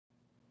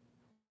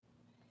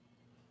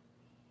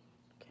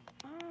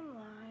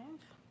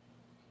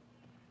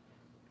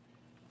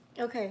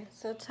Okay,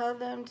 so tell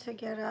them to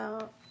get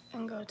out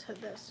and go to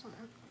this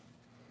one.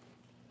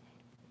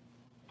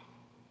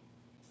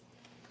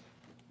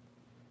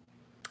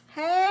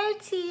 Hey,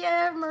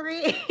 Tia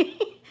Marie.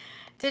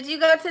 Did you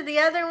go to the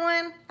other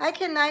one? I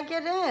cannot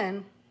get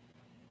in.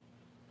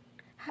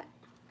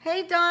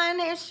 Hey, Dawn.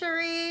 Hey,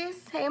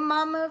 Cherise. Hey,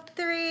 Mama of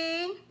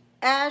Three.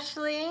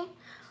 Ashley.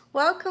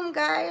 Welcome,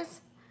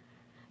 guys.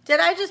 Did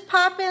I just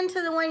pop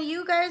into the one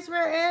you guys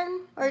were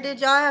in? Or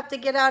did y'all have to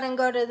get out and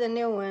go to the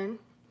new one?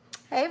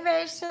 Hey,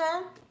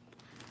 Vaisha.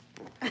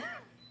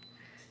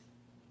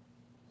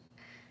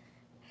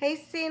 Hey,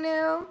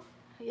 Sinu.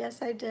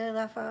 Yes, I did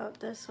left out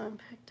this one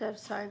picked up,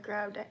 so I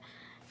grabbed it.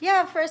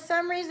 Yeah, for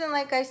some reason,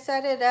 like I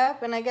set it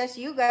up, and I guess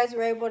you guys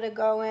were able to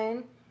go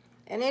in,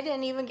 and it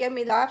didn't even give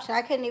me the option.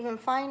 I couldn't even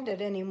find it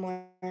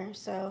anymore.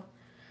 So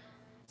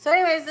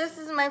anyways, this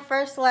is my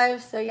first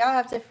live, so y'all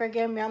have to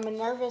forgive me. I'm a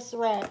nervous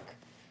wreck.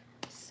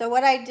 So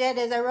what I did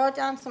is I wrote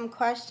down some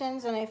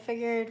questions, and I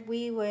figured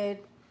we would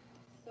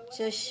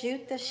just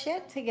shoot the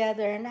shit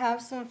together and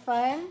have some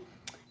fun.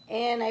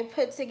 And I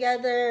put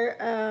together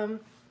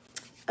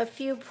a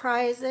few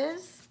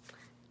prizes.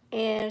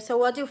 And so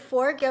we'll do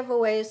 4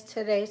 giveaways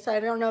today. So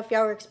I don't know if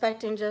y'all were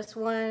expecting just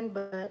one,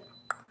 but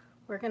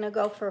we're going to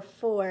go for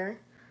 4.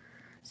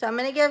 So I'm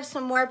going to give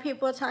some more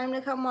people time to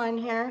come on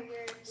here.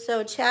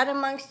 So chat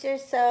amongst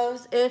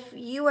yourselves. If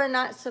you are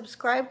not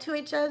subscribed to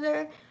each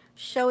other,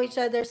 show each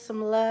other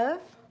some love.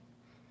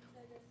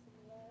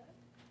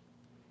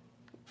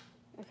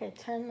 Okay,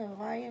 turn the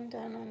volume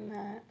down on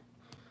that.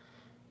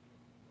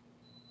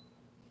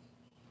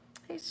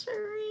 Hey,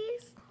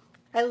 Cherise.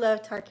 I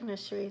love talking to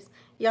Cherise.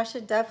 Y'all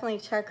should definitely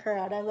check her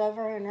out. I love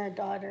her and her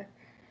daughter.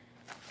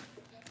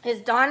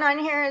 Is Dawn on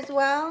here as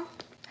well?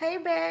 Hey,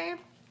 babe.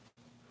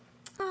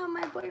 Oh,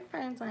 my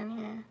boyfriend's on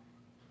here.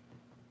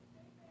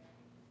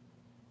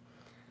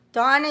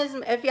 Dawn is,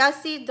 if y'all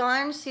see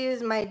Dawn, she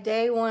is my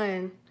day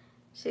one.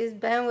 She's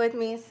been with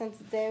me since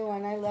day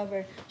one. I love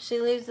her. She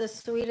leaves the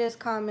sweetest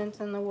comments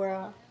in the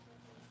world.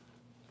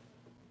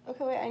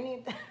 Okay,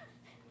 wait,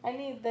 I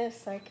need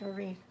this so I can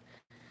read.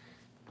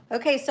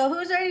 Okay, so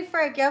who's ready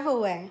for a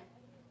giveaway?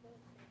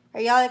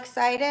 Are y'all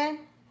excited?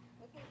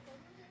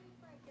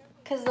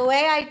 Because the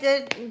way I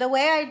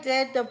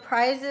did the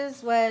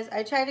prizes was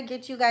I tried to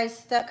get you guys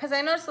stuff. Because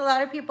I noticed a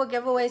lot of people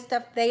give away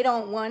stuff they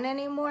don't want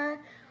anymore,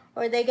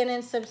 or they get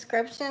in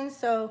subscriptions.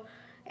 So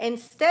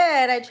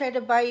instead, I tried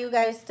to buy you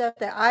guys stuff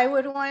that I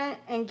would want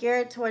and gear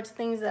it towards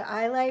things that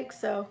I like.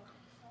 So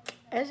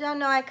as y'all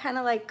know, I kind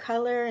of like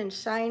color and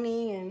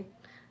shiny, and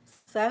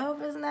so I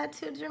hope it's not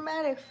too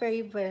dramatic for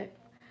you, but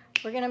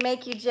we're gonna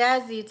make you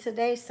jazzy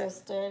today,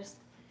 sisters.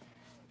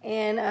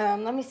 And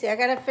let me see, I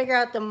gotta figure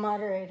out the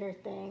moderator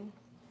thing.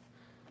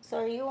 So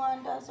are you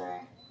on, Desiree?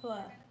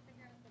 What?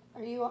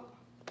 Are you on?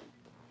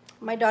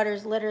 My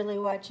daughter's literally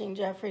watching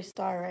Jeffree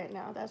Star right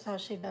now. That's how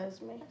she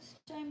does me. That's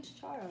James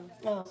Charles.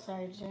 Oh,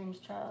 sorry, James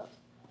Charles.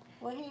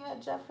 Well, he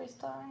had Jeffree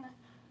Star in it.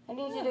 I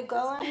need you to go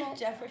on it.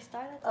 Jeffree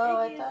Star? That's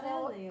I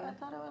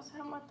thought it was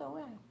him with the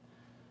wig.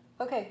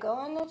 Okay,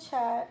 go in the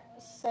chat,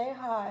 say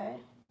hi,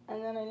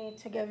 and then I need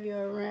to give you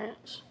a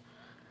wrench.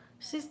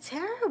 She's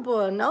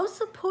terrible. No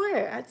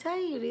support. I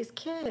tell you, these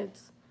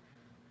kids.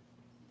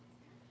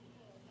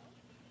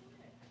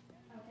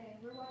 Okay,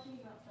 we're watching you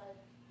outside.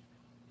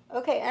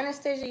 Okay,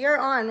 Anastasia, you're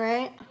on,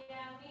 right? Yeah,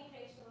 me and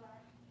Facial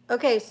are.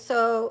 Okay,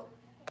 so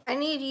I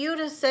need you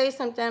to say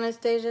something,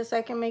 Anastasia, so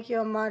I can make you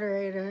a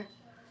moderator.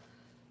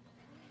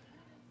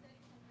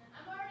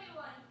 I'm already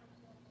one.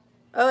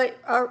 Oh, wait,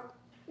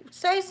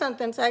 say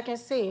something so I can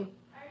see.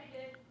 I already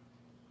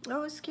did.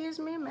 Oh, excuse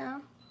me,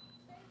 ma'am.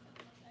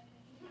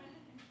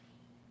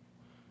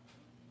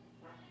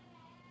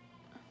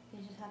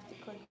 You just have to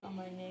click on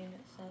my name,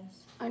 it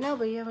says. I know,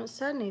 but you haven't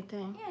said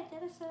anything. Yeah, I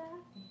did. I said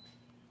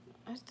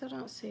I still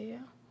don't see you.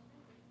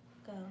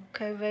 Go.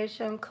 Okay,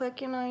 Vaisha, I'm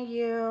clicking on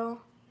you.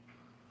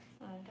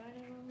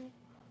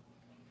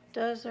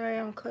 Desiree,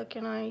 I'm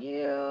clicking on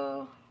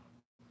you.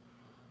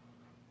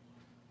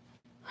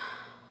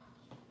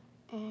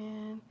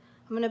 And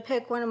I'm going to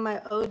pick one of my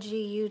OG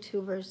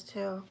YouTubers,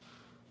 too.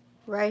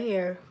 Right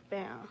here.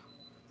 Bam.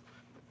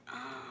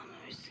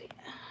 Let me see.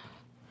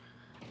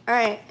 All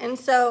right, and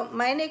so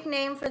my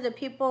nickname for the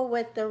people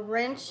with the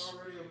wrench. I'm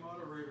already a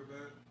moderator,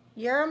 man.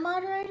 You're a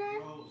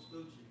moderator? Oh,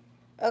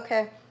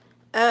 okay.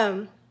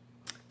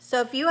 So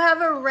if you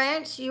have a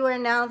wrench, you are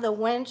now the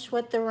wench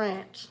with the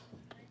wrench.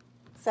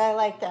 So I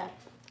like that.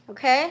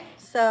 Okay,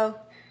 so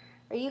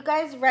are you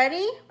guys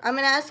ready? I'm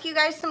going to ask you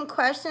guys some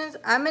questions.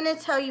 I'm going to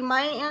tell you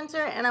my answer,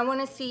 and I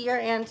want to see your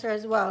answer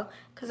as well,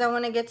 because I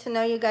want to get to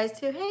know you guys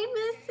too. Hey,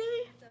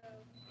 Missy.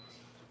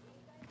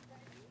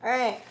 All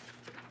right.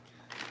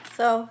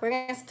 So we're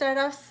going to start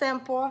off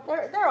simple.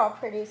 They're all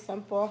pretty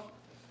simple.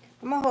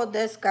 I'm going to hold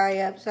this guy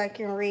up so I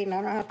can read and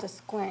I don't have to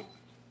squint.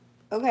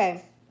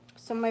 Okay.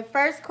 So my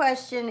first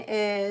question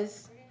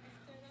is,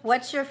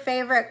 what's your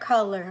favorite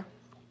color?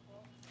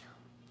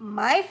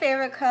 My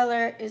favorite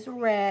color is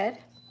red,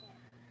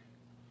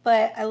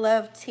 but I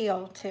love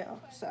teal too,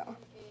 so.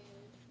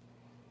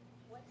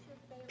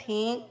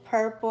 Pink,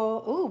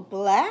 purple. Ooh,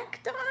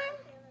 black, Dawn?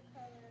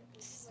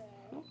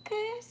 Okay,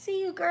 I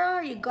see you, girl.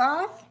 Are you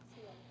goth?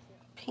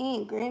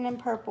 Pink, green, and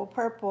purple.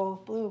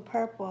 Purple, blue,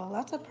 purple.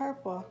 Lots of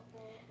purple.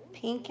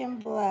 Pink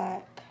and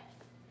black.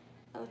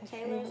 Oh,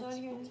 Taylor's on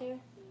here too?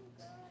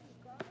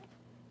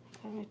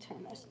 Let me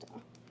turn this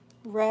down.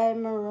 Red,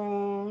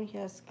 maroon.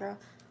 Yes, girl.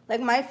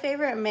 Like, my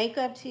favorite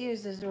makeup to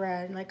use is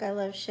red. Like, I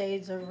love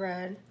shades of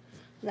red.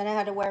 And then I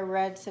had to wear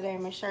red today.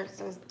 My shirt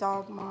says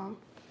Dog Mom.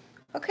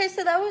 Okay,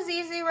 so that was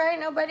easy, right?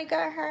 Nobody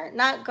got hurt?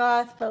 Not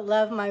goth, but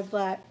love my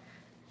black.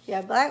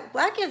 Yeah,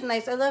 black is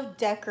nice. I love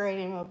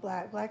decorating with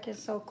black. Black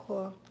is so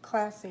cool.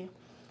 Classy.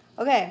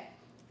 Okay.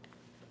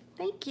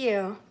 Thank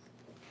you.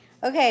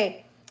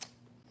 Okay.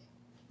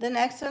 The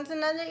next one's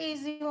another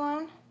easy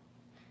one.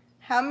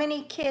 How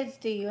many kids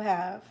do you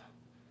have?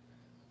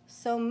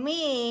 So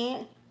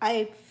me,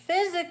 I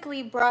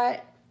physically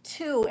brought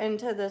 2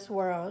 into this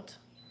world.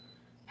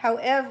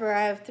 However,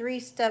 I have 3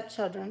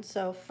 stepchildren,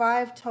 so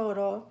 5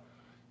 total,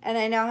 and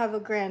I now have a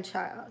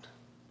grandchild.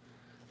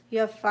 You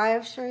have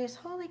 5, Sharice?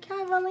 Holy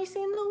cow, I've only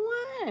seen the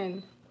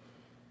one.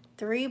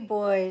 3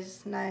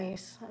 boys,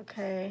 nice,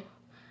 okay.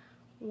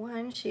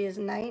 1, she is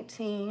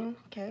 19,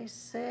 okay,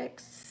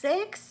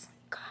 6?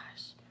 Gosh,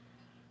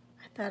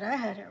 I thought I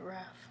had it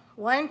rough.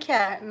 1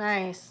 cat,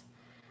 nice.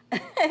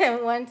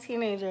 And 1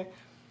 teenager.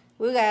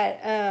 We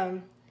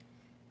got,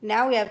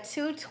 now we have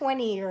 2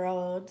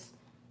 20-year-olds,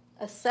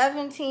 a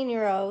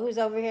 17-year-old who's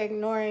over here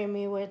ignoring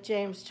me with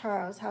James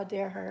Charles, how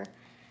dare her,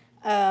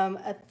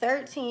 a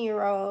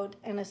 13-year-old,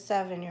 and a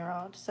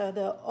 7-year-old. So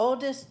the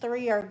oldest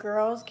 3 are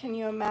girls, can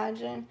you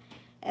imagine?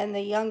 And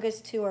the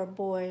youngest 2 are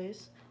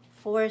boys.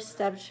 4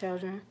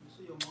 stepchildren.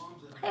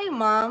 Hey,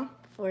 Mom.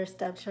 4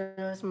 stepchildren.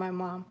 That's my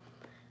mom.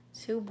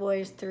 2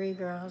 boys, 3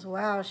 girls.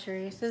 Wow,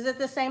 Sharice. Is it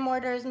the same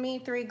order as me?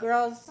 3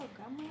 girls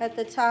at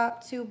the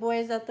top, 2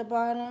 boys at the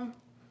bottom?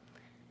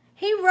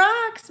 He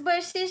rocks,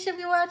 but she should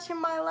be watching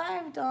my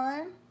live,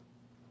 Dawn.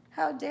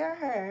 How dare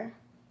her?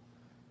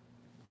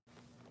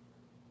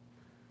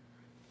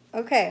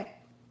 Okay.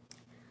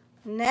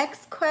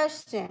 Next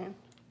question.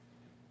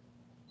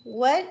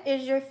 What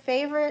is your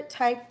favorite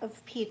type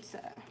of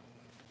pizza?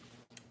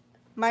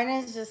 Mine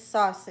is just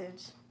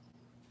sausage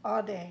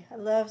all day. I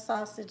love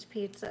sausage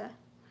pizza.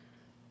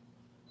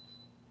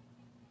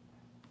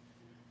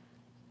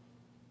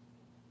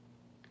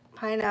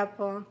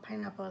 Pineapple.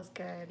 Pineapple is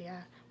good,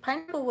 yeah.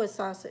 Pineapple with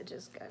sausage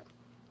is good.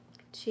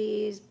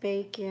 Cheese,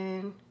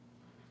 bacon,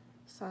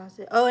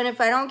 sausage. Oh, and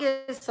if I don't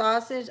get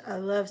sausage, I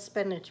love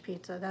spinach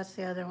pizza. That's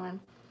the other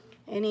one.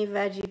 Any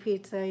veggie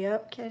pizza.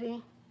 Yep,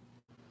 Kitty.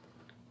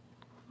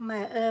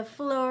 My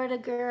Florida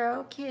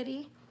girl,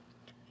 Kitty.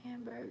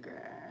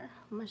 Hamburger,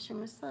 mushroom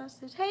and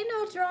sausage. Hey,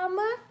 no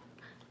drama.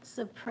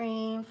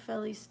 Supreme,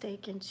 Philly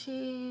steak and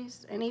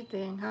cheese.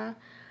 Anything, huh?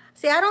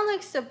 See, I don't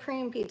like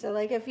supreme pizza.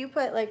 Like, if you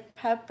put, like,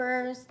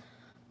 peppers,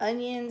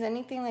 onions,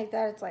 anything like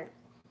that, it's, like,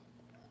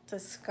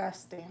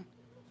 disgusting.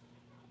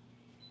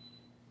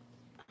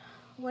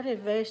 What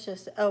did Vase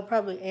just say? Oh,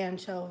 probably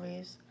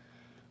anchovies.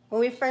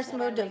 When we first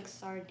moved to... like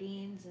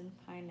sardines and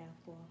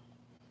pineapple.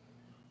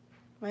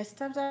 My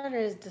stepdaughter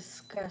is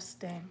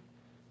disgusting.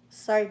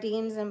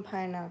 Sardines and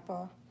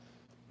pineapple.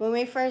 When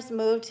we first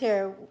moved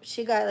here,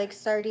 she got, like,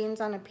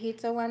 sardines on a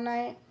pizza one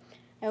night.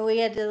 And we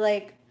had to,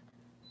 like...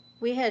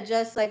 We had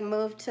just, like,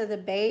 moved to the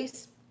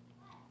base.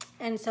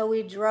 And so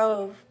we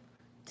drove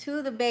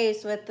to the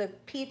base with the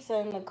pizza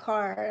in the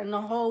car. And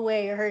the whole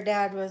way, her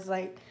dad was,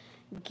 like,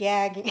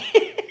 gagging.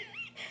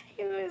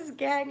 He was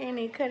gagging.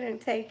 He couldn't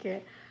take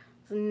it.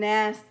 It was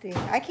nasty.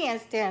 I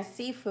can't stand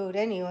seafood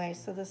anyway,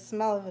 so the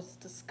smell of it's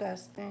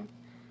disgusting.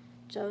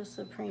 Joe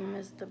Supreme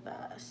is the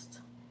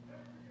best.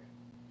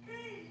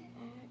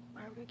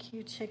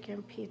 Barbecue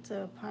chicken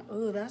pizza.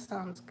 Ooh, that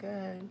sounds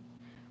good.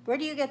 Where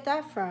do you get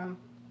that from?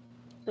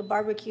 The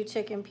barbecue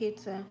chicken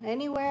pizza.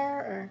 Anywhere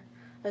or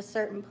a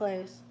certain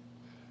place?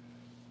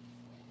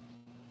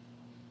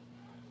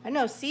 I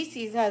know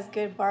Cece's has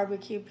good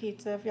barbecue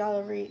pizza if y'all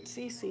ever eat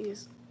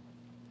Cece's.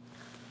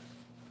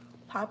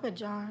 Papa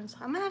John's.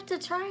 I'm gonna have to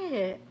try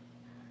it.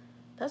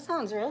 That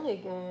sounds really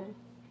good.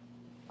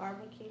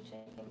 Barbecue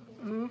chicken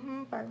pizza?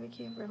 Mm-hmm.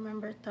 Barbecue.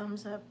 Remember,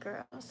 thumbs up,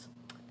 girls.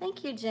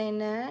 Thank you,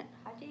 Janet.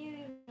 How do you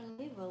even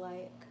leave a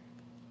like?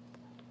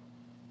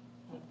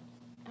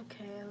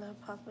 Okay, I love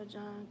Papa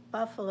John.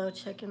 Buffalo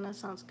chicken, that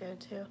sounds good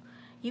too.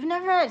 You've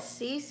never had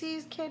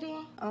Cece's, Kitty?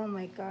 Oh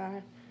my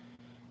God.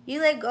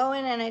 You like go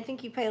in and I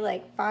think you pay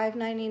like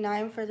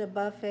 $5.99 for the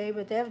buffet,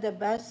 but they have the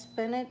best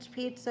spinach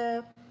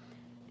pizza.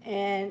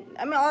 And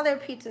I mean, all their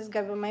pizza's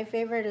good, but my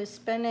favorite is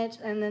spinach,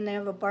 and then they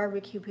have a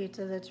barbecue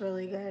pizza that's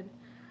really good.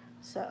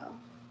 So,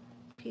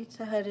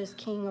 Pizza Hut is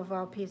king of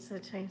all pizza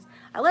chains.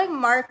 I like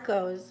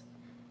Marco's.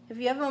 If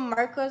you have a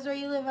Marco's where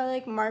you live, I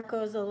like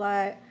Marco's a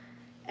lot.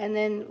 And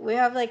then we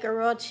have like a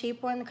real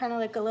cheap one, kind of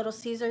like a Little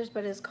Caesars,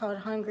 but it's called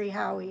Hungry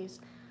Howie's.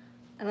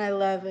 And I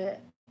love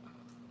it.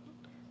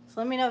 So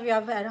let me know if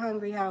y'all have had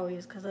Hungry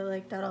Howie's, because I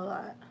like that a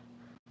lot.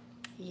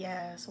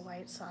 Yes,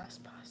 white sauce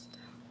pasta.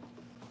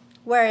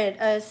 Where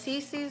at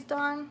Cece's,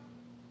 Dawn?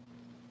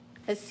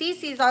 At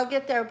Cece's, I'll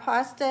get their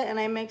pasta and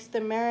I mix the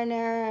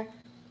marinara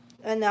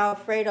and the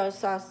Alfredo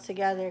sauce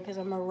together because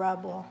I'm a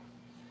rebel.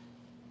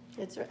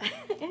 It's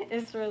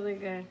it's really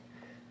good.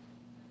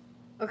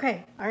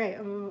 Okay, all right.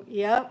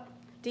 Yep.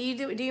 Do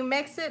you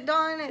mix it,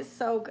 Dawn? It's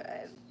so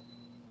good.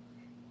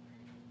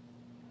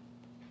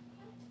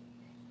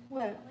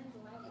 What?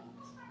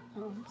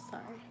 Oh, I'm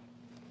sorry.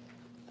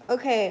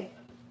 Okay,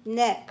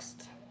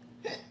 next.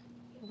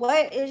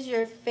 What is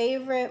your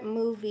favorite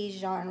movie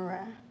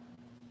genre?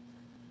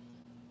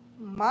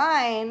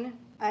 Mine,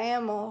 I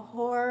am a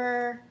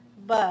horror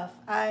buff.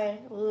 I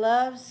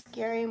love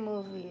scary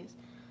movies.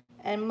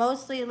 And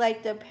mostly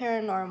like the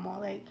paranormal.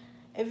 Like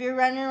if you're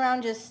running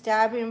around just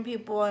stabbing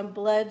people and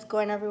blood's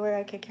going everywhere,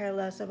 I could care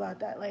less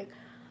about that. Like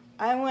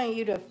I want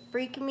you to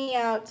freak me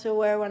out to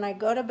where when I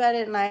go to bed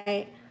at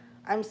night,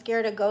 I'm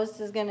scared a ghost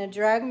is gonna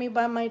drag me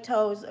by my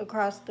toes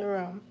across the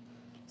room.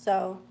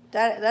 So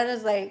that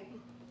is like,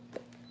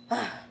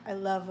 I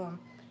love them.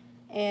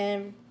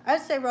 And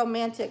I'd say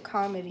romantic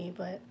comedy,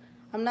 but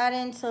I'm not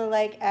into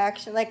like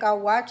action. Like I'll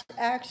watch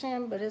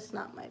action, but it's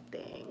not my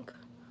thing.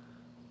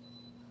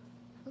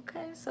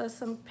 Okay, so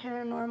some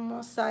paranormal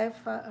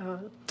sci-fi.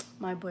 Oh,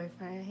 my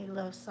boyfriend, he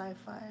loves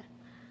sci-fi.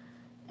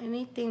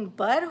 Anything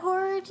but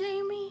horror,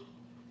 Jamie?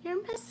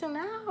 You're missing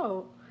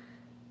out.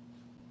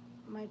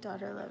 My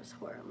daughter loves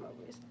horror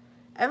movies.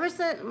 Ever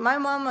since, my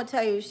mom will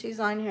tell you, she's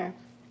on here.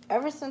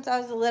 Ever since I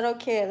was a little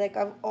kid, like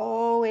I've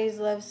always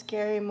loved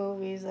scary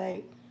movies,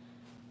 like,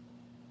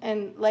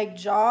 and like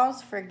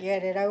Jaws,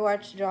 forget it. I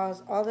watched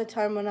Jaws all the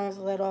time when I was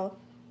little,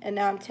 and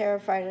now I'm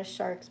terrified of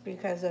sharks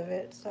because of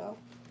it. So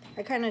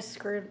I kind of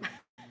screwed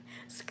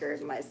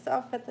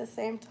myself at the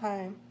same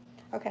time.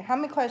 Okay, how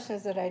many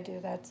questions did I do?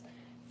 That's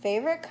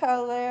favorite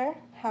color,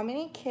 how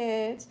many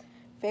kids,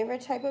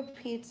 favorite type of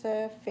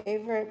pizza,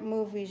 favorite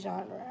movie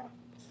genre.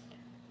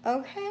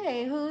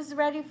 Okay, who's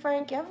ready for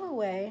a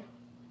giveaway?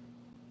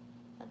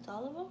 That's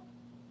all of them?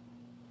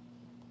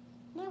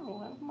 No,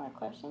 one more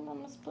question. I'm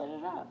going to split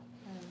it up.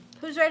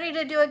 Who's ready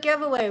to do a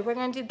giveaway? We're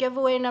going to do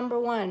giveaway number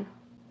 1.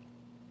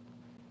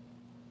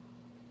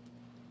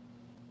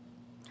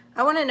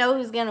 I want to know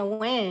who's going to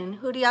win.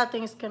 Who do y'all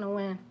think is going to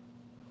win?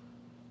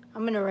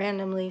 I'm going to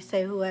randomly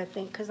say who I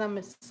think because I'm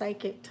a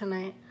psychic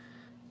tonight.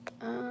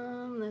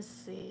 Let's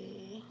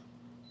see.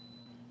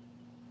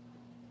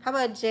 How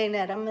about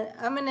Jaynette?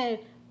 I'm going to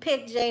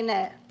pick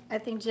Jaynette. I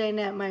think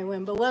Jaynette might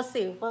win, but we'll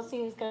see. We'll see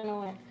who's going to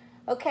win.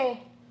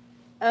 Okay.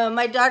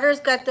 My daughter's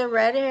got the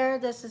red hair.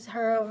 This is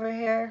her over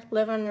here,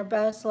 living her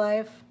best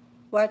life,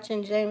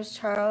 watching James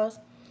Charles.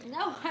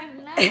 No,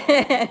 I'm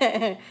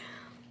not.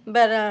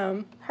 But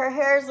her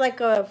hair is like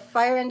a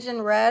fire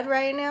engine red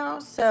right now,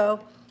 so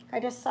I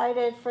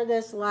decided for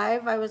this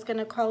live I was going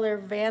to call her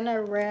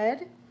Vanna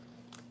Red.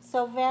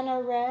 So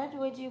Vanna Red,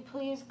 would you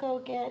please go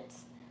get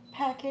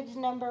package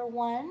number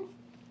 1?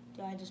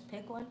 Do I just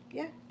pick one?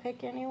 Yeah,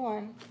 pick any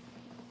one.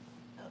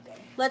 Okay.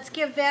 Let's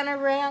give Vanna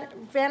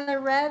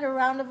Red a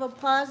round of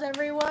applause,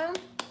 everyone.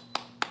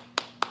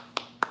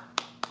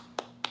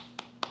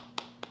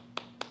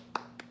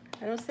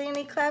 I don't see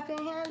any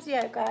clapping hands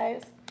yet,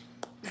 guys.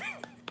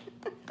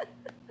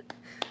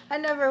 I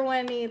never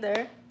win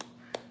either.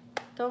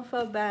 Don't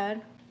feel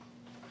bad.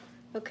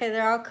 Okay,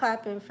 they're all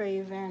clapping for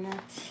you, Vanna.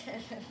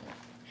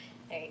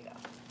 There you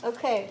go.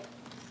 Okay,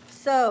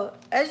 so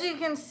as you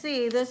can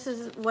see, this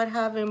is what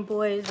having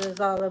boys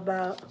is all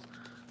about.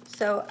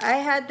 So I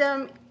had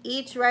them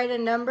each write a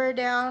number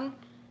down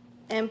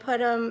and put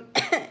them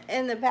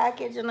in the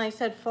package, and I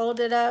said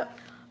fold it up.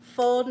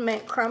 Fold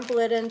meant crumple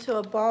it into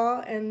a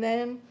ball and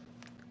then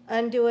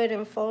undo it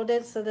and fold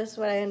it. So this is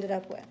what I ended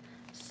up with.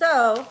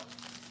 So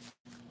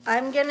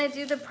I'm gonna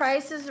do the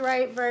Price is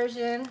Right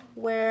version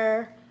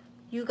where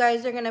you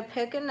guys are gonna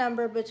pick a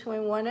number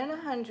between 1 and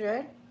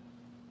 100.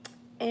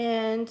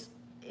 And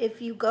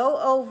if you go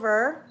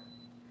over,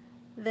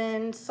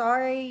 then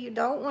sorry, you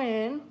don't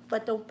win.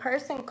 But the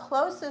person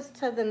closest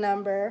to the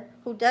number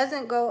who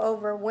doesn't go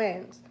over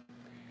wins.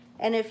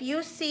 And if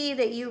you see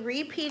that you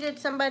repeated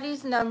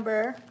somebody's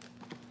number,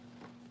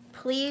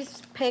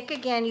 please pick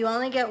again. You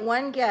only get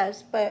one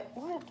guess, but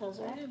what those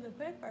I are? need the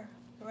paper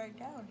to write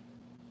down.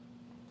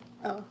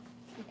 Oh,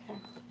 okay.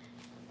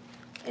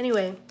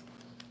 Anyway,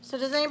 so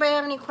does anybody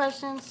have any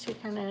questions? She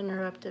kind of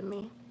interrupted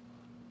me.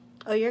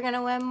 Oh, you're going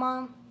to win,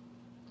 Mom?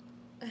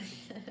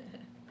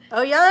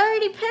 Oh, y'all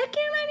already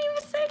picking? I didn't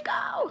even say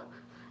go.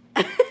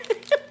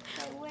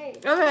 Oh,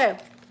 wait. Okay.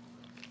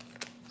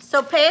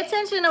 So pay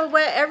attention to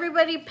what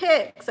everybody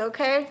picks,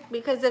 okay?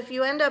 Because if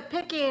you end up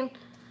picking,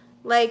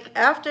 like,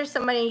 after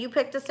somebody and you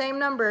pick the same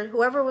number,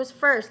 whoever was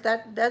first,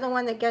 they're the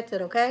one that gets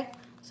it, okay?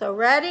 So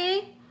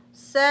ready,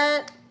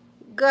 set,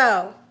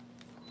 go.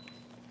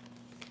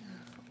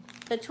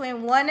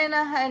 Between 1 and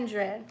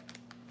 100.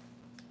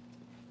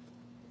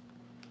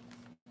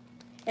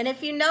 And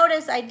if you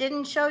notice, I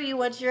didn't show you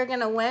what you're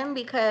going to win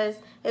because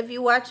if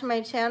you watch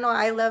my channel,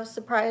 I love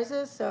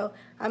surprises. So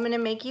I'm going to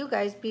make you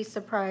guys be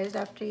surprised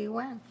after you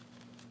win.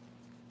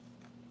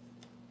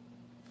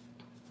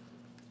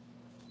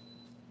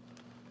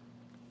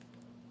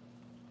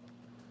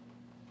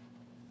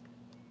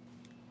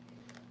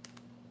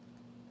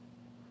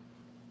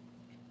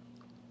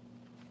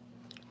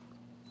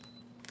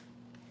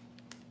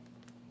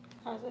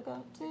 How's it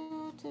go?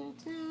 Do, do,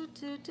 do,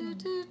 do, do, do,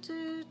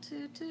 do, do,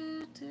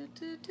 do, do,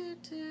 do, do,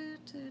 do,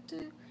 do,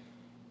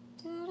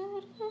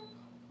 do, do.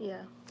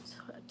 Yeah, it's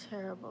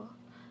terrible.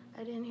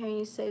 I didn't hear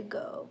you say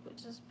go, but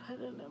just put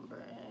a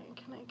number in.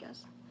 Can I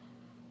guess?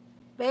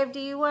 Babe, do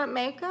you want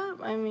makeup?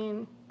 I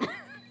mean,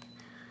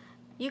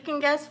 you can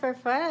guess for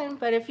fun,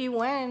 but if you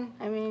win,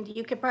 I mean,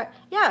 you could probably,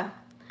 yeah.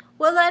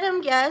 We'll let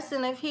him guess,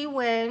 and if he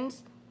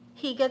wins,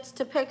 he gets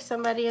to pick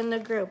somebody in the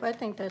group. I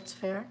think that's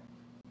fair.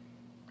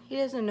 He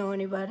doesn't know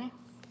anybody.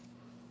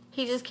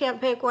 He just can't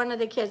pick one of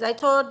the kids. I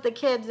told the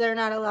kids they're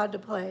not allowed to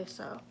play,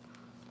 so.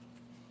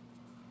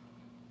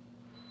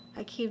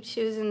 I keep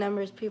choosing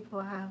numbers people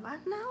have. I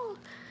know.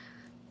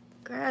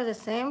 Girl, I have the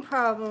same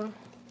problem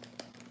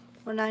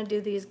when I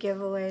do these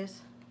giveaways.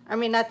 I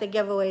mean, not the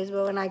giveaways,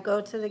 but when I go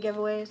to the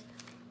giveaways.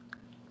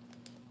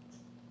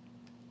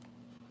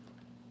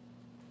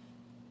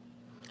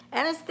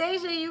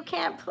 Anastasia, you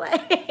can't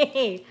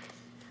play.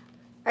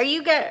 Are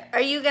you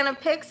gonna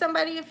pick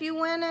somebody if you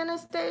win,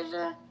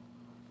 Anastasia?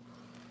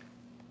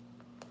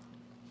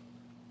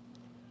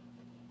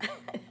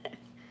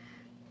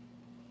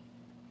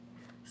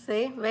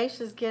 See,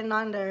 Vaisha's getting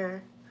on to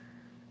her.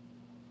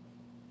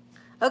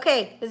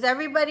 Okay, is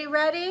everybody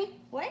ready?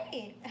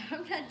 Wait,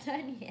 I'm not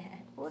done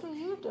yet. What are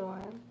you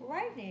doing?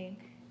 Writing.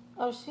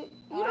 Oh, you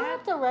don't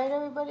have to write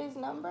everybody's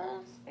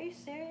numbers. Are you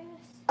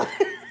serious?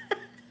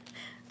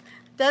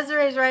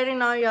 Desiree's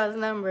writing all y'all's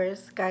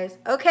numbers, guys.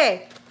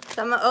 Okay,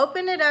 so I'm gonna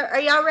open it up. Are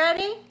y'all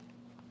ready?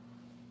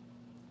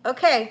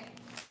 Okay.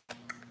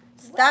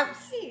 Stop.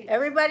 Wait.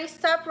 Everybody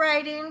stop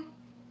writing.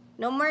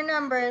 No more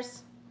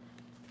numbers.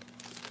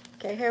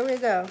 Okay, here we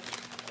go.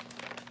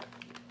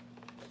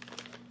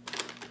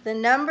 The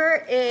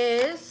number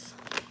is,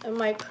 in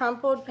my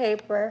crumpled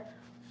paper,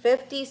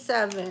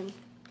 57.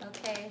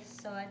 Okay,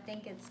 so I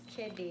think it's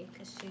Kitty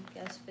because she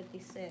guessed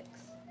 56.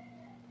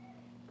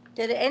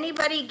 Did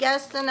anybody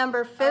guess the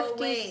number 50? Oh,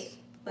 wait,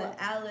 but What?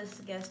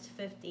 Alice guessed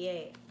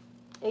 58.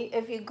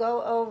 If you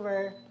go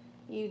over,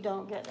 you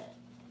don't get it.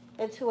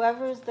 It's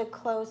whoever's the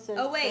closest.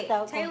 Oh, wait,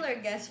 without Taylor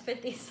guessed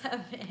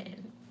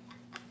 57.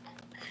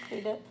 He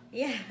did?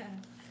 Yeah.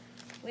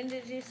 When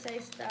did you say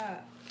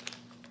stop?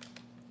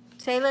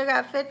 Taylor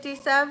got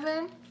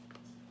 57?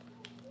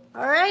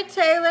 All right,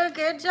 Taylor,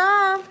 good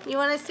job. You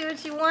want to see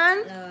what you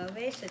won? No,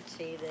 Vaisha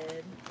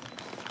cheated.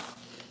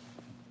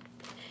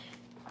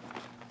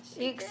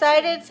 You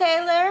excited,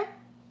 Taylor?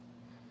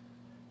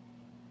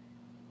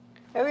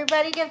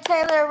 Everybody give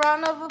Taylor a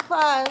round of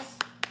applause.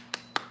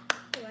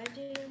 Why'd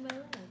you do my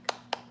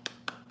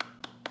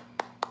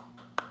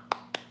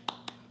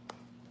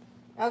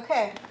leg?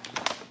 Okay.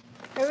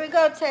 Here we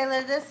go,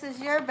 Taylor. This is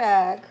your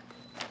bag.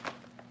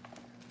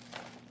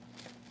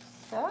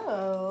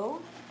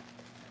 So,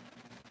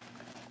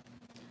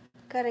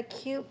 got a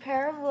cute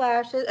pair of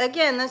lashes.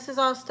 Again, this is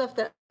all stuff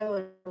that I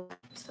would want,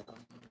 so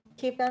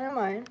keep that in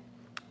mind.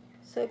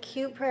 So, a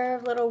cute pair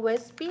of little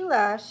wispy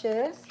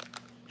lashes.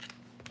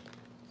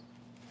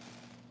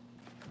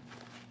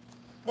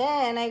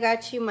 Then I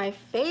got you my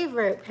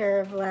favorite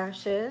pair of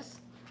lashes,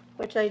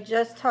 which I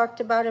just talked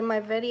about in my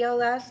video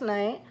last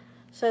night.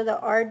 So the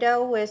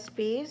Ardell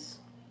Wispies.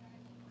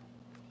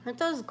 Aren't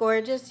those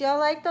gorgeous? Y'all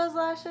like those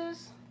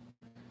lashes?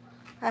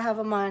 I have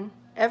them on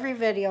every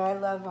video. I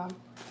love them.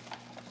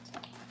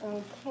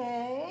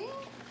 Okay.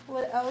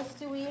 What else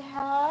do we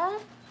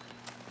have?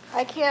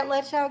 I can't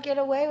let y'all get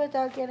away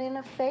without getting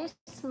a face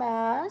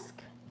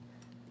mask.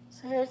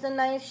 So here's a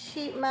nice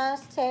sheet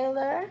mask,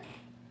 Taylor.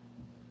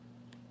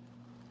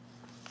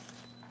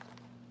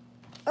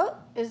 Oh,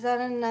 is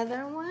that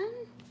another one?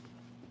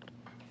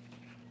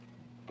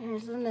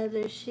 Here's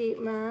another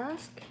sheet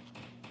mask.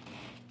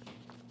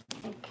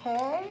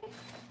 Okay.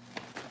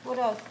 What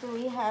else do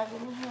we have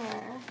in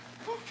here?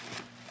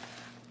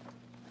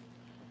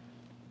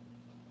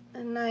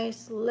 A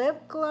nice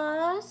lip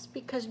gloss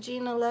because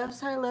Gina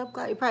loves her lip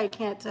gloss. You probably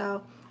can't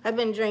tell. I've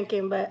been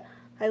drinking, but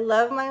I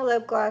love my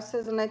lip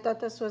glosses, and I thought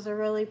this was a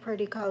really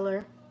pretty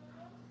color.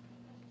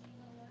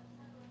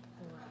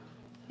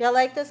 Y'all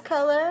like this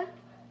color?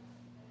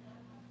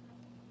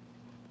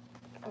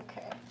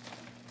 Okay.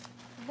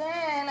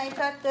 Then I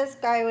thought this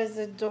guy was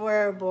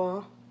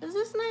adorable. Is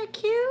this not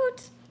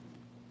cute?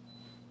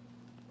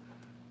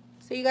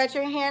 So you got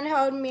your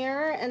handheld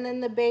mirror and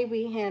then the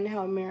baby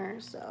handheld mirror,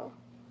 so.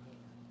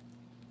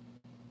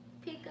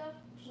 Pika,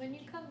 when you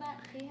come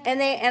back, do you have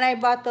And I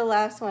bought the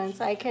last one,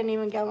 so I couldn't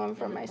even get one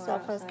for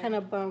myself. I was kind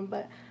of bummed,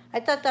 but I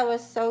thought that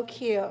was so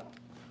cute. All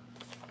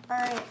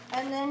right,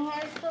 and then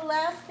here's the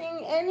last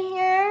thing in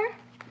here.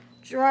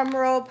 Drum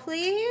roll,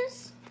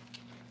 please.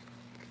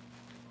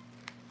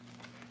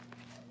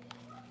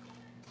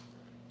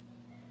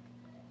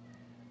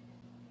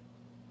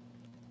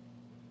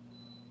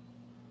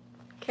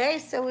 Okay,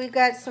 so we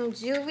got some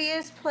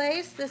Juvia's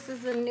Place. This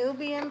is a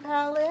Nubian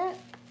palette.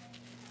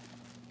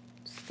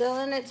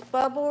 Still in its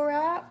bubble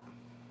wrap.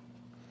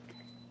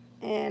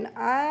 And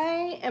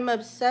I am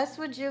obsessed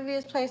with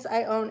Juvia's Place.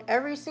 I own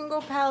every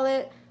single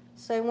palette,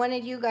 so I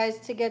wanted you guys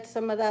to get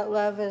some of that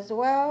love as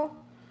well.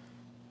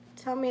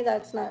 Tell me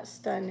that's not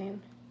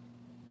stunning.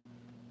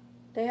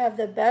 They have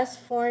the best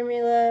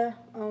formula.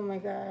 Oh my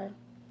God.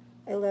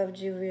 I love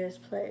Juvia's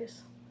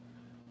Place.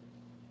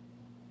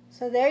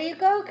 So there you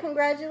go.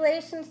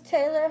 Congratulations,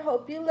 Taylor.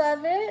 Hope you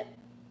love it.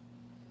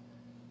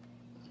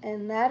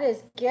 And that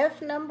is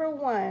gift number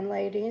 1,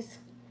 ladies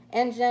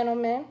and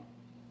gentlemen.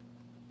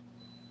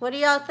 What do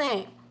y'all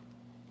think?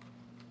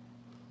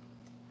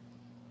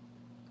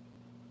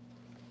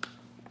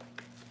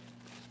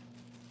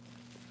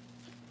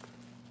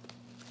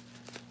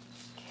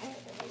 Okay,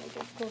 let me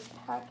get this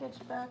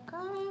package back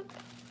up.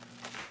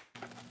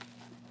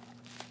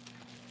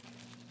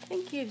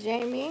 Thank you,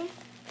 Jamie.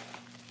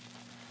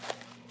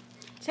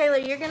 Taylor,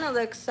 you're going to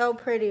look so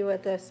pretty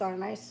with this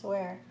on, I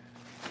swear.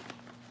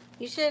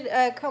 You should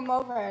come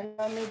over and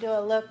let me do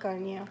a look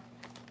on you.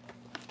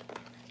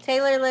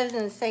 Taylor lives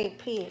in St.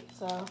 Pete,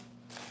 so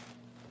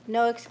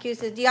no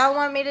excuses. Do y'all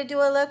want me to do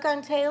a look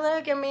on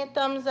Taylor? Give me a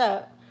thumbs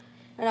up,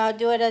 and I'll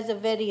do it as a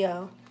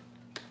video.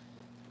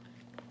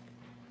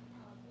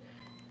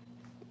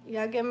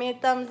 Y'all give me a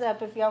thumbs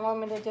up if y'all want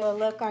me to do a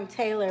look on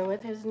Taylor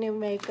with his new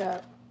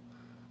makeup.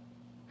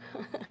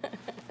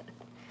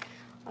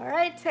 All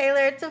right,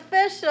 Taylor, it's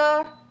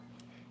official.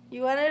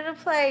 You wanted to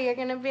play, you're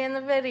going to be in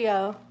the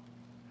video.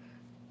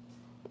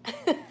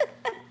 Okay.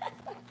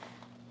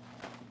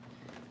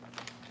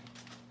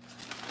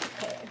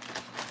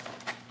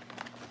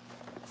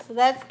 So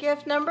that's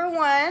gift number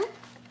 1.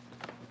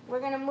 We're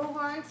going to move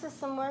on to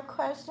some more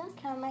questions.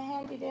 Can I have my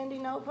handy dandy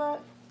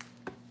notebook?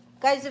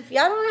 Guys, if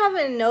y'all don't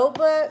have a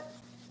notebook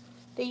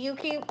that you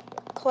keep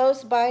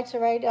close by to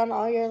write down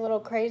all your little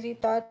crazy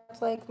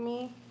thoughts like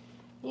me,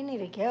 you need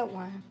to get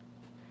one.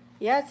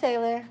 Yeah,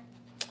 Taylor,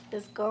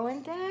 it's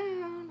going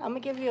down. I'm going to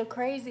give you a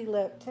crazy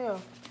look, too.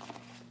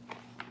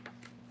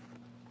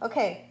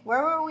 Okay,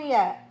 where were we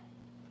at?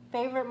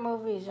 Favorite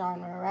movie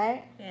genre,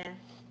 right? Yeah.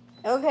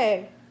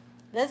 Okay,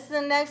 this is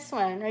the next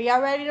one. Are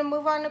y'all ready to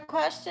move on to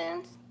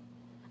questions?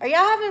 Are y'all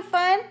having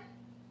fun?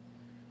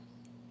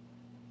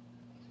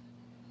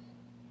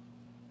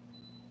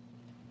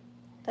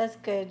 That's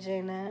good,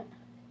 Janet.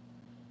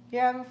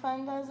 You're having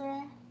fun,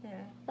 Desiree?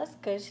 Yeah. That's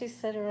good. She's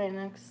sitting right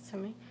next to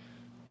me.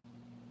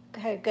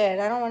 Okay, good.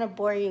 I don't want to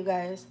bore you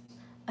guys.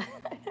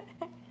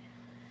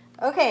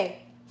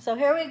 Okay, so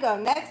here we go.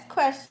 Next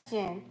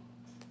question.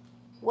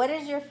 What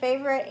is your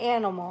favorite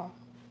animal?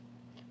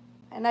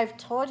 And I've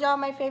told y'all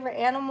my favorite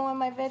animal in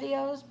my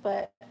videos,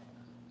 but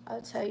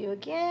I'll tell you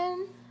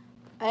again.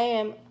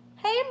 Hey,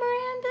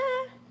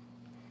 Miranda.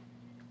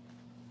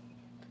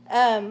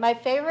 My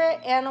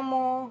favorite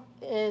animal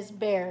is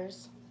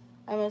bears.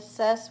 I'm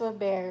obsessed with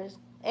bears.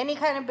 Any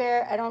kind of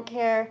bear, I don't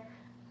care.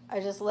 I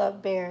just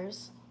love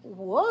bears.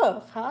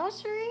 Wolf, huh,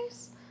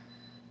 Charisse?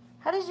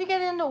 How did you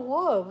get into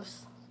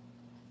wolves?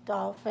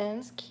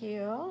 Dolphins,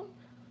 cute.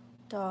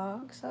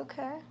 Dogs,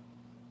 okay.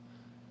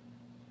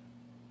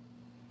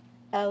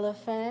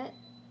 Elephant.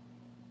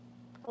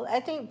 Well, I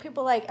think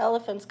people like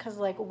elephants because,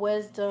 like,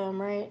 wisdom,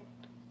 right?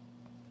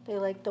 They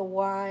like the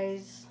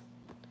wise.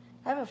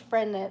 I have a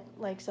friend that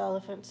likes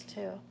elephants,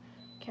 too.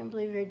 Can't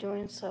believe you're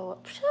doing so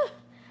well.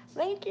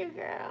 Thank you,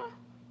 girl.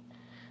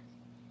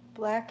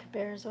 Black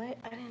bears. Wait,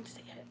 I didn't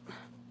see it.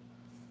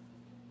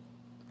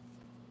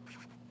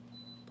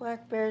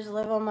 Black bears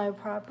live on my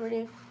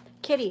property.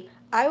 Kitty,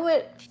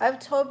 I've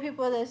told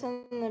people this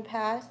in the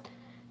past.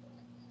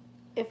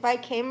 If I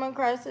came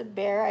across a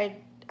bear,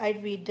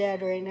 I'd be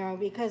dead right now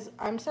because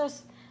I'm so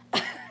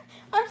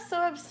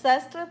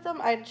obsessed with them.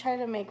 I'd try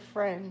to make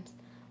friends.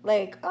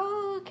 Like,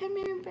 oh, come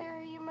here,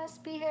 bear. You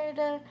must be here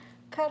to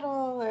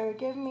cuddle or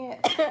give me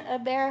a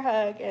bear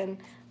hug. And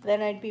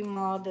then I'd be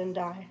mauled and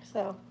die.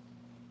 So,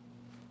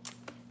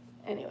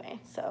 anyway,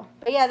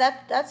 but yeah,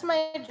 that's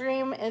my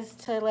dream is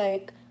to,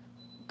 like,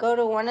 go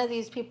to one of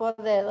these people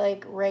that,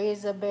 like,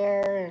 raise a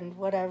bear and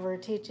whatever,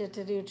 teach it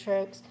to do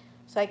tricks.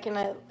 So I can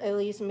at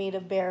least meet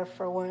a bear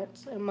for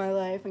once in my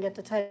life and get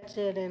to touch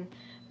it and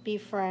be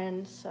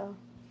friends. So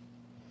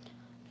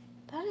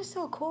that is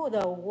so cool,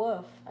 though.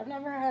 Wolf. I've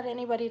never had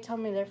anybody tell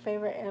me their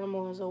favorite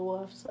animal is a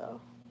wolf, so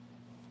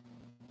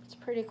it's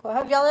pretty cool.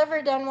 Have y'all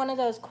ever done one of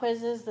those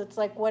quizzes that's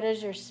like, what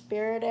is your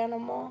spirit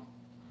animal?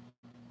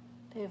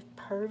 They have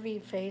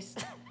pervy face.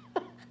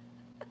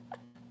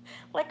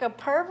 Like a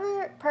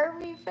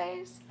pervy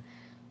face.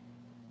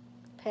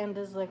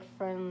 Pandas look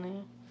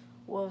friendly.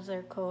 Wolves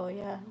are cool,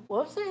 yeah.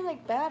 Wolves are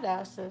like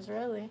badasses,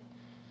 really.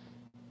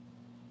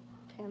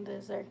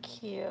 Pandas are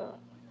cute.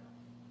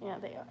 Yeah,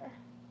 they are.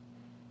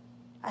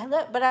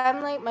 But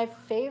I'm like my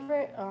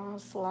favorite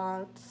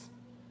sloths.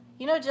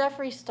 You know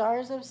Jeffree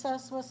Star's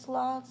obsessed with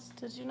sloths?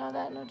 Did you know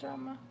that, No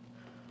Drama?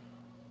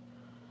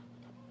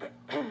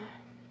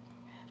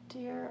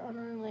 Deer on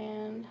our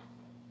land.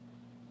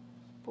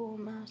 Bull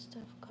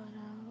mastiff got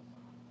out.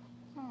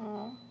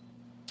 Aww.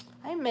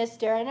 I miss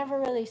deer. I never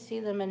really see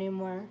them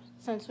anymore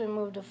since we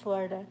moved to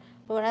Florida.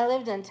 But when I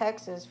lived in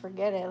Texas,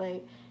 forget it.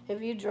 Like,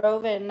 if you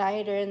drove at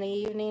night or in the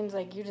evenings,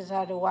 like, you just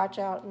had to watch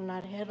out and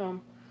not hit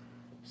them.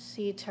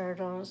 Sea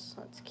turtles.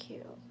 That's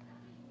cute.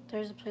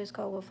 There's a place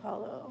called Wolf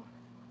Hollow.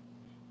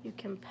 You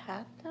can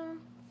pat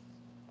them?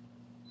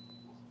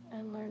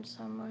 and learn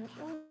so much.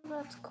 Oh,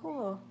 that's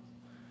cool.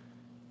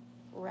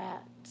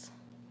 Rats.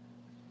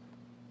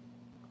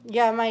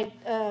 Yeah, my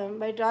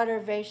daughter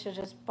Vaisha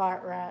just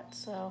bought rats,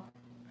 so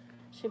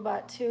she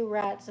bought 2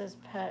 rats as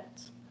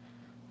pets.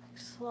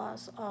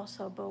 Sloths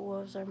also, but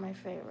wolves are my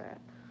favorite.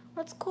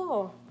 That's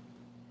cool.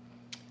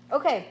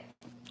 Okay,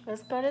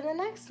 let's go to the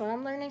next one.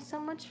 I'm learning so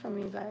much from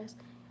you guys.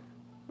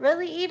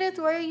 Really, Edith,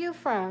 where are you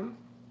from?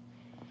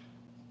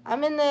 I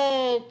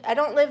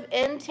don't live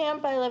in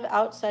Tampa, I live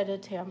outside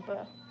of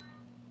Tampa.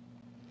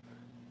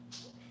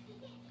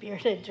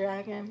 Bearded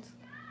dragons.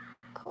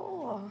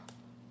 Cool.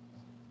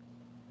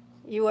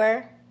 You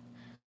were?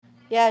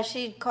 Yeah,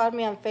 she called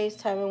me on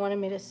FaceTime and wanted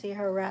me to see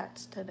her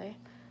rats today.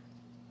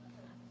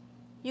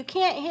 You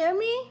can't hear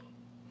me?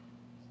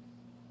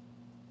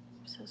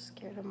 I'm so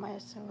scared of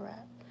mice and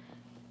rats.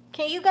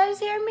 Can you guys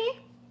hear me?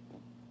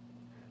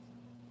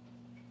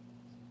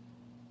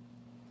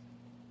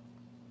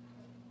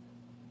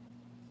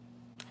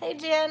 Hey,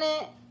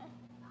 Janet.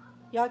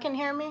 Y'all can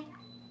hear me?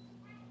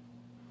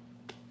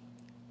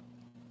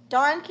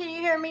 Dawn, can you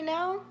hear me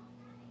now?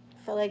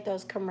 I feel like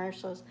those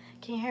commercials.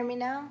 Can you hear me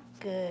now?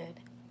 Good.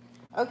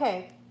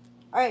 Okay.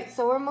 All right,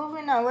 so we're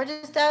moving on. We're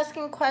just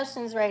asking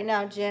questions right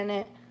now,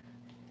 Janet.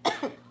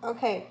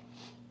 Okay.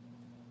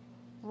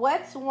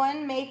 What's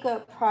one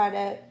makeup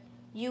product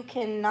you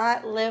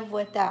cannot live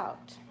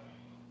without?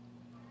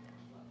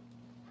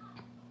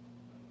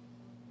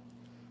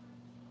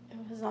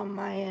 It was on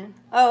my end.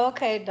 Oh,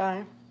 okay,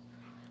 Dawn.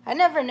 I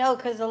never know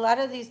because a lot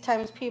of these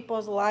times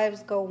people's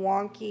lives go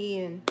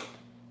wonky and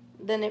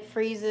then it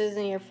freezes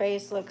and your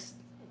face looks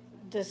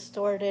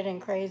distorted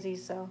and crazy,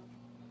 so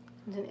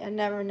I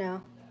never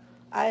know.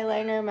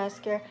 Eyeliner,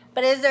 mascara.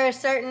 But is there a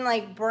certain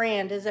like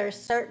brand? Is there a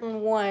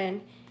certain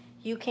one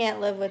you can't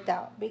live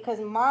without? Because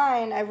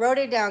mine, I wrote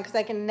it down because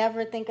I can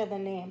never think of the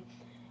name.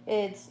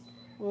 It's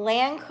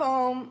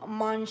Lancome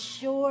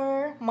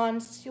Monsieur,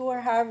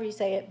 however you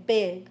say it,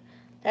 Big.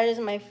 That is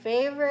my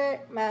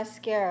favorite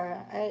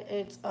mascara.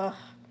 It's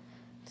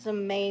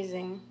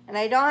amazing. And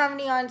I don't have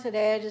any on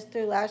today. I just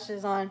threw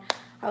lashes on.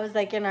 I was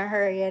like in a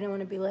hurry. I didn't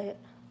want to be late.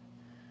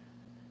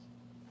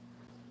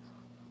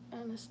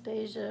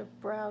 Anastasia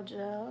brow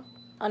gel.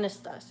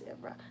 Anastasia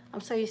brow.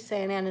 I'm so used to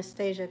saying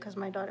Anastasia because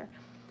my daughter.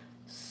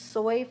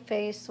 Soy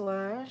face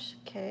wash.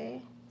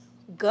 Okay.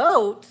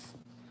 Goats?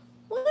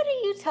 What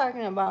are you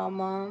talking about,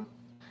 Mom?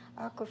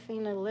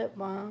 Aquafina lip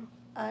balm.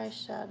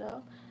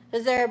 Eyeshadow.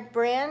 Is there a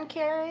brand,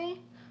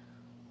 Carrie?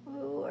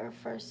 Ooh, our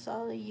first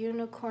solid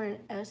unicorn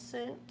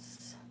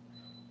essence.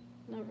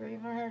 Never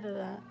even heard of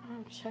that.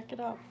 Oh, check it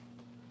out.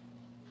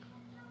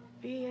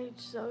 BH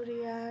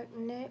Zodiac,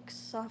 NYX,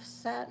 soft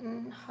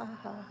satin,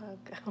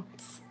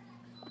 goats.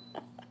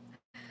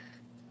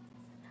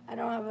 I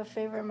don't have a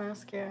favorite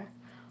mascara.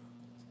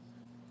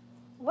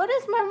 What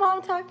is my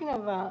mom talking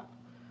about?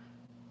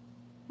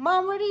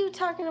 Mom, what are you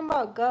talking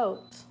about,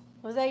 goats?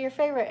 Was that your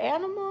favorite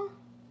animal?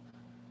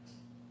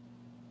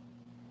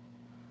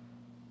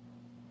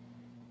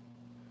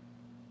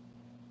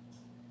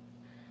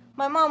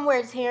 My mom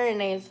wears hearing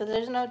aids, so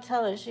there's no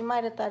telling. She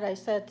might have thought I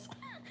said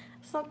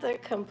something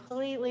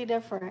completely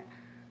different.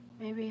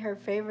 Maybe her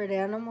favorite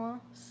animal?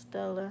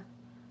 Stella.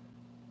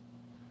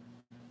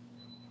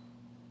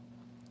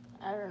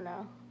 I don't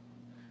know.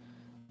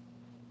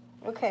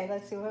 Okay,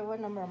 let's see. What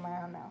number am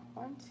I on now?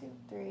 1, 2,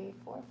 3,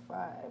 4,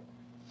 5,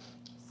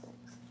 6.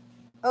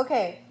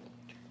 Okay,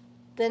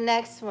 the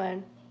next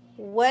one.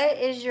 What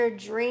is your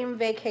dream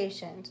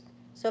vacation?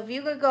 So if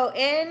you could go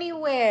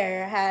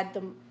anywhere, had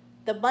the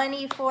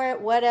money for it,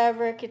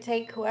 whatever, could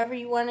take whoever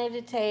you wanted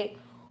to take,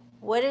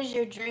 what is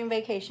your dream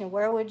vacation?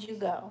 Where would you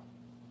go?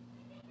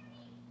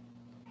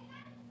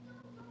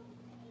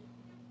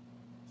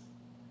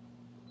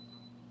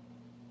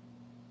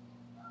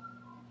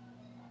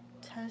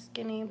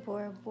 Tuscany,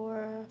 Bora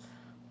Bora,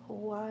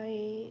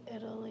 Hawaii,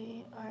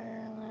 Italy,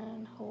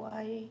 Ireland,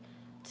 Hawaii,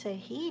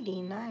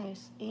 Tahiti,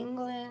 nice.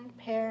 England,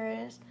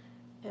 Paris,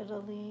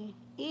 Italy,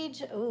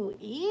 Egypt, ooh,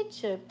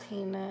 Egypt,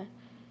 Tina.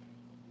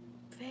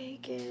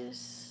 Vegas,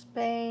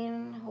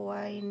 Spain,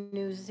 Hawaii,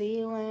 New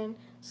Zealand,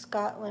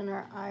 Scotland,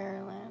 or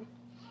Ireland.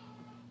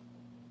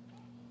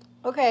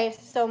 Okay,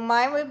 so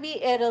mine would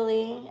be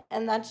Italy,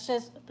 and that's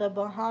just the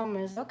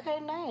Bahamas.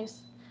 Okay,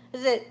 nice.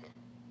 Is it,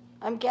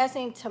 I'm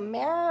guessing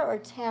Tamara or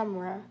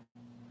Tamara?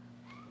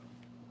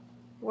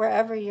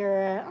 Wherever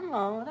you're at.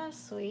 Oh,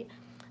 that's sweet.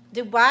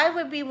 Dubai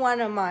would be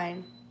one of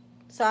mine.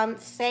 So I'm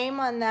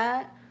same on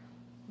that,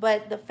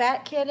 but the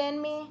fat kid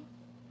in me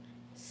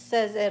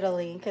says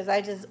Italy because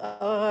I just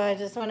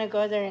want to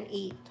go there and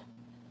eat.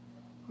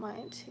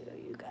 Mine too.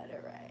 You got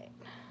it right.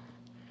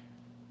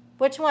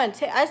 Which one?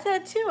 I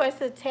said two. I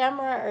said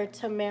Tamara or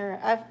Tamara.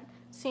 I've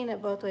seen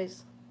it both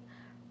ways.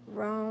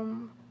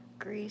 Rome,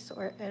 Greece,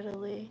 or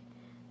Italy.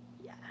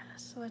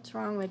 Yes. What's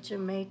wrong with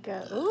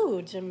Jamaica?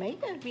 Ooh,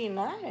 Jamaica would be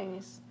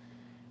nice.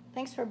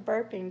 Thanks for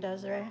burping,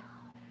 Desiree.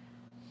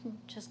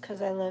 Just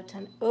because I live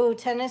Ooh,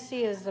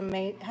 Tennessee is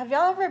amazing. Have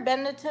y'all ever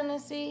been to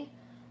Tennessee?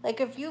 Like,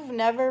 if you've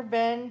never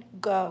been,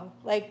 go.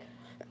 Like,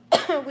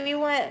 we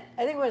went,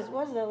 I think it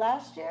was it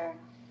last year?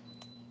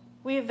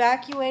 We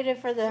evacuated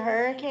for the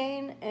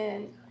hurricane,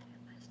 and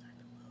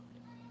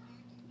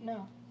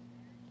no,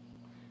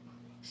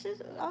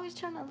 she's always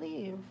trying to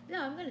leave.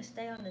 No, I'm gonna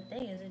stay on the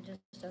thing. Is it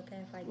just okay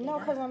if I get No,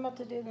 out? because I'm about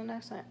to do the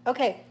next one.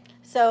 Okay,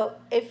 so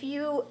if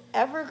you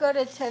ever go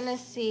to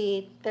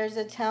Tennessee, there's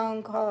a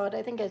town called,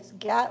 I think it's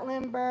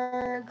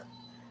Gatlinburg.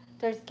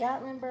 There's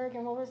Gatlinburg,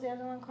 and what was the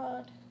other one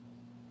called?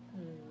 To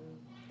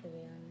be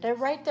honest. They're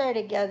right there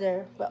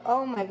together, but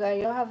oh my God,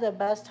 you'll have the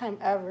best time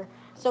ever.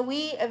 So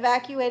we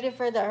evacuated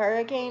for the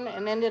hurricane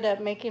and ended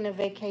up making a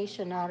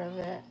vacation out of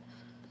it.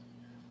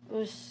 It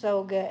was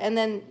so good. And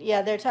then,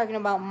 yeah, they're talking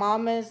about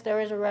Mama's. There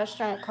was a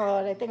restaurant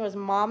called, I think it was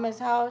Mama's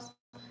House.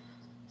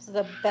 It's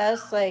the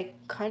best, like,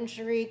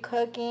 country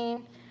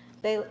cooking.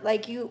 They,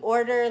 like, you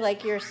order,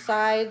 like, your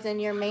sides and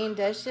your main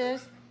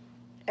dishes.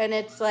 And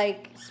it's,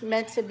 like, it's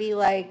meant to be,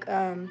 like,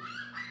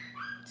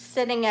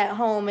 sitting at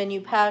home and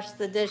you pass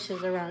the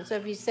dishes around. So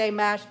if you say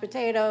mashed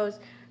potatoes,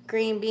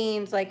 green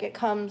beans, like, it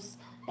comes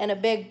in a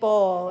big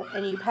bowl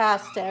and you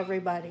pass to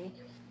everybody.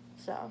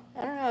 So,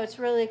 I don't know. It's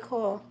really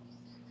cool.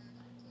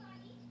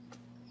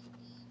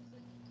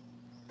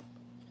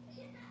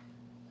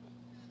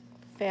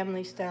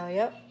 Family style,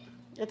 yep.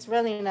 It's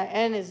really nice,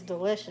 and it's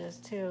delicious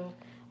too.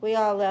 We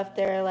all left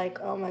there like,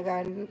 oh my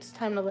God, it's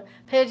time to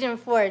Pigeon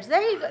Forge.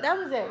 There you go. That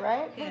was it,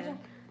 right? Yeah. Pigeon?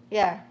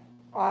 Yeah.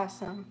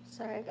 Awesome.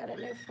 Sorry, I got a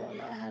new phone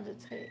that I had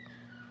to take.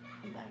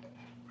 I'm back.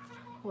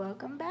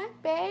 Welcome back,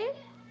 babe.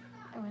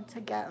 I went to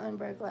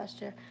Gatlinburg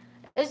last year.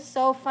 It's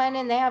so fun,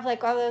 and they have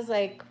like all those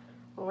like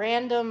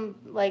random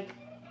like,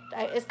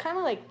 it's kind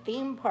of like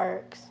theme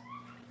parks.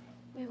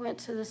 We went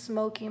to the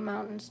Smoky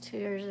Mountains 2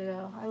 years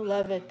ago. I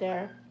love it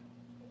there.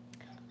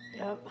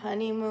 Yep,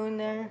 honeymoon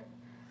there.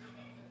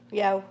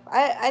 Yeah,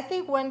 I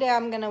think one day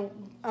I'm gonna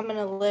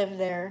live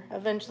there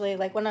eventually.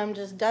 Like when I'm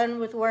just done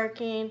with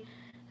working,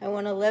 I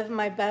want to live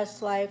my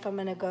best life. I'm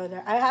gonna go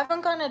there. I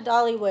haven't gone to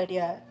Dollywood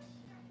yet.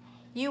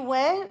 You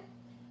went?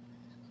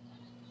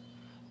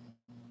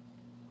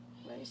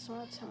 Very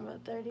small town,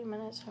 about 30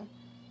 minutes from.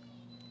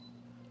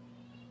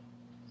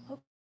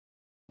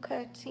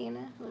 Okay,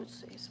 Tina.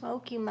 Let's see,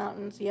 Smoky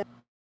Mountains. Yeah.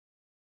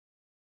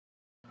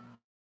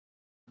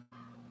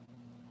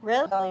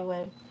 Really?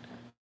 Dollywood.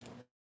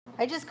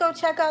 I just go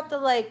check out the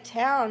like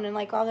town and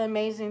like all the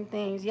amazing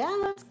things. Yeah,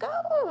 let's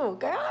go.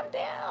 Go on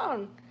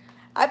down.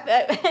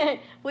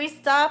 We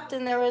stopped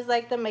and there was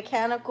like the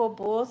mechanical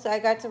bull, so I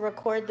got to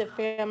record the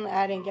family.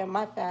 I didn't get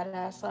my fat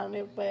ass on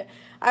it, but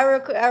I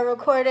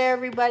recorded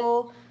everybody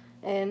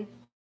and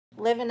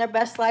living their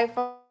best life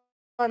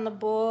on the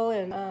bull.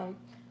 And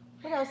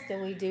what else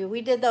did we do?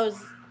 We did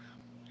those.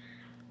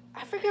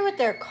 I forget what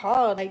they're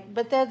called, like,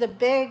 but they're the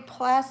big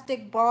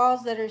plastic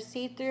balls that are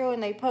see-through,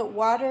 and they put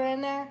water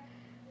in there.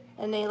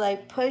 And they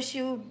like push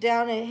you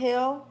down a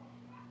hill.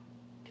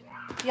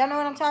 Y'all know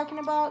what I'm talking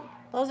about?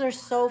 Those are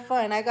so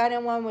fun. I got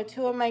in one with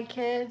 2 of my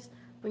kids.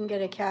 We can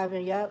get a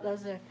cabin. Yep,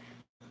 those are.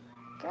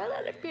 Girl,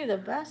 that'd be the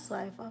best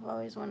life. I've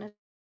always wanted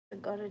to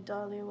go to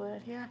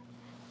Dollywood. Yeah.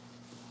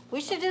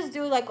 We should just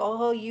do like a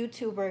whole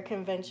YouTuber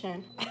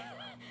convention.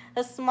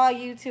 A small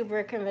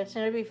YouTuber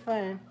convention. It'd be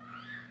fun.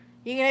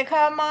 You gonna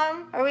come,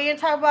 Mom? Are we gonna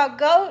talk about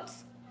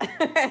goats?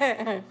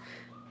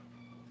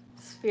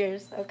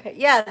 Spheres. Okay.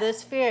 Yeah, the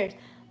spheres.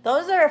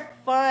 Those are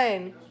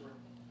fun.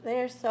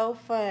 They are so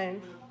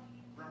fun.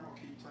 Grandma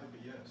keep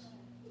typing yes.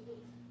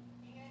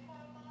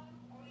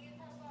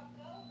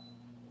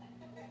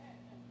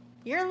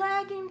 You're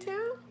lagging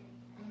too?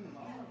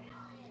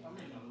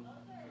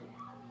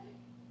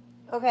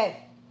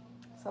 Okay.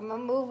 So I'm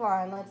going to move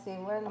on. Let's see.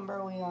 What number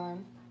are we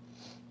on?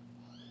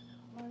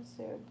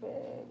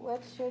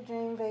 What's your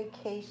dream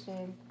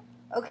vacation?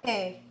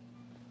 Okay.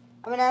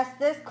 I'm going to ask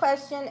this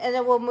question and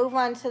then we'll move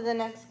on to the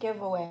next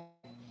giveaway.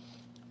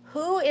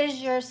 Who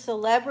is your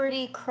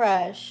celebrity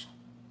crush?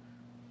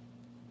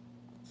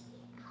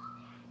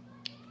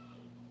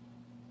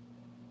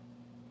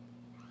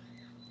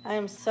 I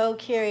am so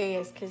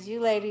curious because you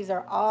ladies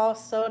are all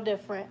so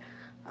different.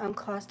 I'm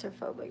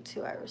claustrophobic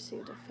too. I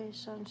received a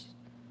face on.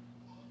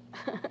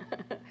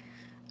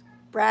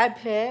 Brad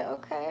Pitt,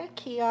 okay.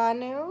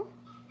 Keanu.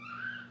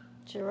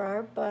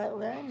 Gerard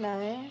Butler,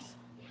 nice.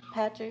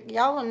 Patrick,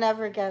 y'all will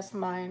never guess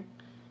mine.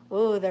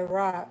 Ooh, The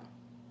Rock.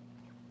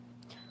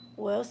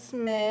 Will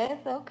Smith.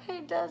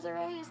 Okay,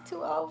 Desiree, he's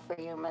too old for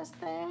you, Miss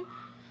Thing.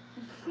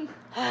 This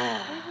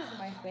is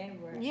my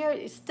favorite.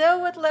 You're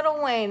still with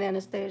Lil Wayne,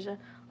 Anastasia.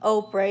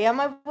 Oprah. Yeah,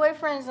 my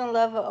boyfriend's in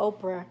love with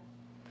Oprah.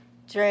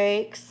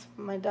 Drake's,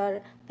 my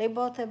daughter. They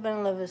both have been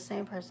in love with the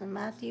same person.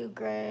 Matthew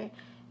Gray,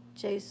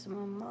 Jason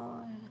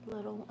Momoa.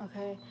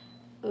 Okay.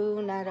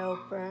 Ooh, not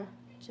Oprah.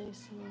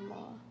 Jason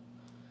Momoa.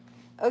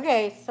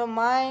 Okay, so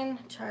mine,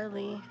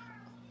 Charlie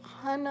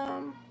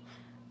Hunnam,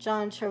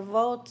 John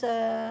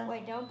Travolta.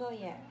 Wait, don't go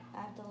yet.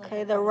 I have to look.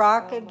 Okay, The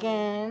Rock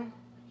again.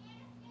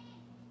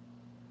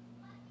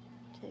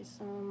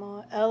 Jason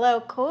Momoa.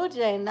 LL Cool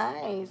J,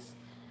 nice.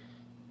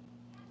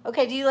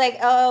 Okay, do you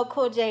like LL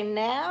Cool J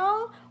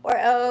now or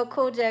LL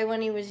Cool J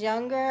when he was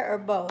younger or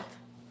both?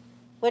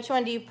 Which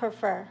one do you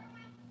prefer?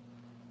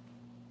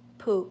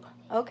 Poop.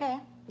 Okay.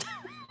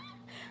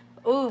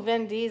 Ooh,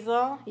 Vin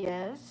Diesel.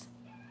 Yes.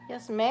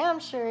 Yes, ma'am,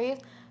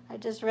 Cherise. I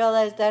just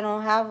realized I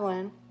don't have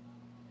one.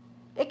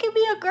 It could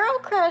be a girl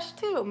crush,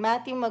 too.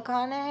 Matthew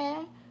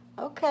McConaughey.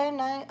 Okay,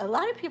 nice. A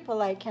lot of people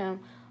like him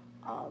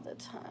all the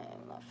time.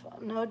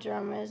 No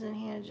drama, isn't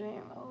he a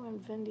dream? Oh,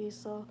 and Vin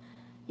Diesel.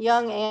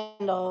 Young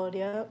and old,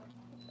 yep.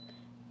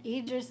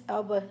 Idris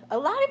Elba. A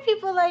lot of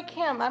people like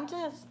him. I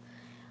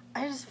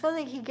just feel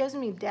like he gives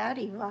me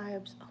daddy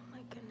vibes. Oh my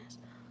goodness.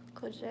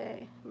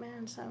 Kojay,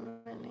 man, so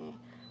many.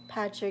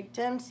 Patrick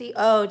Dempsey.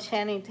 Oh,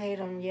 Channing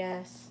Tatum,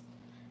 yes.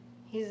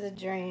 He's a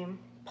dream.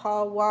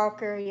 Paul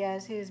Walker,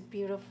 yes, he's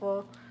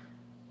beautiful.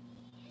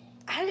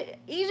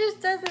 He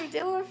just doesn't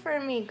do it for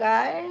me,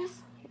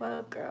 guys.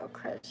 Well, girl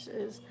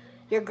crushes.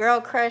 Your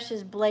girl crush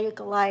is Blake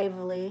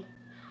Lively.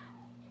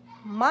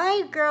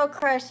 My girl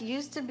crush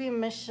used to be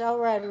Michelle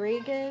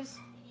Rodriguez,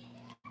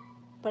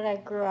 but I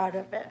grew out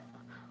of it.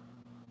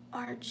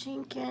 Art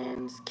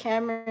Jenkins,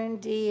 Cameron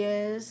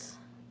Diaz,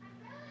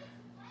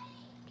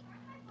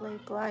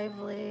 Blake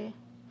Lively.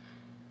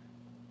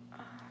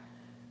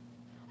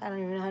 I don't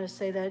even know how to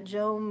say that.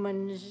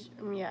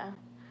 Yeah.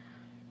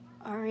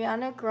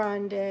 Ariana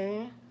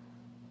Grande,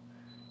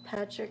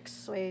 Patrick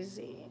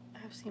Swayze.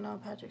 I've seen all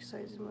Patrick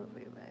Swayze's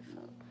movies, but I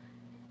felt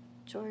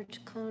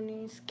George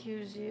Clooney,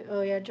 excuse you.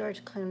 Oh yeah,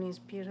 George Clooney's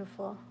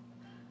beautiful.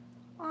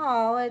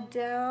 Oh,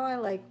 Adele, I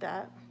like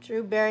that.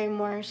 Drew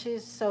Barrymore,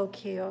 she's so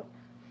cute.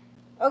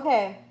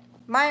 Okay,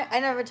 I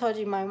never told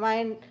you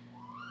mine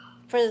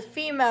for the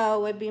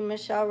female would be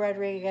Michelle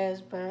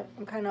Rodriguez, but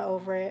I'm kind of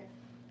over it.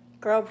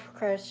 Girl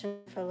crush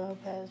Jennifer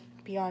Lopez,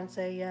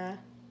 Beyonce, yeah.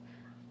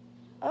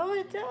 Oh,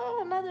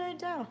 Adele, another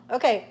Adele.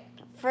 Okay,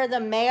 for the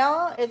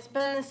male, it's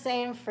been the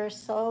same for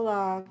so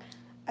long.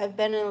 I've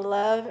been in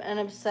love and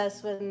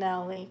obsessed with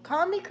Nelly.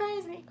 Call me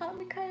crazy,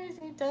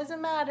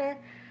 doesn't matter.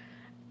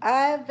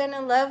 I've been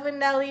in love with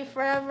Nelly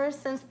forever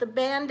since the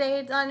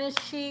Band-Aids on his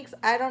cheeks.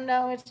 I don't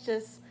know, it's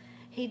just,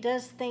 he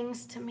does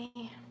things to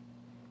me.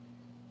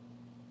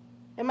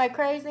 Am I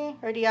crazy?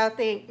 Or do y'all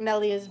think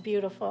Nelly is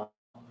beautiful?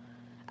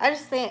 I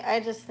just think,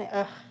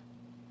 ugh,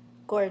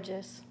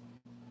 gorgeous.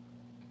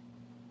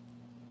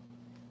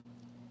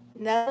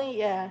 Nelly,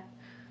 yeah.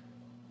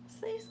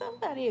 See,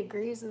 somebody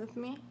agrees with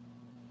me.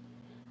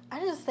 I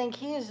just think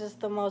he is just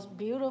the most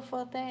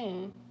beautiful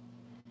thing.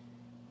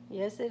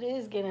 Yes, it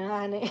is getting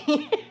hot in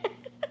here.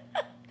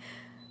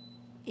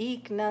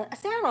 Eek, no.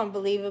 See, I don't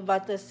believe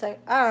about this. I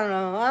don't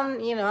know.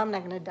 I'm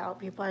not gonna doubt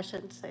people. I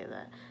shouldn't say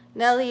that.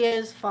 Nelly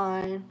is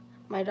fine.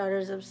 My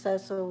daughter's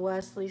obsessed with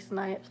Wesley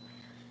Snipes.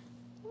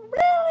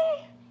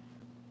 Really?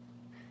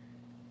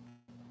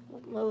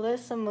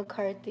 Melissa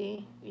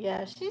McCarthy.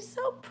 Yeah, she's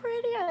so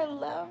pretty. I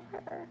love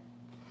her.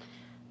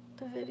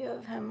 The video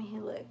of him, he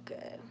looked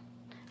good.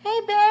 Hey,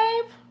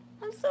 babe.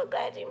 I'm so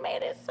glad you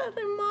made it,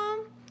 Southern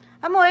Mom.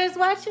 I'm always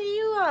watching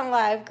you on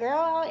live, girl.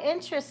 How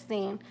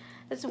interesting.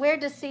 It's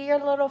weird to see your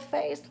little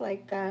face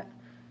like that.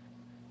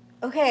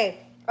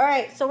 Okay. All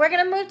right. So we're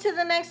going to move to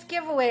the next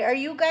giveaway. Are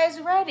you guys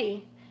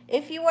ready?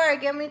 If you are,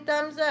 give me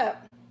thumbs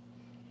up.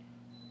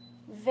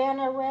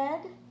 Vanna Red.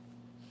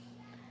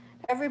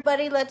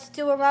 Everybody, let's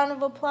do a round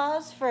of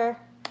applause for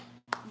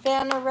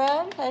Vanna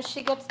Red as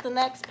she gets the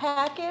next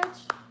package.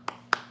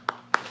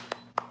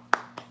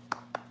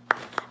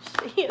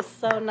 She is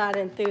so not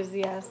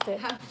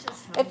enthusiastic.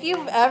 If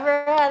you've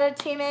ever had a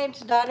teenage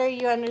daughter,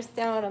 you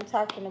understand what I'm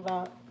talking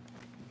about.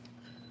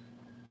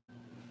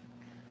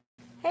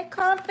 Hey,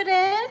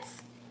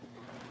 Confidence.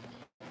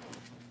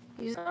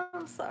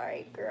 I'm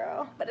sorry,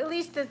 girl, but at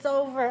least it's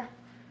over.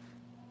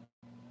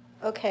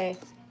 Okay.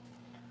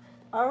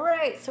 All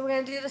right, so we're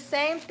going to do the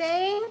same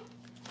thing.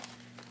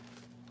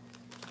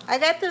 I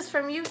got this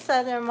from you,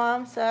 Southern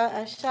Mom, so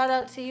a shout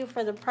out to you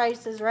for the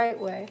Price is Right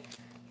way.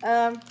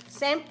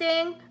 Same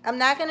thing. I'm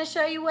not going to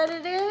show you what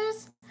it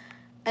is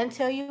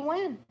until you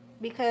win,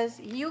 because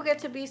you get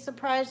to be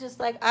surprised just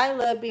like I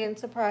love being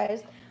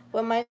surprised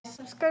with my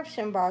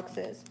subscription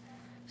boxes.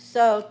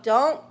 So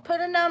don't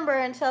put a number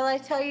until I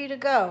tell you to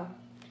go.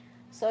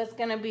 So it's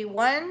going to be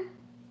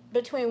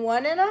between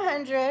 1 and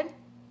 100.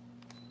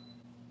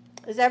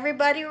 Is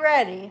everybody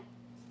ready?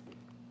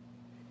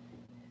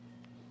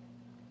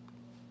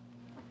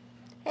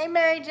 Hey,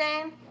 Mary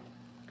Jane.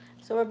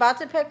 So we're about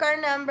to pick our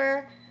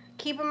number.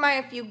 Keep in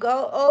mind, if you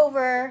go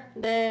over,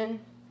 then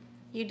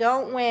you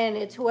don't win.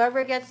 It's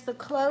whoever gets the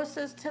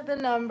closest to the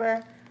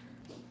number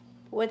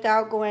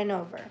without going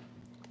over.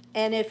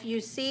 And if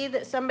you see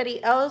that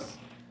somebody else,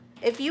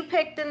 if you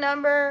pick the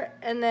number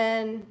and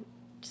then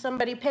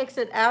somebody picks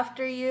it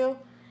after you,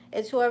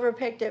 it's whoever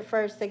picked it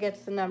first that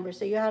gets the number.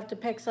 So you have to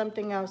pick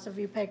something else if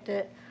you picked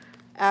it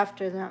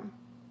after them.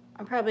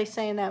 I'm probably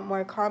saying that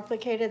more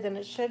complicated than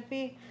it should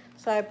be,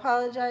 so I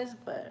apologize,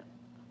 but...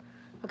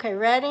 Okay,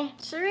 ready?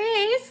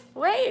 Cherise,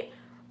 wait.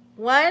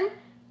 1,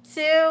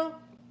 2,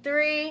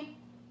 3,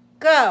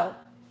 go.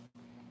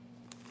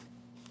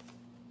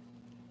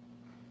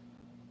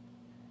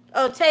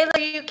 Oh, Taylor,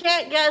 you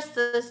can't guess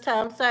this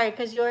time. Sorry,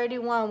 because you already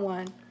won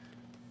one.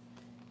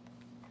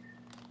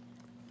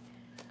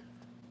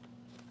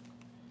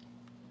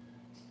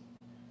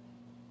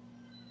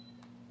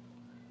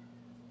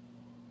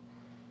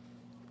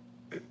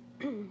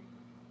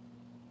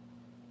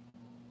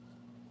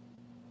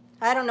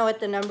 I don't know what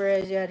the number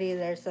is yet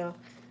either, so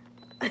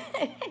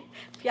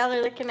if y'all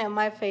are looking at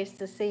my face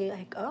to see,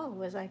 like, oh,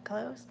 was I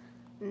close?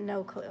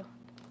 No clue.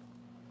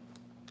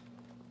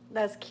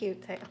 That's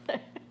cute,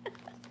 Taylor.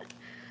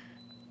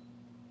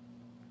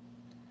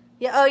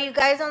 Yeah, oh, you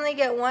guys only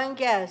get one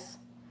guess.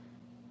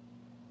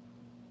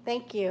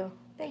 Thank you.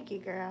 Thank you,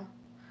 girl.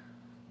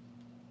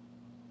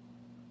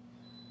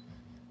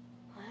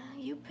 Well,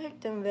 you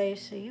picked them,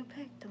 Vaisha. You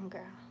picked them,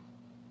 girl.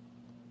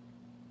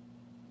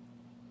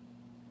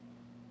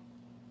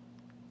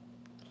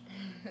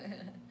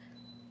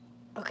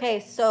 Okay,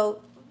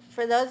 so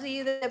for those of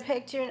you that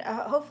picked your,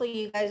 hopefully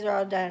you guys are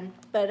all done.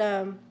 But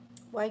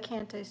why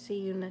can't I see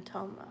you,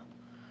 Natoma?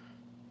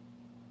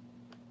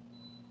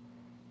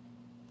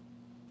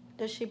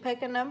 Does she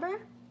pick a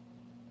number?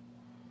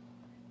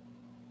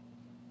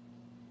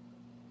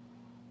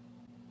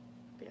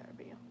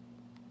 BRB.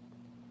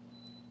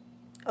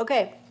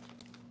 Okay.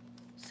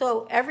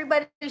 So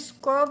everybody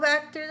scroll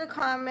back through the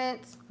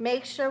comments.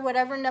 Make sure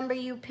whatever number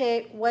you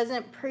picked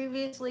wasn't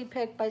previously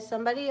picked by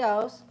somebody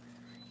else.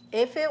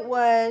 If it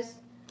was,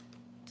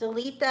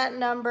 delete that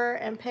number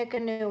and pick a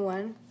new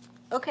one.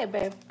 Okay,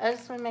 babe. I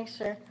just want to make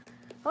sure.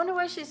 I wonder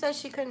why she said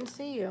she couldn't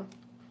see you.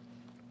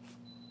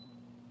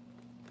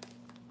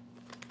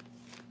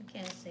 I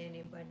can't see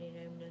anybody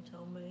named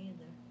Natoma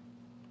either.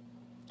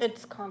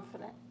 It's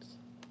confidence.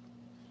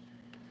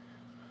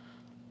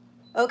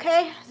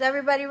 Okay, is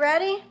everybody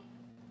ready?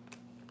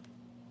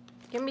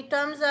 Give me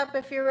thumbs up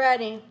if you're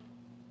ready.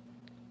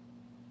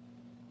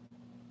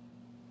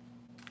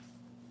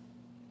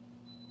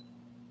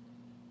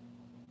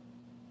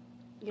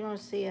 You don't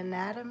see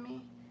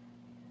anatomy?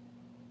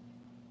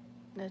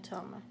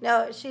 Natoma.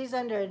 No, she's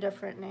under a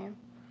different name.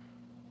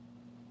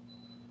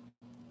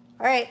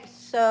 All right,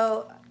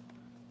 so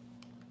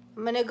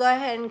I'm going to go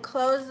ahead and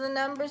close the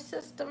number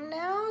system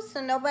now so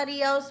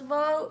nobody else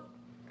vote.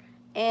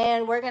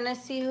 And we're going to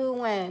see who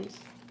wins.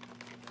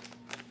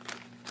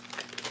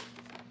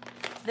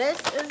 This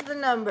is the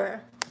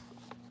number.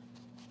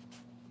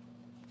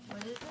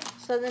 What is it?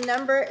 So the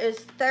number is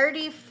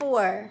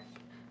 34.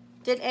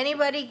 Did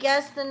anybody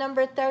guess the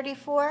number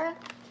 34?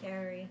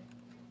 Carrie.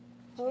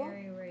 Who?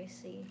 Carrie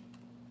Racy.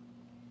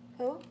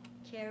 Who?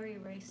 Carrie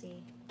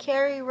Racy.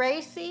 Carrie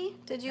Racy?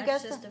 Did you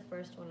guess? That's just the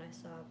first one I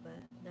saw, but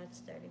that's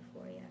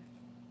 34, yeah.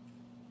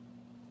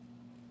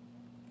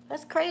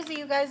 That's crazy.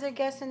 You guys are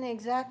guessing the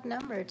exact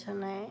number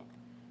tonight.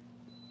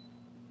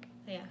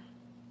 Yeah.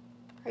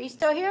 Are you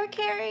still here,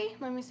 Carrie?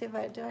 Let me see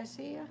if do I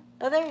see you?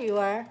 Oh, there you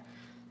are.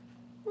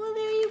 Well,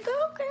 there you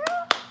go,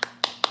 girl.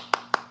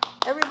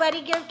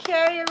 Everybody give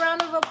Carrie a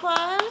round of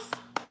applause.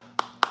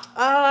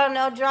 Oh,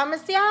 no drama.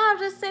 See, I have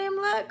the same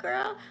look,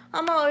 girl.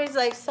 I'm always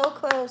like so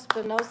close,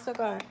 but no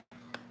cigar.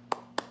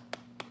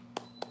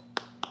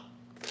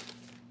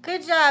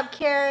 Good job,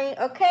 Carrie.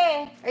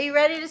 Okay, are you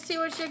ready to see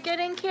what you're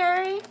getting,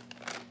 Carrie?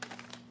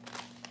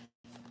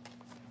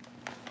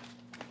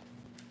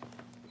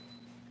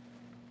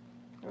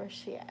 Where's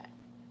she at?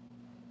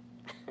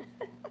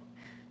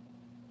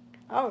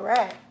 All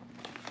right.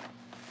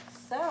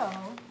 So,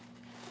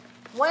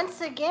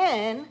 once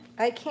again,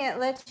 I can't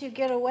let you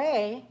get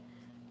away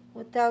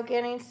without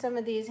getting some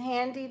of these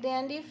handy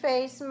dandy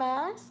face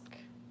masks.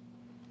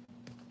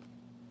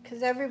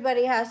 Because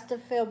everybody has to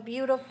feel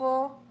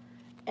beautiful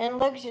and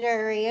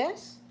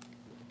luxurious.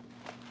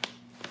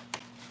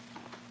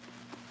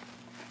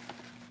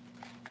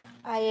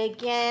 I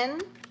again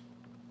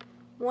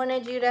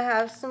wanted you to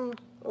have some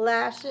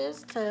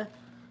lashes to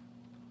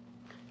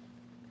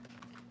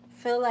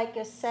feel like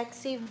a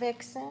sexy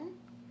vixen.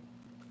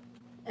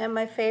 And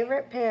my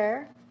favorite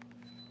pair.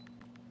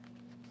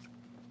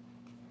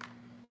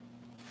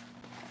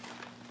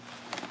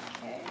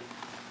 Okay.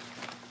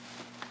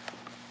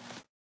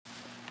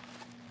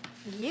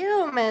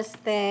 You, Miss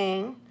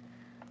Thing,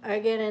 are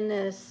getting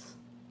this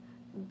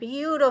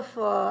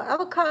beautiful, I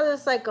would call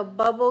this like a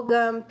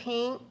bubblegum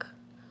pink.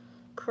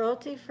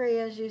 Cruelty free,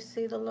 as you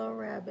see the little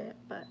rabbit,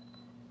 but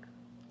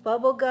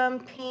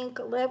bubblegum pink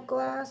lip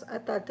gloss. I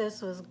thought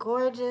this was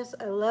gorgeous.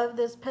 I love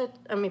this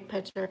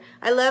picture.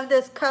 I love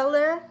this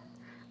color.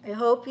 I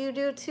hope you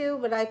do too,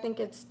 but I think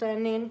it's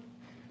stunning.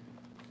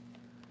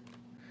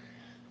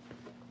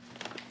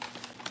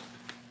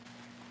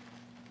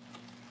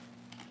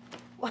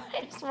 Why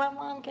does my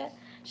mom get?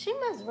 She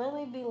must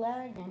really be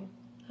lagging.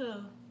 Who?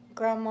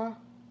 Grandma.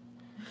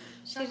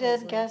 She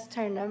just guessed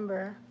her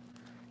number.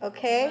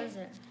 Okay. What was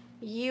it?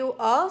 You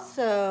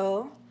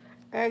also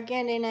are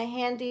getting a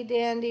handy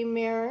dandy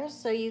mirror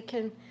so you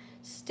can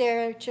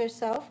stare at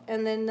yourself,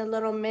 and then the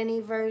little mini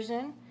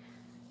version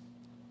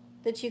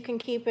that you can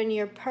keep in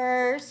your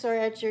purse or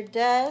at your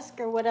desk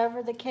or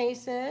whatever the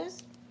case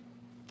is.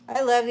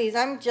 I love these.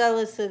 I'm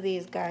jealous of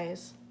these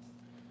guys.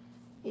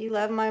 You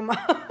love my mom?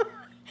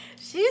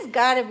 She's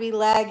got to be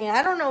lagging.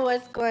 I don't know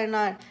what's going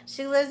on.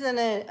 She lives in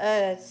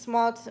a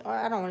small,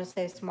 I don't want to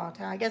say small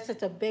town. I guess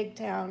it's a big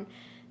town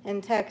in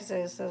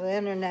Texas, so the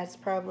internet's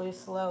probably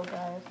slow,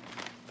 guys.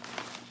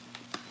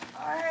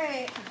 All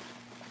right.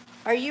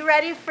 Are you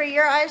ready for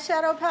your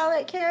eyeshadow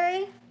palette,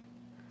 Carrie?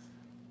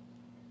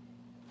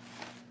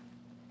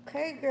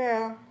 Okay,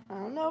 girl. I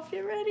don't know if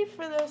you're ready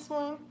for this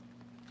one.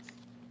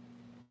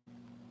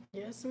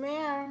 Yes,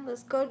 ma'am.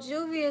 Let's go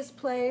Juvia's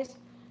place.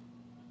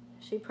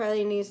 She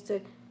probably needs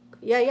to.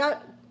 Yeah, y'all.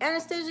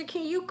 Anastasia,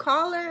 can you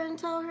call her and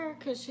tell her?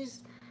 Because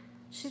she's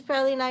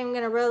probably not even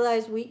going to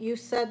realize you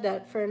said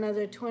that for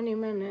another 20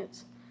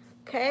 minutes.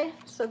 Okay?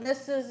 So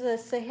this is a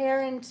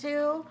Saharan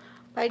 2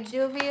 by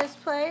Juvia's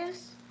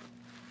place.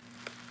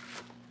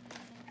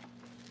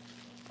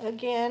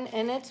 Again,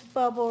 and it's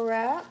bubble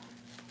wrap.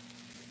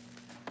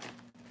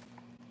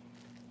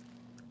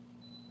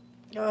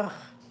 Ugh.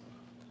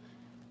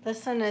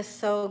 This one is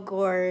so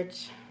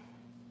gorge.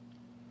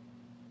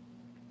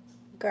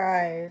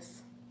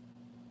 Guys.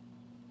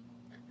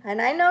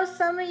 And I know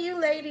some of you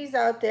ladies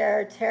out there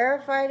are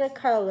terrified of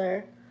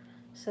color.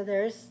 So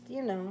there's,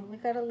 you know, we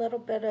got a little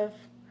bit of,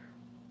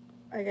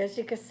 I guess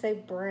you could say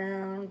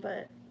brown,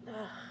 but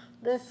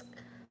this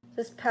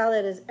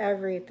palette is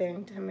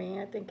everything to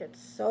me. I think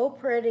it's so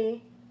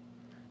pretty.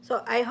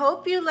 So I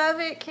hope you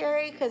love it,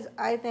 Carrie, because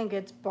I think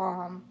it's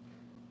bomb.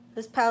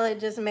 This palette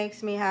just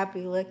makes me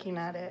happy looking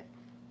at it.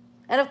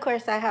 And of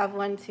course I have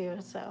one too,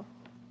 so.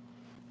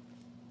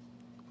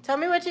 Tell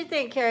me what you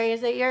think, Carrie.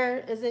 Is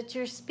it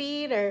your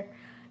speed, or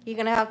you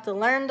gonna have to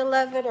learn to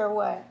love it, or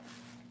what?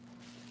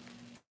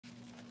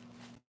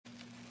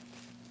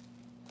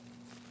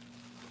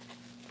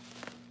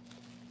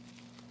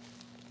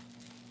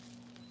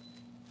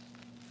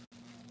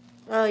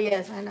 Oh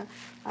yes, I know.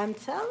 I'm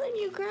telling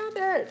you, girl,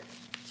 that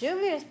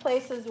Juvia's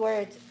place is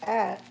where it's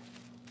at.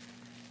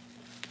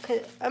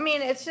 I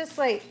mean, it's just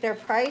like their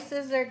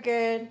prices are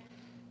good.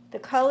 The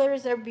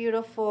colors are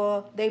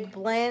beautiful. They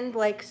blend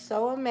like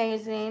so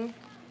amazing.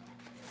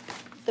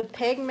 The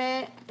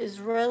pigment is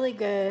really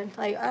good.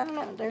 Like, I don't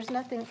know. There's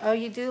nothing. Oh,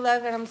 you do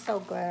love it? I'm so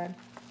glad.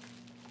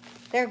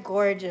 They're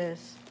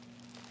gorgeous.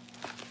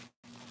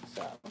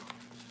 So,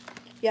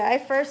 yeah, I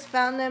first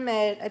found them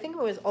at, I think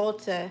it was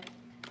Ulta.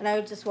 And I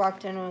just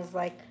walked in and was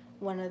like,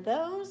 one of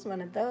those,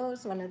 one of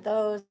those, one of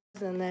those.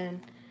 And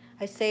then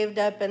I saved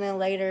up and then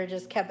later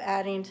just kept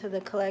adding to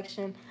the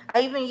collection.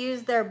 I even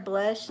use their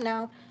blush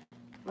now.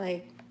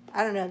 Like,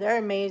 I don't know, they're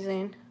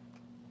amazing.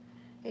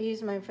 I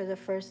used mine for the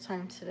first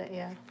time today,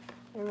 yeah.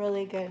 They're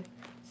really good.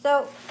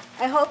 So,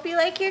 I hope you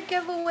like your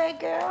giveaway,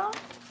 girl.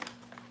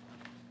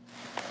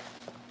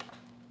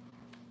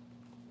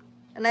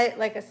 And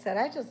like I said,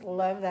 I just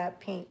love that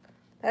pink.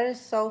 That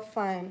is so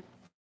fun.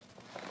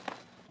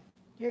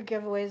 Your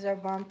giveaways are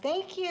bomb.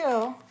 Thank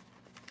you.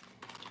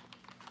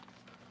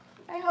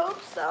 I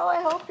hope so.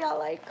 I hope y'all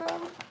like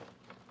them.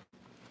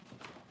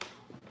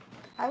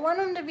 I want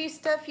them to be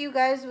stuff you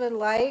guys would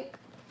like.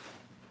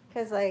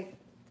 Because, like,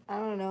 I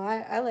don't know.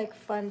 I like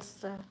fun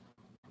stuff.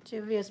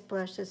 Juvia's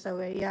blush is so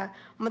good. Yeah.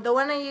 But the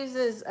one I use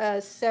is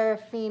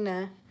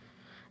Serafina.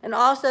 And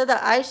also the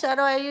eyeshadow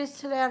I used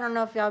today, I don't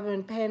know if y'all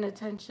been paying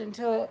attention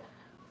to it.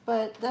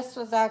 But this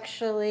was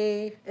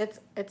actually,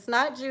 it's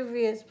not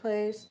Juvia's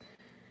place.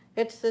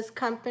 It's this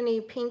company,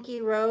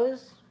 Pinky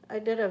Rose. I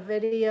did a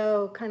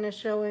video kind of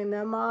showing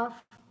them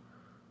off.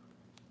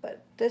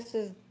 But this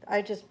is,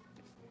 I got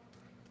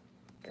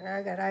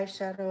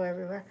eyeshadow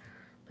everywhere.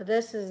 But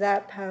this is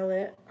that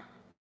palette.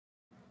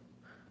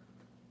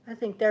 I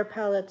think their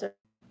palettes are.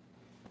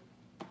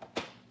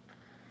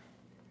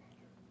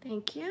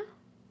 Thank you.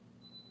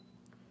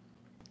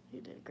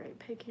 You did great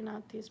picking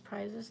out these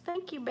prizes.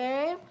 Thank you,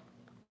 babe.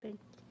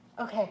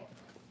 Okay.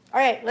 All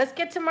right, let's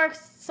get to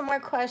some more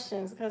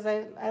questions because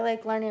I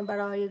like learning about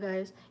all you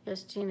guys.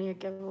 Yes, Gina, your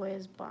giveaway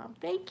is bomb.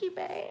 Thank you,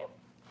 babe.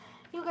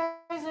 You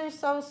guys are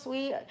so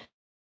sweet.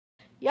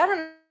 Y'all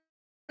don't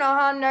know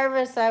how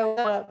nervous I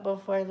was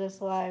before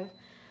this live.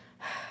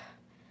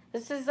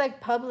 This is like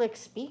public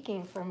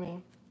speaking for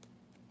me.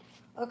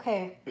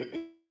 Okay,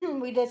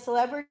 we did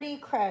celebrity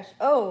crush.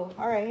 Oh,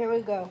 all right, here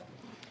we go.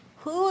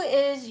 Who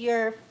is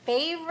your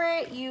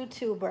favorite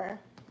YouTuber?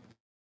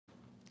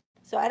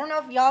 So I don't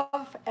know if y'all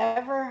have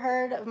ever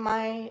heard of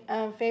my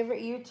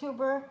favorite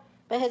YouTuber,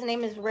 but his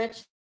name is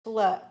Rich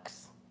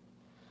Lux.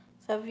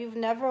 So if you've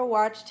never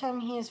watched him,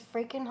 he is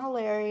freaking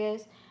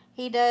hilarious.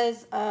 He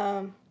does,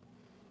 I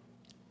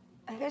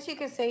guess you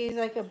could say he's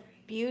like a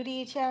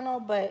beauty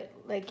channel, but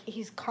like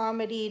he's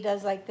comedy,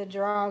 does like the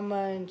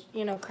drama and,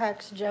 you know,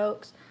 cracks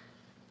jokes.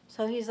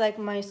 So he's like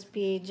my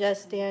speed,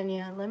 Just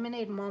Dania.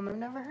 Lemonade Mom. I've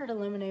never heard of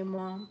Lemonade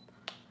Mom.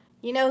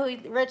 You know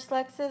who Rich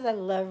Lux is? I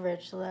love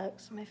Rich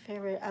Lux. My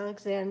favorite,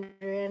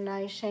 Alexandria and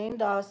I, Shane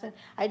Dawson.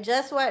 I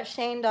just watched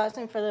Shane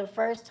Dawson for the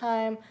first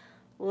time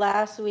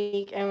last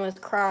week and was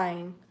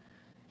crying.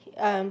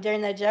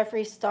 During the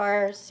Jeffree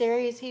Star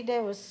series he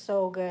did was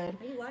so good.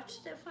 You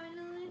watched it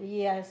finally?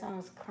 Yes, I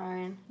was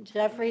crying.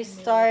 Jeffree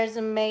Star is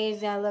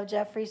amazing. I love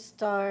Jeffree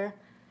Star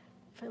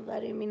for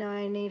letting me know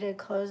I needed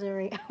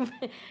closing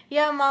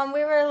Yeah, Mom,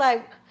 we were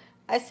like,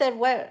 I said,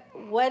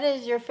 what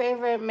is your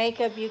favorite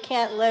makeup you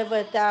can't live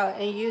without?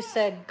 And you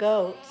said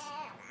goats.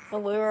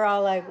 And we were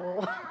all like,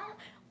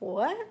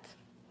 what?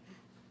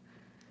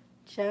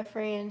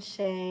 Jeffree and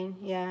Shane,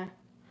 yeah.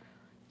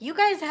 You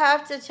guys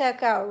have to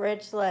check out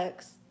Rich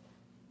Lux.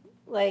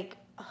 Like,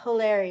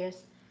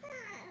 hilarious.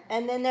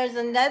 And then there's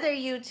another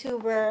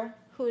YouTuber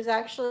who's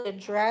actually a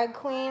drag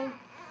queen.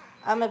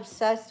 I'm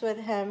obsessed with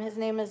him. His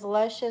name is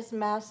Luscious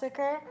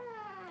Massacre.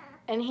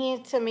 And he,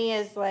 to me,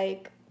 is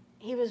like,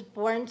 he was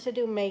born to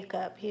do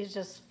makeup. He's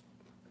just,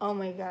 oh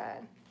my God.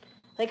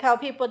 Like how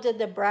people did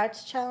the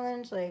Bratz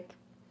challenge. Like,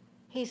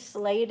 he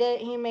slayed it.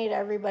 He made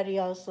everybody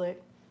else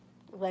look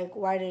like,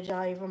 why did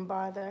y'all even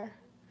bother?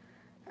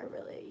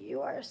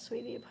 You are a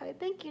sweetie pie.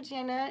 Thank you,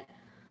 Janet.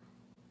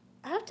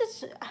 I have to,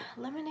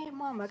 Lemonade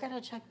Mom, I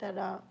gotta check that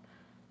out.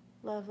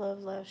 Love, love,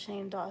 love,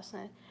 Shane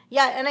Dawson.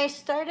 Yeah, and I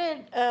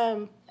started,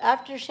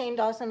 after Shane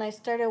Dawson, I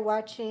started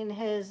watching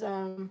his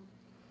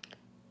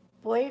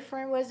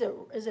boyfriend, is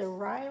it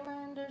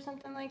Ryland or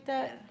something like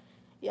that?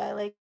 Yeah, I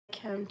like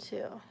him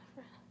too.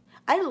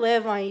 I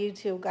live on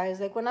YouTube,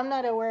 guys. Like, when I'm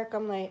not at work,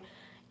 I'm like,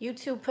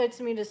 YouTube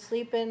puts me to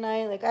sleep at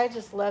night. Like, I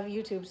just love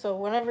YouTube. So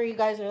whenever you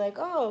guys are like,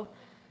 oh,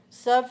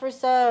 sub for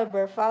sub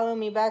or follow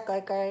me back,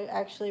 like, I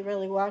actually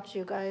really watch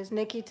you guys.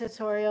 Nikki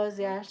Tutorials,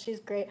 yeah, she's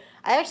great.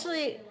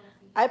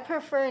 I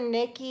prefer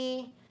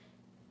Nikki,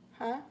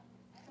 huh?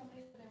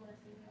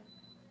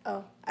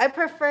 Oh, I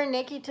prefer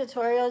Nikki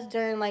Tutorials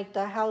during, like,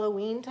 the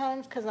Halloween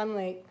times because I'm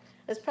like,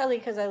 it's probably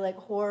because I like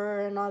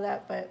horror and all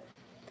that, but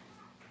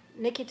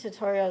Nikki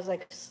Tutorials,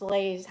 like,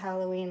 slays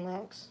Halloween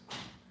looks.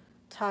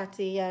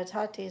 Tati, yeah,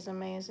 Tati's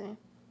amazing.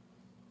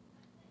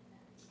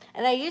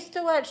 And I used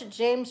to watch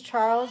James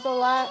Charles a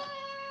lot.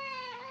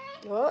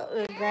 Oh,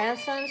 the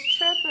grandson's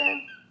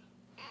tripping.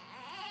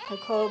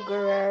 Nicole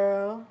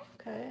Guerrero.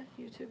 Okay,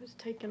 YouTube is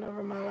taking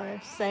over my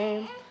life.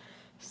 Same.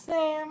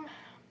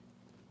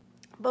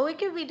 But we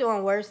could be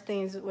doing worse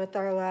things with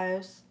our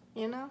lives,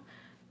 you know?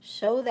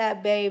 Show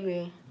that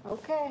baby.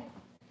 Okay.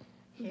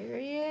 Here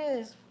he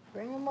is.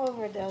 Bring him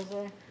over,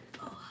 Desiree.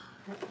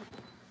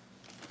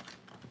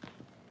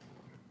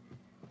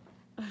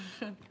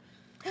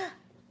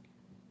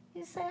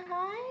 You say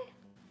hi?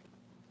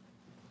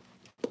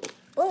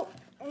 Oh,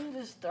 I'm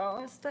just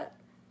throwing stuff.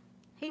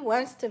 He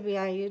wants to be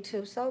on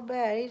YouTube so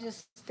bad. He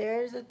just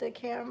stares at the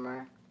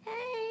camera.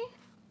 Hey.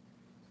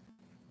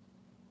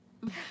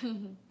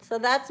 So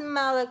that's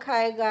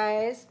Malachi,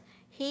 guys.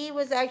 He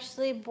was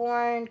actually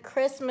born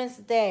Christmas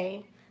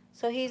Day.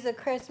 So he's a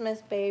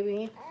Christmas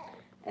baby.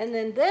 And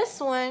then this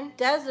one,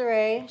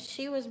 Desiree,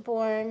 she was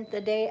born the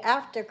day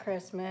after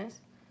Christmas.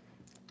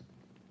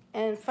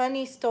 And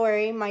funny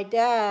story, my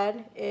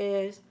dad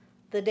is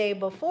the day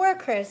before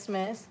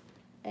Christmas,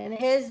 and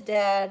his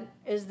dad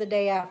is the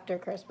day after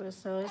Christmas.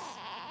 So it's,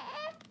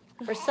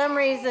 for some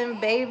reason,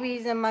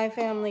 babies in my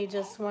family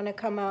just want to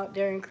come out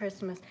during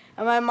Christmas.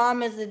 And my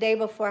mom is the day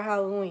before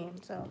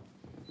Halloween, so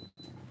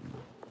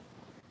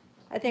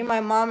I think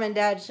my mom and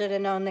dad should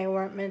have known they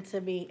weren't meant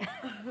to be.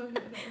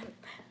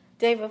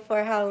 Day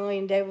before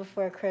Halloween, day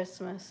before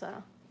Christmas,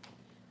 so.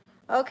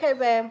 Okay,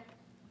 babe.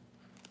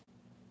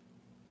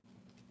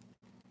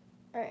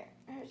 All right,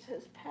 here's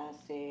his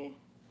passy.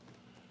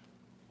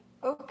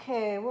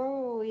 Okay, where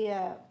were we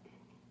at?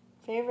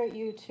 Favorite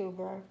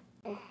YouTuber.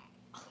 All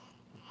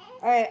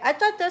right, I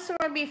thought this one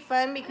would be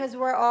fun because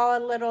we're all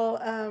a little,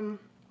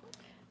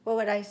 what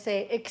would I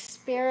say,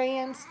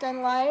 experienced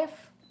in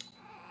life.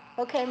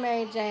 Okay,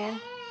 Mary Jane.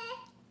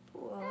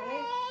 What?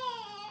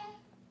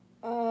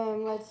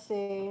 Let's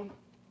see.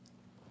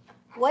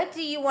 What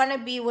do you want to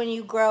be when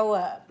you grow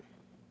up?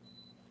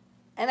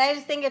 And I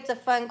just think it's a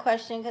fun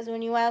question because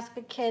when you ask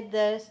a kid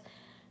this,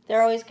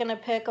 they're always going to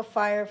pick a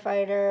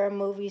firefighter, a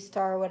movie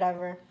star,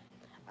 whatever.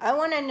 I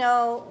want to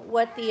know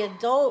what the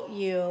adult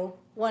you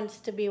wants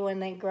to be when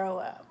they grow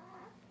up,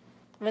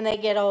 when they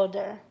get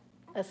older.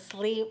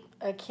 Asleep,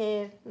 a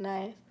kid,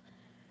 nice.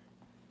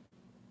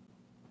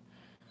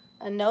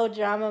 A no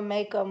drama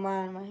makeup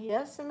mama.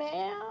 Yes,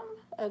 ma'am.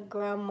 A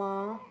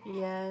grandma,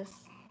 yes.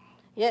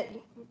 Yeah,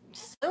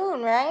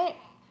 soon, right?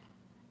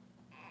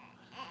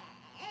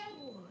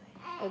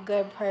 A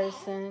good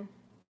person.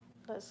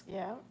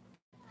 Yeah.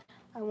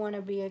 I want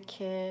to be a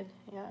kid,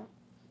 yeah.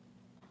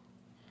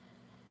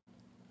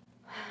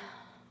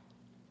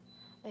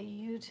 A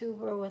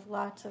YouTuber with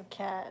lots of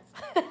cats.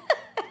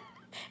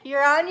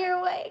 You're on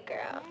your way,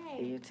 girl.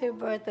 A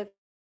YouTuber with the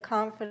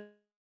confidence.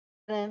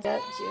 Yep,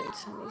 June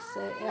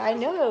 26th. I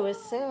knew it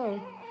was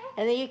soon.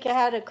 And then you can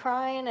have the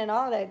crying and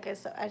all that good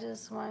stuff. I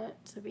just want it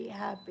to be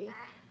happy.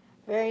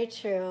 Very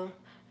true.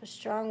 A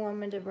strong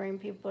woman to bring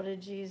people to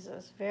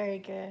Jesus. Very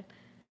good.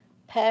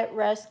 Pet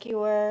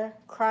rescuer,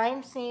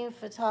 crime scene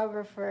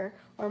photographer,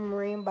 or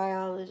marine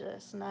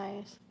biologist.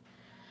 Nice.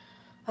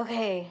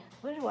 Okay,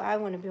 what do I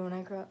want to be when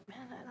I grow up?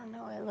 Man, I don't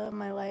know. I love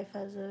my life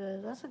as it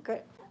is. That's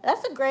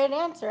a great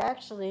answer,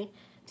 actually,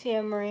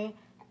 Tia Marie.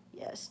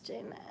 Yes,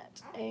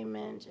 Janet.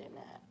 Amen,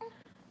 Janet.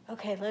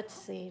 Okay, let's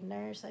see.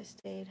 Nurse, I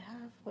stayed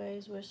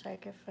halfway. Wish I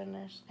could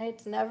finish. Hey,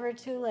 it's never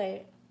too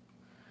late.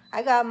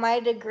 I got my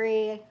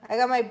degree. I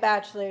got my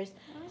bachelor's,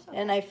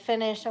 and I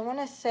finished, I want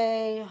to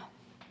say,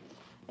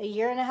 a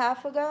year and a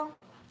half ago.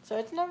 So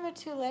it's never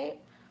too late.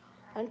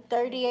 I'm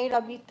 38.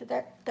 I'll be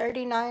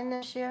 39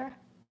 this year.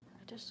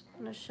 I just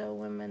want to show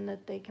women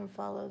that they can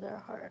follow their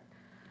heart.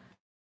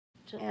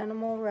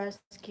 Animal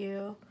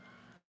rescue.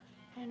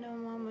 I know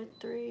mom with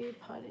 3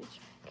 potty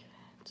trained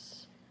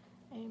kids.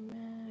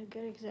 Amen. A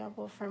good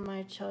example for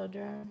my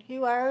children.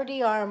 You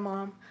already are,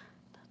 Mom.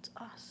 That's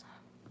awesome.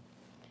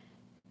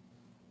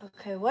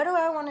 Okay, what do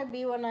I want to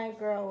be when I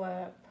grow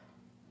up?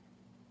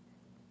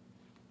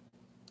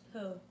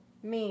 Who?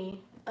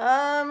 Me.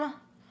 Oh,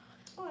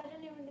 I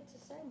didn't even get to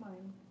say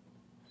mine.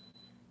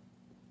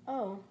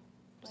 Oh,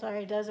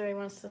 sorry, Desiree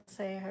wants to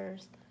say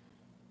hers.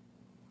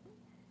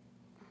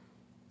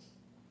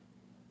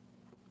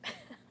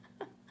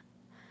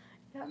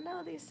 Y'all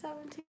know these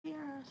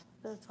 17-year-olds.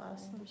 That's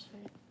awesome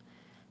shit.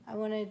 I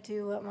want to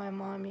do what my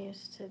mom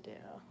used to do.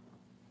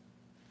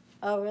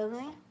 Oh,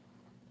 really?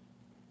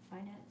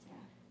 Finance,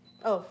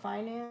 yeah. Oh,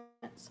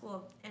 finance?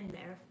 Well, in the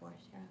Air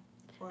Force, yeah.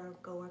 Or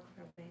go work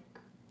for a bank.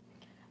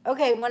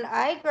 Okay, when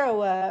I grow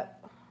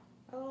up.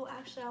 Oh,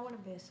 actually, I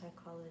want to be a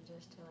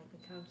psychologist or like a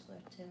counselor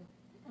too.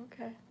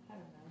 Okay. I don't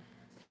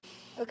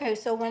know. Okay,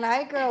 so when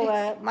I grow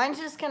up, mine's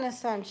just going to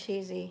sound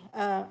cheesy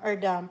or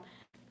dumb.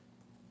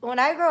 When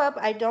I grow up,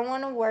 I don't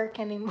want to work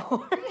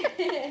anymore.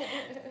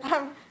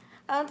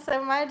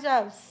 So my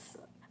job's,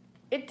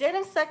 it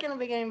didn't suck in the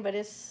beginning, but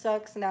it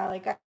sucks now.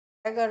 Like, I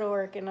go to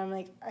work and I'm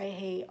like, I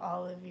hate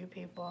all of you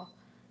people.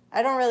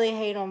 I don't really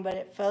hate them, but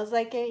it feels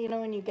like it, you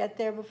know, when you get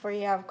there before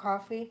you have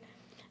coffee.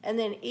 And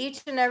then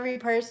each and every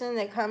person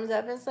that comes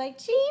up is like,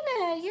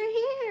 Gina,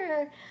 you're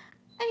here.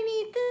 I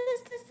need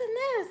this,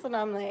 and this. And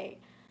I'm like,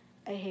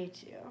 I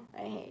hate you.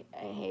 I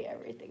hate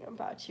everything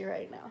about you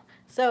right now.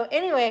 So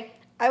anyway,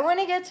 I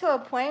want to get to a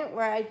point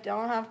where I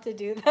don't have to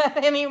do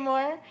that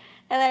anymore,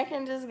 and I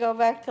can just go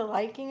back to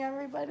liking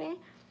everybody.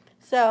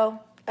 So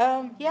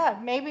yeah,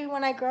 maybe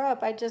when I grow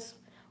up, I just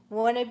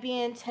want to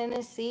be in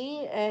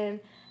Tennessee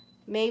and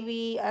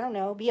maybe, I don't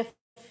know, be a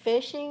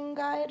fishing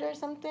guide or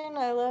something.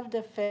 I love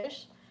to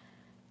fish.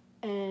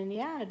 And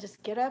yeah,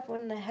 just get up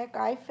when the heck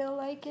I feel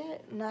like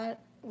it, not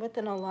with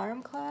an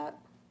alarm clock.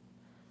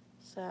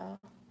 So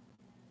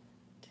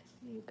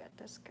you got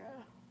this,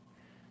 girl.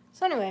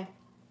 So anyway,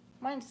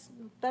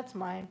 that's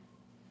mine.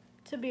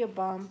 To be a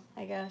bum,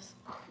 I guess.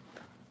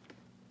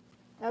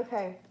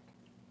 Okay.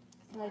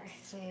 Let's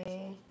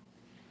see.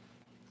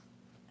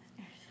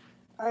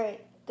 All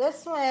right.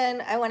 This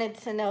one I wanted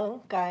to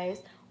know,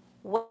 guys.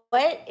 What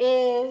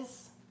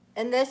is,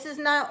 and this is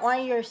not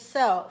on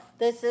yourself.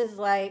 This is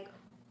like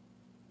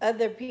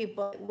other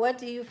people. What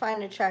do you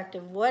find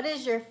attractive? What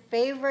is your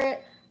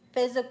favorite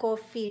physical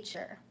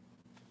feature?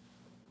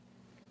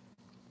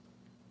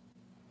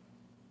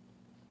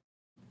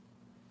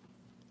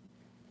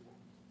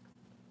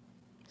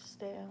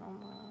 Stay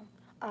home.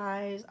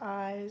 Eyes.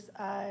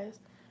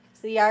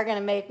 So y'all are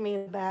gonna make me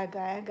the bad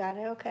guy. I got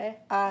it. Okay.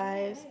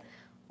 Eyes.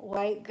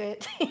 White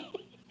good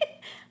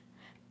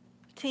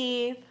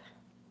teeth.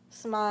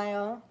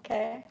 Smile.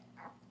 Okay.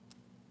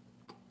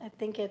 I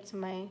think it's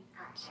my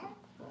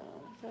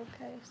cheekbones.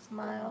 Okay.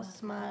 Smile.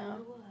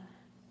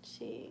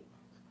 Cheek.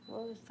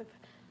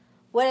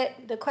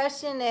 The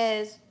question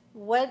is,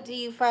 what do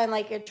you find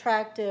like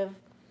attractive,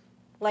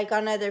 like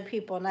on other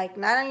people, like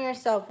not on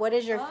yourself? What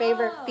is your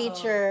favorite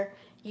feature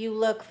you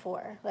look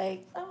for?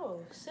 Like, oh,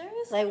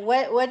 seriously?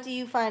 like what do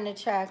you find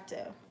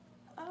attractive?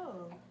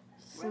 Oh.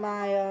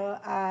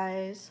 Smile,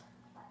 eyes.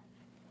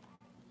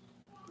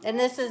 And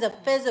this is a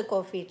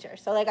physical feature.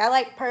 So like I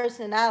like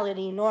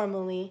personality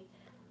normally,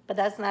 but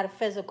that's not a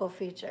physical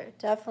feature.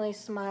 Definitely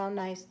smile,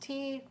 nice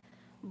teeth,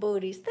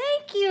 booties.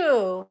 Thank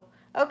you.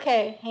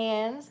 Okay,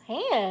 hands.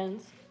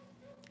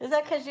 Is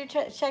that because you're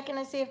checking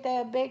to see if they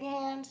have big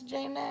hands,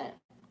 Janet?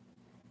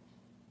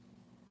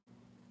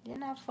 You're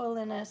not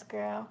fooling us,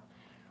 girl.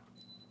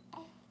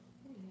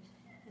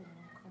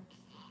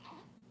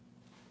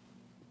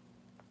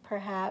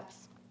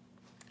 Perhaps.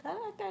 Oh,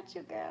 I got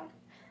you, girl.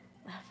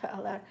 I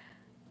fell out.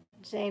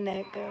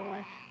 Janet, good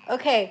one.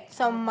 Okay,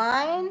 so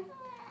mine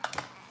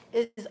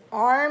is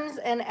arms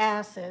and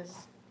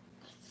asses.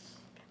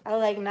 I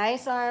like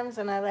nice arms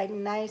and I like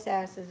nice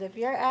asses. If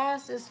your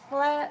ass is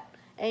flat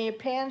and your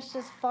pants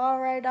just fall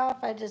right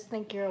off, I just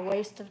think you're a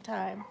waste of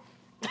time.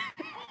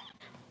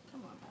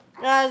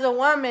 As a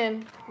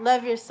woman,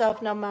 love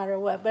yourself no matter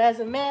what. But as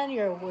a man,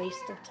 you're a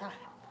waste of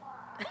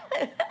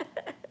time.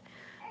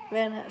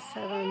 Man has such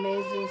an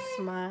amazing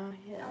smile.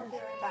 Yes. I'll be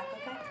right back,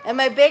 okay? And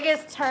my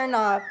biggest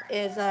turnoff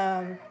is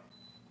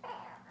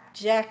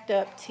jacked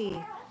up teeth.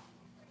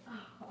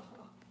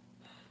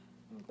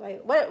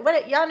 Like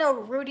what y'all know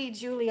Rudy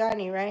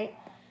Giuliani, right?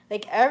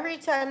 Like every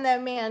time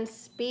that man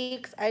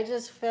speaks, I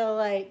just feel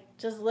like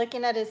just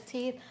looking at his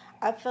teeth,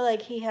 I feel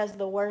like he has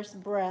the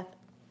worst breath.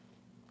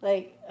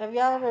 Like, have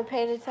y'all ever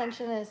paid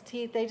attention to his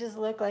teeth? They just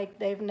look like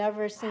they've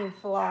never seen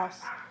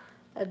floss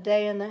a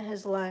day in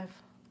his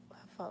life.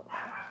 I felt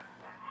that.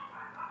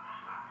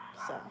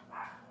 So,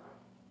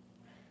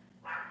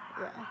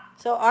 yeah.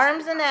 So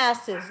arms and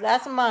asses,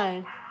 that's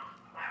mine.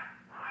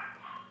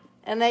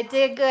 And I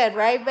did good,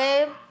 right,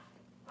 babe?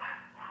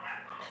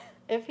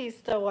 If he's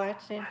still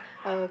watching.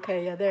 Oh,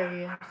 okay, yeah, there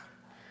he is.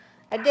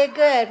 I did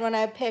good when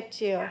I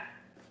picked you.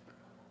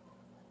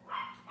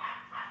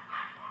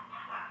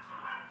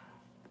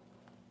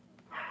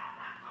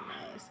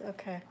 Nice,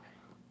 okay.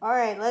 All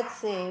right, let's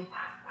see.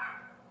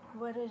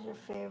 What is your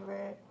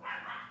favorite?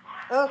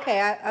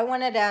 Okay, I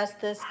wanted to ask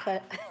this.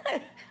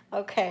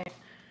 Okay,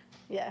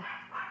 yeah.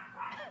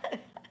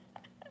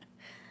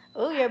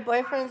 Oh, your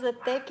boyfriend's a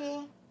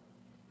thickie?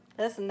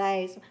 That's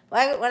nice.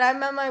 When I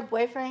met my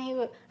boyfriend, he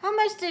was. How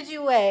much did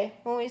you weigh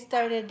when we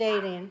started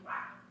dating?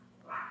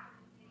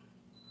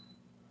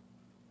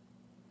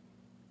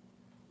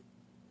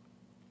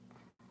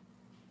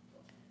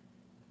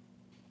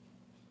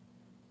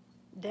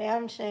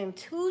 Damn shame.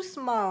 Too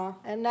small.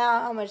 And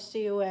now, how much do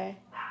you weigh?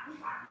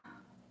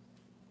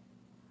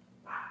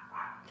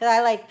 Because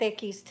I like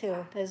thickies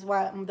too. That's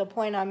why the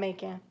point I'm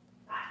making.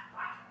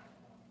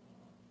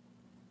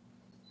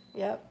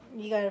 Yep.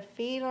 You got to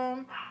feed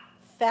them,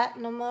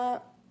 fatten them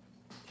up.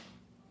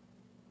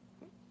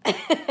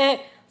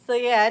 So,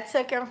 yeah, I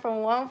took him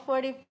from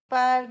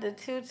 145 to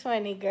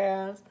 220,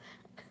 girls.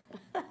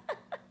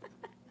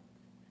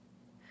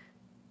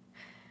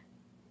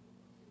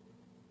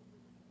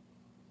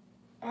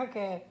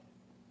 Okay.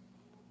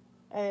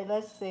 All right,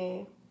 let's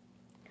see.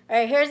 All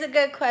right, here's a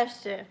good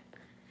question.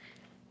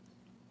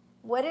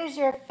 What is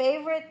your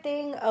favorite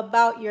thing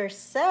about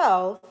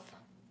yourself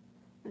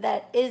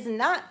that is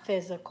not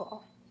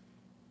physical?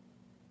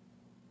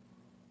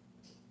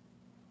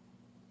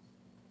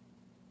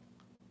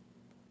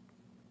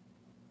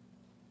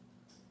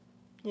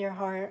 Your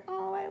heart.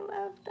 Oh, I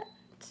love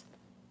that.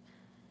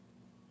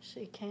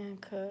 She can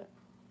cook.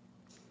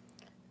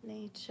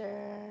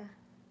 Nature.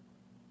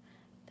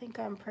 I think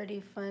I'm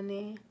pretty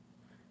funny.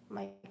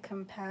 My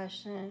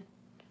compassion,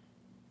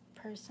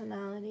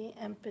 personality,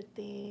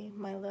 empathy,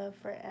 my love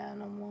for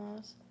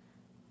animals.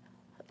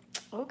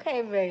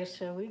 Okay,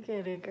 Vaisha, we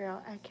get it,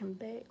 girl. I can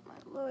bake. My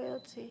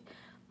loyalty,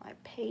 my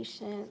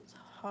patience,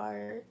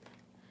 heart,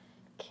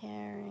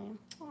 caring.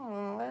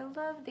 Oh, I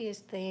love these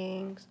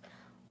things.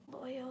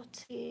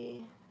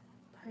 Loyalty,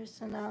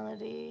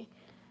 personality,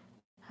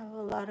 have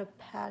a lot of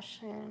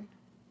passion,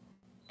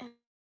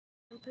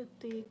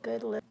 empathy,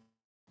 good living.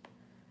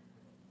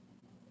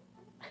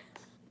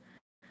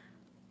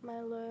 My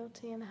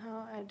loyalty and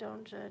how I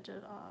don't judge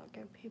at all.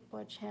 Give people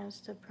a chance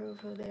to prove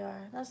who they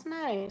are. That's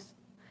nice.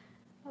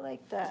 I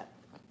like that.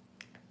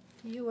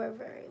 You are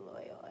very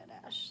loyal, and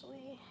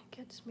Ashley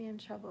gets me in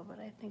trouble, but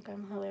I think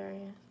I'm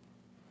hilarious.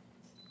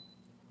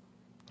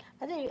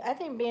 I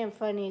think being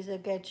funny is a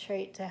good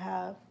trait to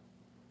have.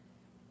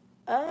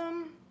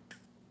 Um,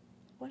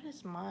 what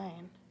is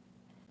mine?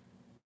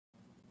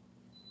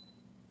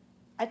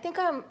 I think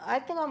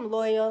I'm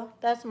loyal.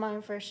 That's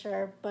mine for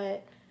sure.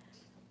 But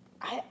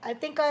I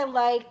think I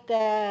like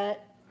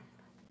that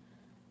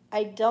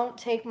I don't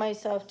take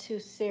myself too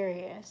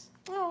serious.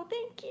 Oh,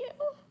 thank you.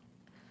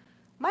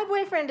 My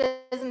boyfriend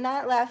does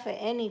not laugh at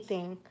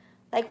anything.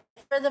 Like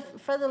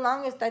for the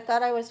longest, I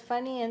thought I was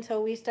funny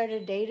until we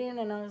started dating,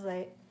 and I was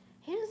like,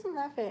 he doesn't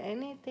laugh at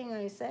anything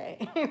I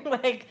say.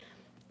 Like,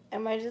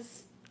 am I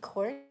just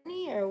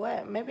corny or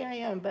what? Maybe I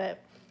am,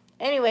 but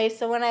anyway.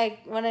 So when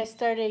I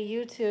started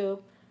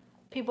YouTube,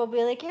 people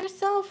be like, "You're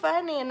so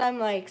funny," and I'm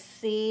like,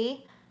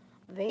 "See,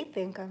 they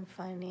think I'm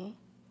funny."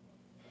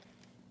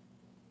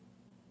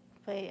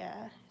 But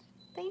yeah,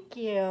 thank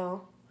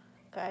you,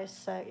 guys.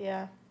 So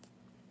yeah,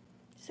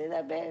 see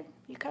that, babe?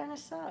 You kind of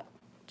suck.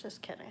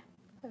 Just kidding.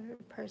 Love your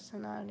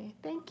personality.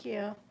 Thank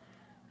you.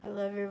 I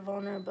love your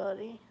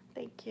vulnerability.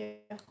 Thank you.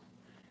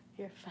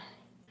 You're funny.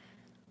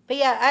 But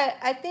yeah,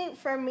 I think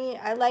for me,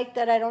 I like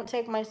that I don't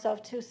take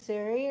myself too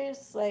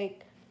serious.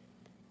 Like,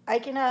 I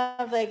can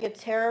have like a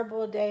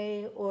terrible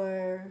day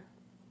or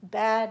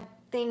bad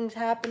things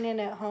happening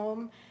at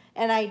home,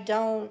 and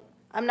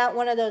I'm not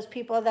one of those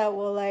people that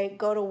will like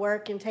go to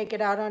work and take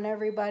it out on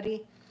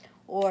everybody,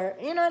 or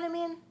you know what I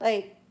mean?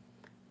 Like,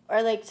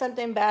 or like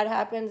something bad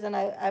happens, and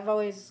I've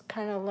always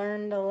kind of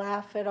learned to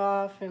laugh it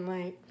off and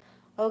like,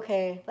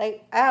 okay,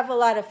 like I have a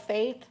lot of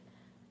faith,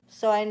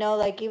 so I know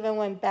like even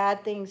when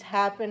bad things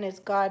happen, it's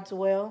God's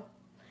will.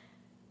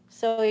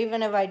 So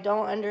even if I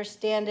don't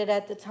understand it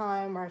at the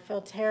time, or I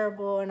feel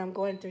terrible and I'm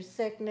going through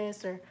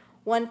sickness or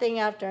one thing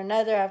after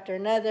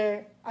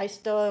another, I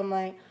still am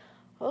like,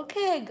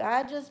 okay,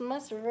 God just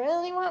must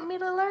really want me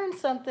to learn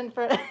something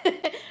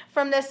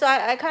from this. So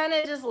I kind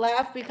of just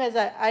laugh because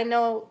I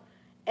know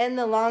in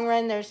the long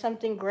run there's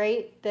something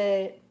great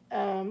that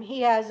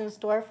He has in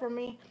store for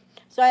me.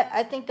 So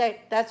I think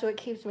that's what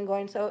keeps me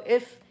going. So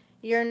if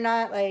you're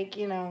not like,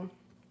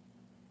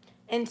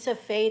 into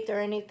faith or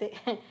anything,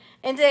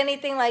 into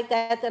anything like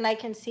that, then I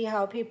can see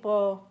how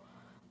people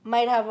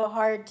might have a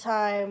hard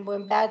time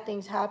when bad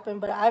things happen.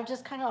 But I've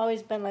just kind of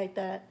always been like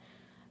that.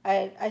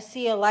 I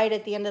see a light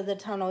at the end of the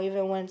tunnel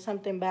even when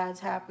something bad's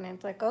happening.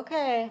 It's like,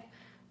 okay,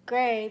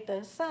 great,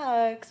 this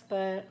sucks,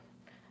 but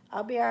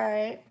I'll be all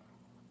right.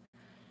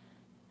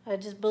 I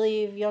just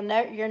believe you're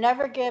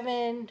never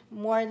given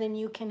more than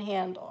you can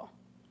handle.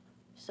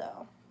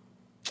 So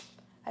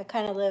I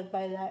kind of live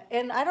by that.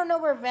 And I don't know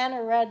where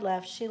Vanna Red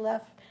left. She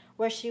left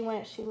where she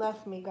went. She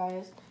left me,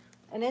 guys.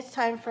 And it's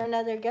time for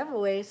another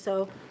giveaway.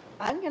 So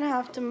I'm going to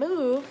have to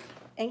move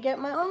and get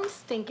my own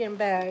stinking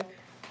bag.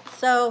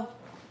 So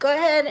go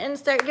ahead and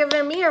start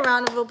giving me a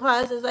round of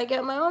applause as I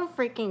get my own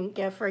freaking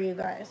gift for you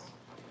guys.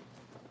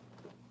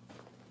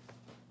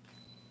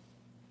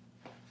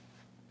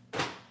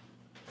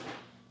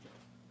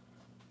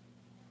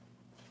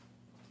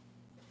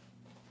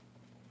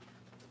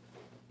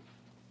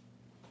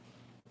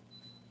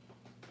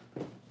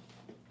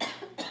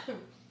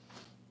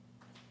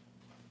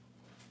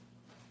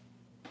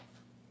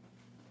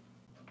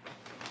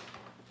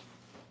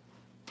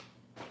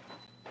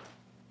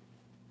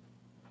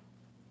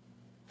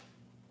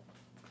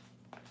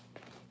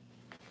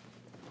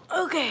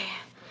 Okay,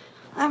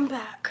 I'm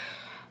back.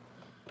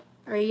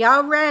 Are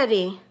y'all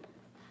ready?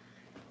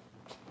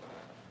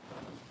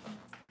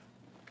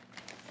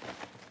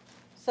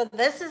 So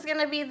this is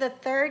gonna be the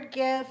third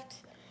gift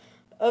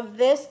of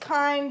this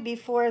kind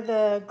before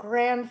the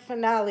grand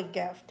finale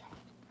gift.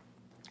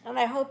 And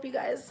I hope you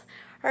guys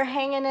are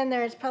hanging in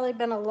there. It's probably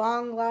been a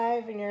long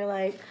live and you're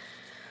like,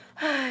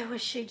 I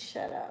wish she'd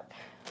shut up.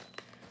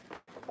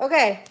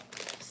 Okay,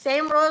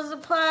 same rules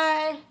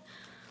apply.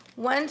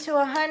 1 to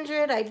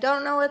 100, I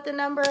don't know what the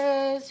number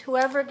is.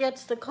 Whoever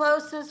gets the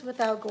closest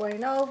without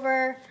going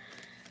over.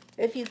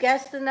 If you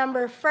guess the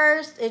number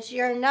first, it's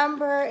your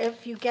number.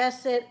 If you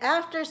guess it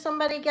after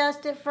somebody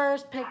guessed it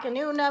first, pick a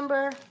new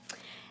number.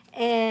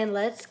 And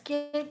let's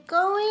get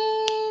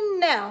going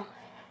now.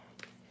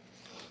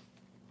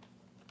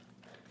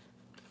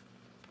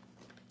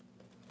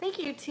 Thank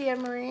you, Tia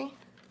Marie.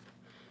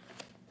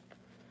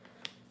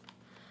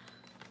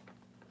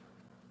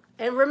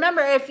 And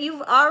remember, if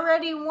you've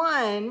already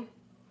won,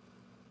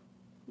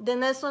 then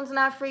this one's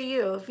not for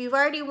you. If you've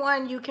already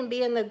won, you can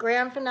be in the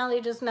grand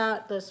finale, just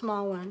not the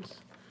small ones.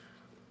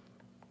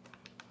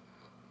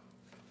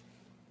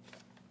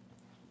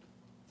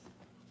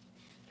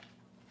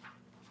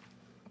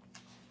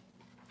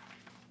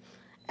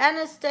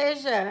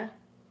 Anastasia,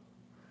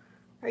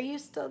 are you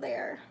still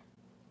there?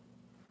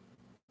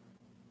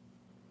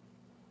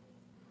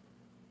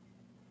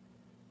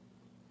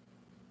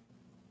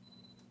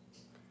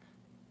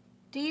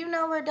 Do you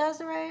know where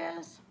Desiree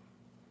is?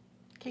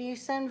 Can you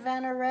send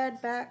Vanna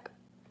Red back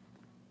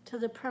to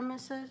the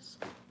premises?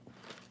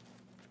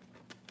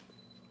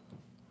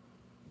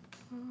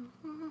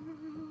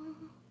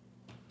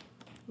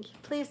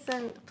 Please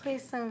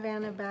send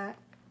Vanna back.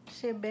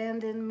 She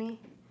abandoned me.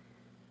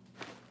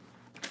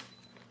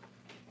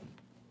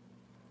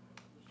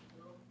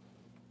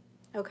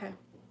 Okay.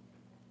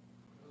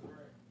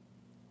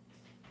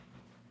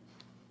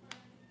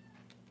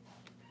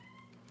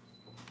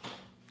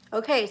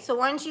 Okay, so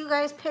once you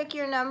guys pick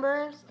your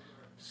numbers,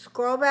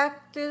 scroll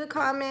back through the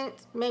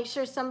comments, make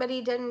sure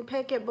somebody didn't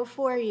pick it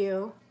before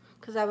you,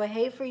 because I would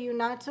hate for you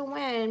not to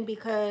win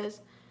because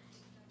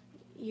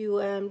you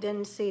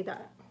didn't see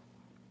that.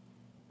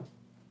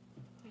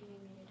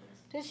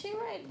 Did she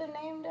write the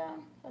name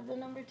down of the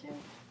number 2?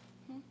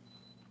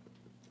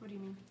 What do you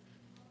mean?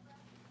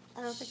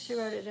 I don't think she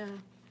wrote it down.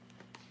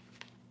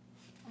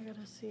 I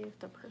gotta see if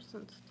the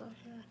person's still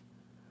here.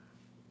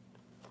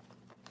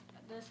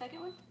 The second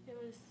one? It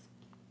was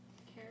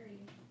Carrie.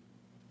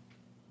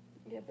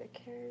 Yeah, but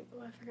Carrie,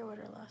 well, I forget what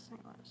her last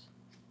name was.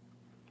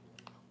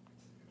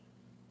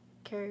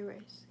 Carrie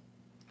Race.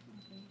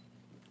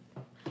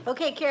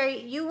 Okay,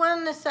 Carrie, you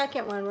won the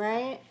second one,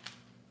 right?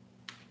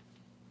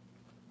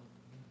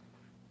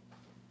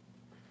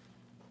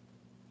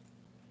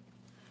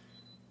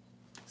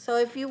 So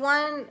if you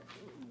won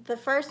the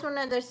first one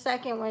or the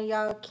second one,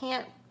 y'all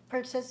can't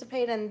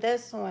participate in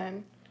this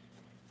one.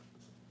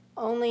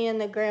 Only in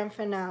the grand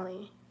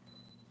finale.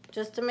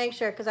 Just to make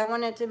sure, because I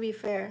want it to be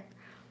fair.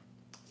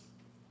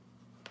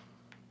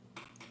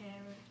 Yeah, I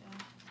wrote it down.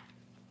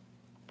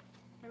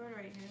 I wrote it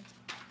right here.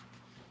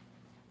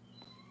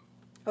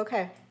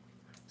 Okay.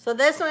 So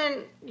this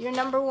one, your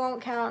number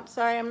won't count.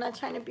 Sorry, I'm not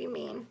trying to be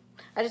mean.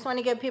 I just want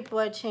to give people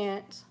a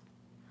chance.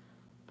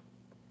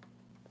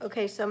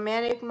 Okay, so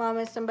Manic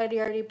Mama, somebody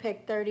already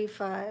picked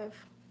 35.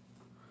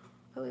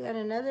 Oh, we got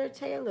another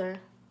Taylor.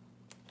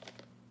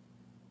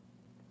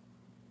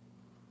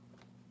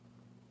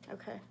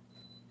 Okay.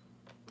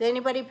 Did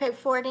anybody pick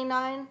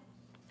 49?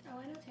 Oh,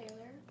 I know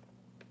Taylor.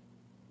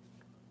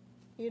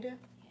 You do?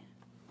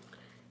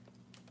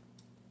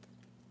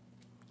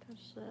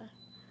 Yeah.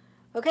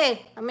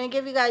 Okay, I'm going to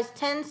give you guys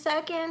 10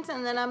 seconds,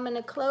 and then I'm going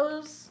to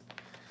close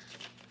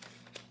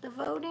the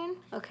voting.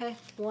 Okay,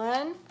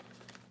 1,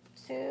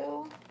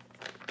 2,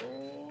 3,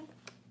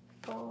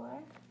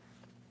 4,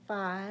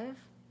 5,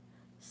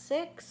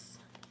 6,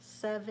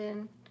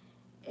 7,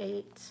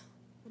 8,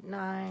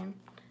 9,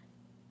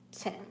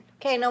 10.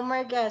 Okay, no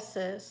more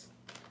guesses.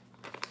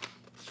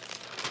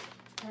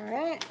 All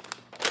right.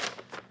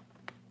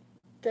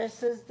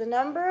 This is the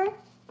number.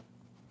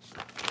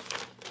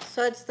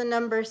 So it's the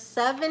number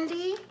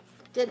 70.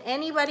 Did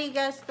anybody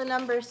guess the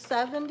number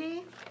 70?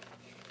 No,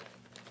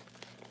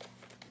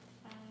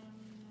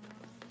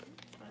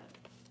 but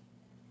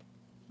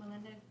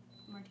Melinda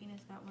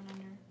Martinez got one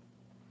under.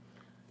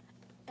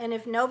 And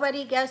if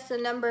nobody guessed the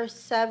number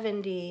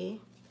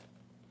 70,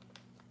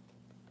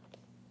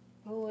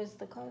 who was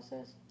the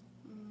closest?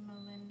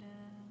 Melinda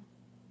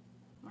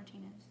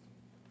Martinez.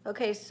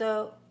 Okay,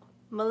 so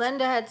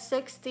Melinda had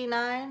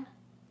 69.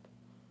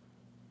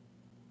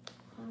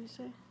 Let me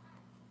see.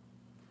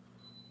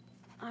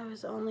 I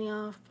was only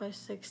off by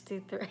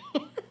 63.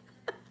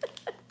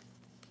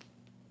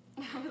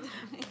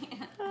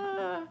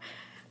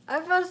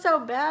 I feel so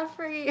bad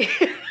for you.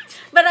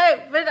 but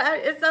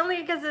it's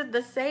only because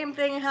the same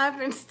thing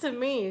happens to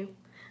me.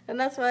 And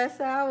that's why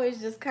I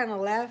always just kind of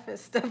laugh at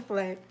stuff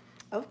like,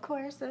 of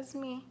course, that's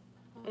me.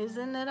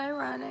 Isn't it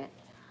ironic?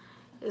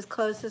 His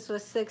closest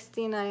was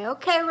 69.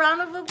 Okay,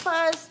 round of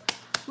applause,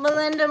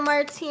 Melinda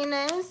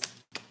Martinez.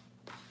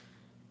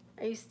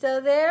 Are you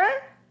still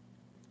there?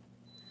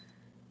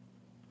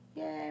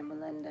 Yay,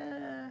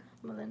 Melinda.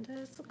 Melinda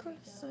is the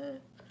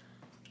closest.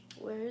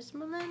 Where's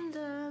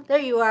Melinda? There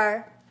you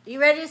are. You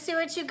ready to see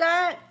what you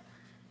got?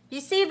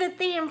 You see the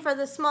theme for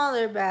the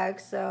smaller bag,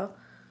 so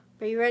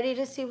are you ready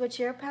to see what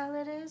your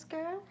palette is,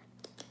 girl?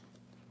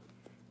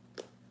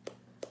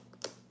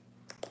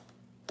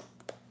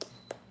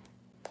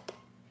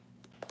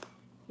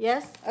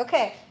 Yes?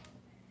 Okay.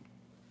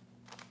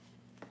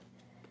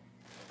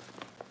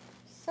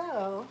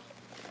 So,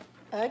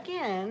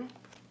 again,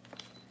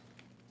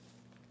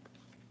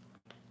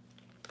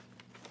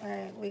 all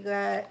right, we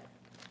got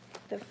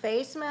the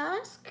face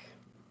mask.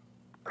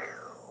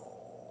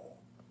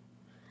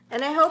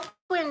 And I hope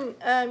when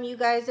you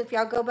guys, if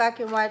y'all go back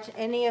and watch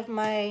any of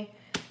my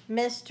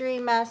Mystery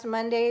Mask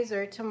Mondays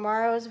or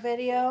tomorrow's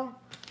video,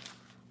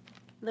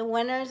 the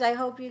winners, I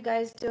hope you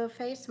guys do a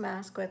face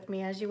mask with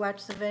me as you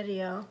watch the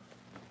video.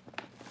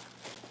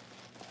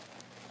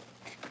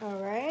 All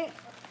right.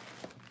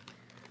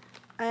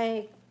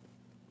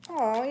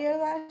 Oh, your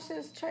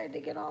lashes tried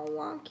to get all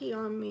wonky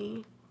on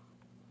me.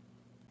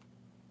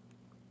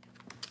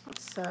 That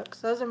sucks.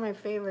 Those are my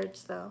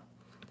favorites though.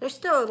 They're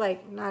still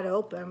like not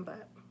open,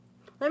 but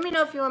let me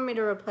know if you want me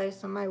to replace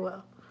them. I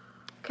will.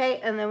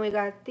 Okay, and then we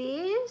got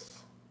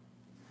these.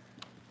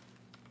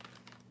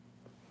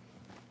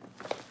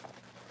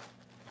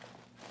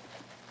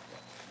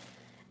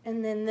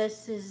 And then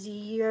this is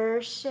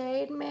your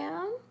shade,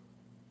 ma'am.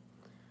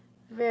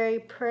 Very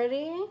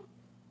pretty.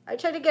 I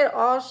try to get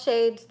all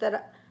shades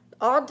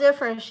all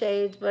different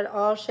shades, but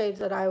all shades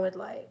that I would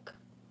like.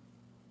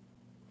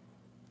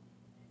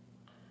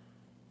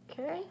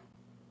 Okay.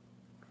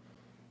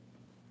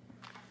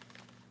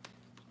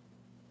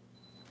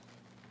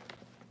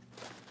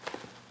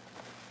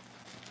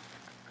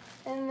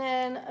 And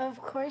then, of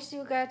course,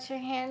 you got your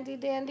handy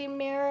dandy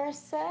mirror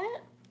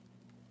set.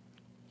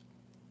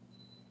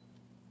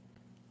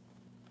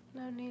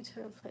 No need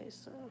to replace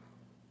them.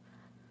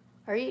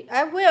 Are you?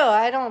 I will.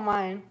 I don't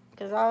mind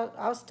because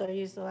I'll still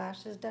use the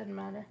lashes. Doesn't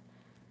matter.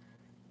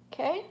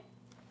 Okay.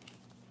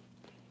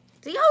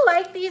 Do y'all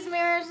like these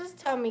mirrors? Just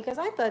tell me because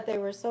I thought they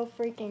were so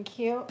freaking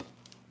cute.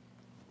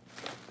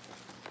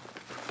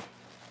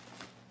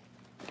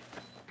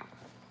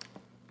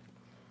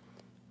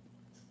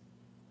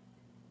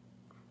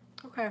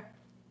 Okay.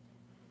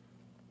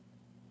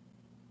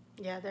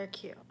 Yeah, they're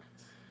cute.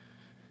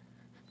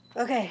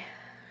 Okay.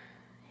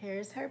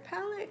 Here's her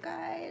palette,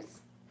 guys.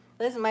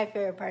 This is my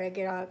favorite part. I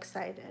get all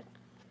excited.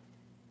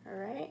 All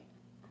right.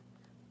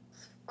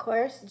 Of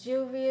course,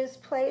 Juvia's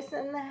Place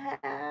in the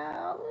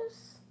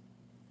house.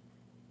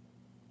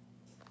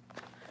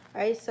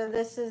 All right, so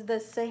this is the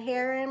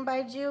Saharan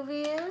by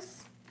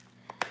Juvia's.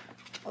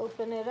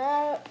 Open it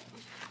up.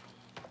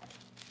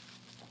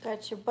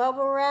 Got your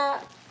bubble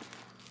wrap.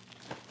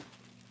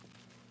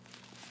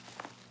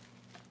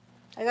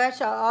 I got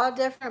y'all all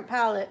different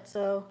palettes,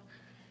 so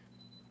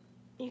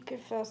you can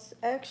feel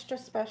extra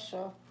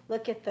special.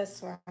 Look at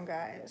this one,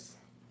 guys.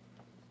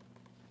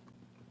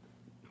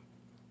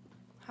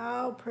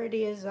 How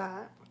pretty is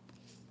that?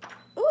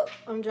 Ooh,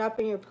 I'm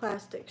dropping your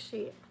plastic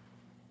sheet.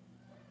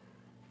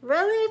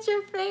 Really? It's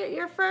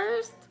your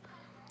first?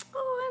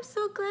 Oh, I'm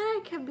so glad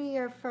I could be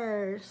your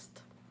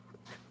first.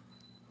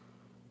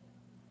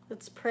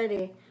 It's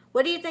pretty.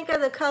 What do you think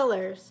of the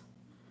colors?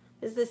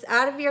 Is this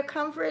out of your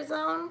comfort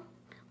zone?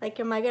 Like,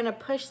 am I gonna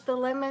push the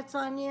limits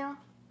on you?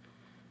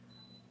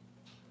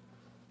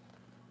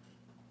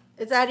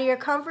 It's out of your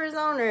comfort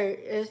zone, or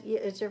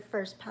it's your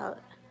first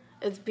palette?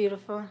 It's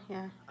beautiful,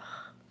 yeah.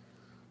 Oh,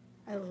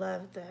 I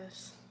love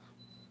this.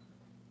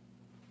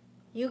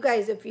 You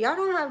guys, if y'all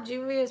don't have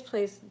Juvia's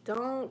Place,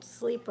 don't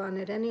sleep on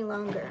it any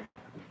longer.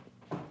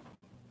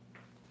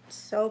 It's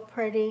so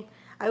pretty.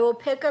 I will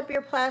pick up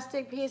your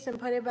plastic piece and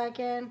put it back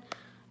in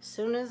as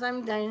soon as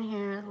I'm done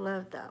here. I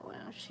love that one.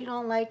 If she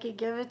don't like it,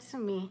 give it to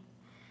me.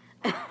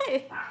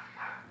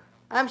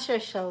 I'm sure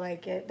she'll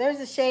like it. There's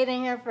a shade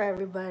in here for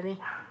everybody.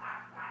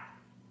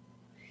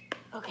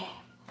 Okay.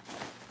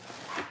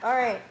 All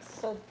right,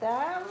 so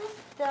that was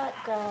that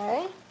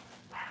guy.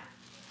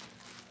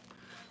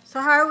 So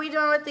how are we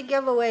doing with the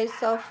giveaways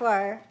so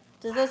far?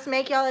 Does this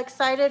make y'all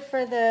excited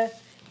for the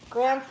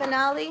grand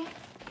finale?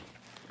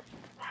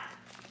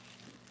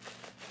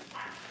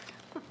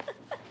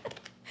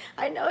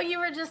 I know you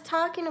were just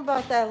talking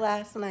about that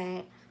last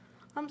night.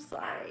 I'm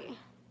sorry.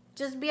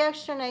 Just be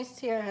extra nice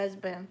to your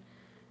husband.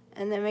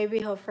 And then maybe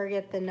he'll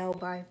forget the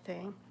no-buy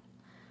thing.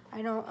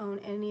 I don't own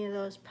any of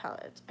those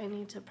pellets. I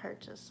need to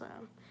purchase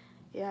them.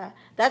 Yeah,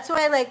 that's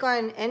why like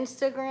on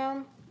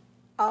Instagram,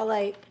 I'll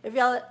like, if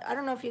y'all, I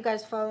don't know if you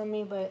guys follow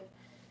me, but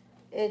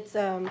it's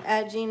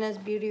at Gina's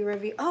Beauty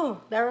Review.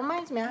 Oh, that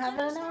reminds me, I have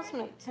an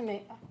announcement to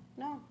make.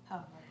 No.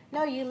 Oh,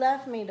 No, you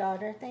left me,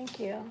 daughter. Thank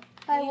you.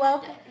 Hi,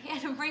 welcome. He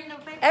had to bring the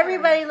paper.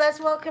 Everybody, let's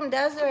welcome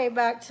Desiree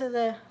back to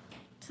the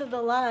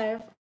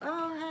live.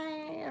 Oh,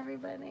 hi,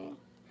 everybody.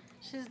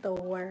 She's the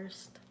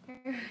worst. I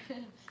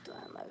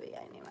love you.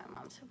 I need my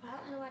mom to buy. I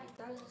don't know why he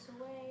throws us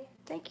away.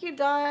 Thank you,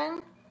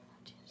 Dawn.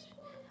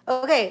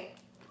 Okay,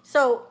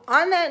 so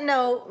on that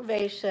note,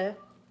 Vaisha,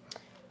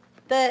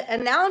 the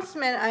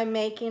announcement I'm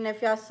making,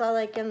 if y'all saw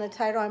like in the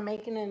title, I'm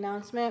making an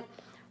announcement.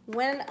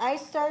 When I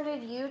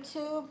started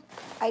YouTube,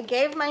 I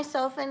gave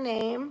myself a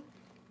name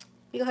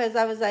because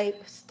I was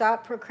like,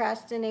 stop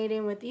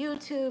procrastinating with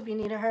YouTube. You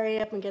need to hurry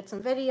up and get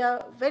some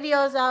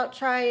videos out,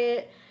 try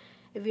it.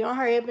 If you don't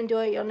hurry up and do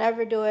it, you'll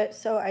never do it.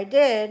 So I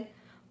did,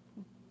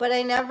 but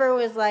I never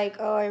was like,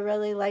 oh, I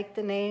really like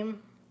the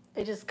name.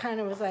 It just kind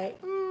of was like,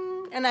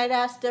 and I'd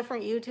ask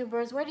different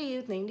YouTubers, what do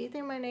you think? Do you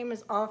think my name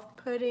is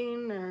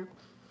off-putting, or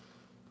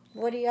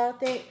what do y'all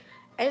think?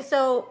 And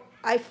so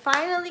I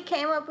finally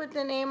came up with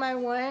the name I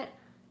want.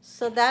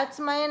 So that's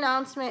my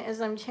announcement,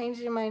 is I'm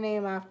changing my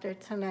name after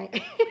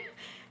tonight.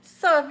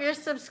 So if you're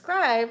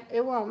subscribed,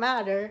 it won't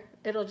matter.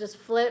 It'll just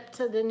flip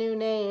to the new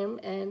name.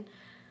 And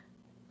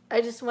I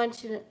just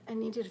want you to, I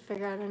need you to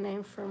figure out a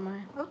name for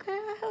mine. Okay,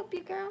 I help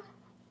you, girl.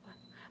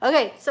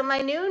 Okay, so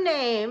my new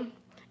name,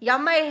 y'all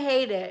might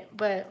hate it,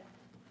 but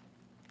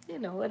you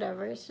know,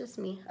 whatever, it's just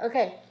me.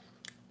 Okay,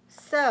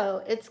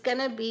 so it's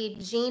gonna be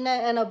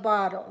Gina in a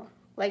bottle.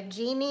 Like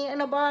Genie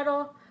in a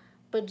bottle,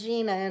 but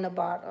Gina in a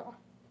bottle.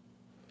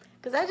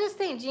 Because I just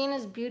think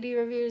Gina's Beauty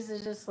Reviews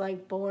is just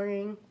like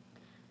boring.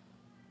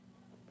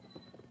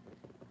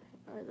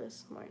 Or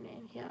this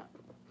morning, yeah.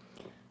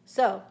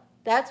 So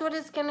that's what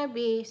it's gonna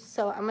be.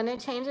 So I'm gonna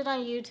change it on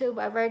YouTube.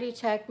 I've already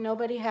checked,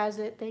 nobody has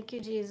it. Thank you,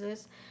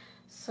 Jesus.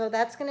 So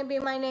that's gonna be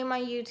my name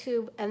on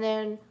YouTube. And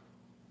then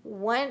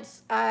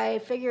once I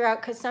figure out,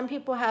 because some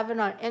people have it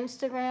on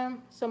Instagram,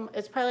 so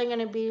it's probably going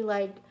to be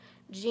like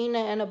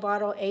Gina in a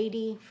bottle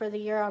 80 for the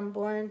year I'm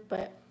born.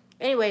 But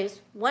anyways,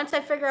 once I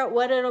figure out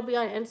what it'll be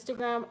on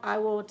Instagram, I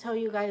will tell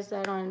you guys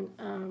that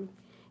on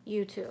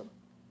YouTube.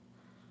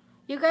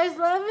 You guys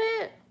love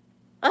it?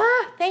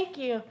 Ah, thank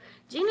you.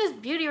 Gina's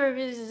Beauty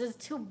Reviews is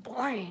just too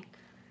boring.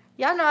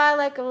 Y'all know I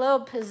like a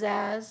little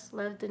pizzazz.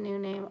 Love the new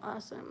name.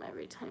 Awesome.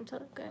 Every time to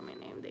look at my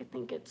name, they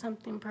think it's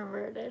something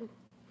perverted.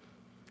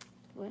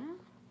 Well,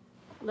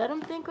 let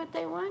them think what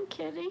they want,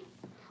 kitty.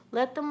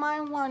 Let the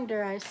mind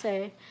wander, I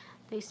say.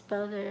 They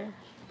spell their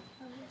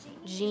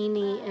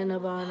Genie in a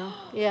bottle.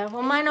 Yeah,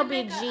 well, mine will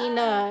be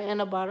Gina in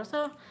a bottle.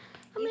 So,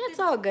 I mean, it's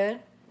all good.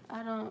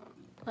 I don't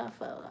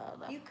laugh out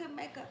loud. You could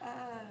make a,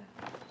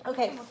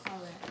 Okay.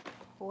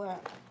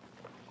 what?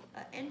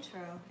 An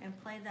intro and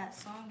play that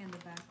song in the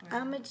background.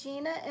 I'm a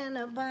Gina in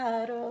a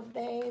bottle,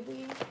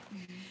 baby.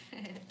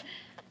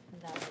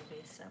 That would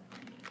be so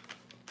funny.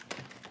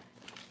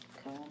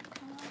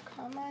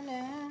 Come on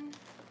in.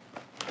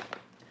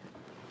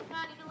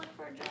 I need to look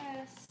for a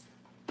dress.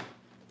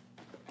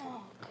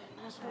 Oh,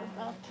 goodness, we're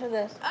back to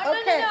this.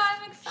 Oh, Okay. no,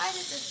 I'm excited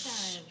this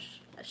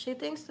time. She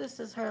thinks this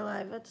is her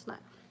live. It's not.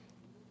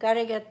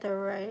 Gotta get the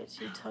rights.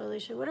 You totally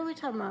should. What are we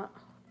talking about?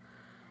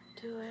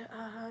 Do it.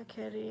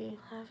 Kitty.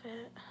 Love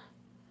it.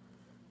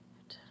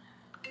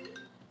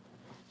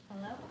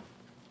 Hello?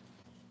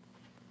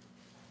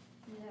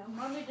 No.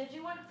 Mommy, did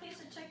you want a piece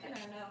of chicken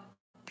or no?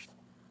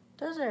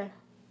 Those are.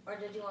 Or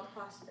did you want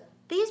pasta?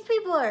 These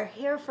people are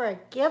here for a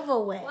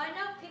giveaway. Well, I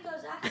know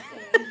Pico's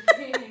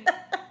asking.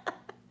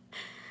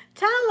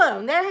 Tell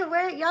them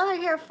y'all are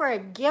here for a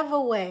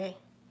giveaway.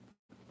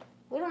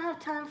 We don't have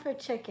time for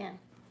chicken.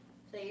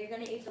 So you're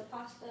gonna eat the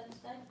pasta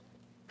instead?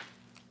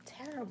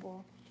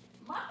 Terrible.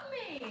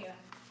 Mommy!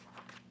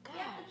 You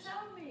have to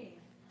tell me.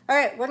 All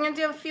right, we're going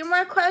to do a few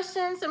more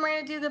questions, and we're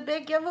going to do the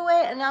big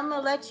giveaway, and I'm going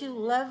to let you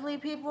lovely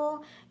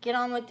people get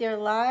on with your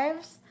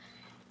lives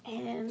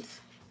and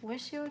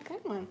wish you a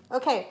good one.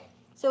 Okay,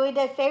 so we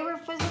did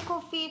favorite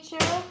physical feature.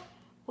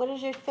 What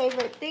is your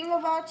favorite thing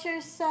about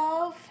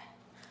yourself?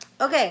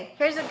 Okay,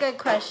 here's a good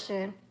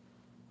question.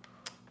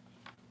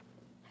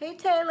 Hey,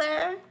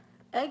 Taylor,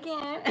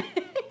 again.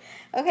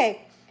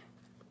 Okay,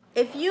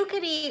 if you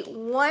could eat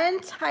one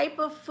type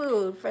of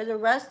food for the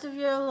rest of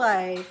your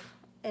life,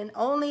 and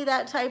only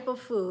that type of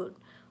food,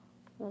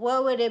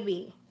 what would it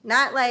be?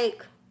 Not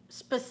like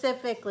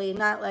specifically,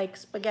 not like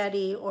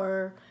spaghetti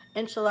or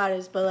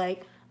enchiladas, but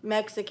like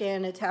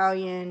Mexican,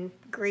 Italian,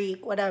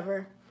 Greek,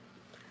 whatever.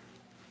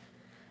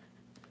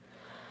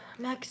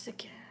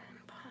 Mexican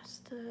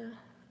pasta.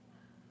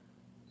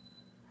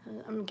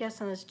 I'm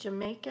guessing it's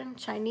Jamaican,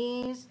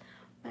 Chinese,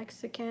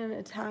 Mexican,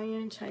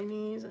 Italian,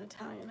 Chinese,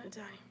 Italian.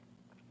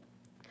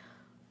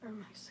 Or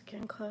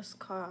Mexican, close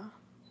call.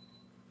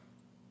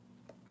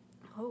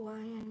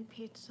 Hawaiian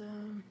pizza,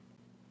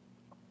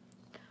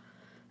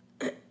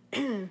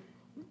 Asian,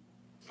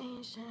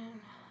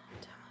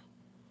 Italian.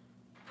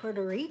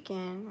 Puerto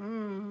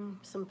Rican.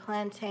 Some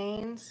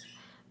plantains.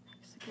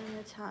 Mexican,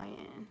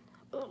 Italian.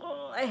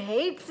 Oh, I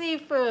hate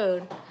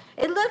seafood.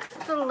 It looks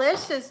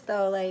delicious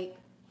though. Like,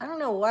 I don't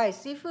know why.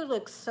 Seafood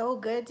looks so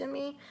good to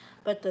me,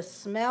 but the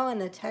smell and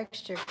the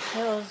texture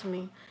kills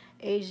me.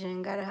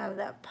 Asian, gotta have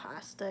that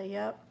pasta.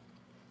 Yep.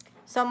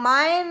 So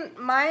mine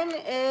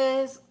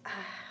is.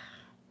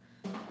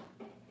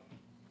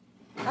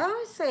 I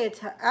would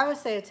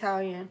say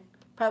Italian,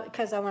 probably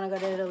because I want to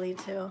go to Italy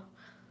too.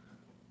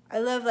 I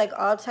love like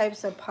all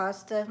types of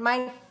pasta.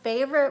 My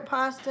favorite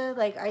pasta,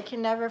 like I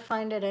can never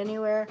find it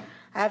anywhere.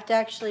 I have to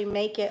actually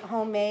make it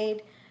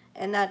homemade,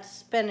 and that's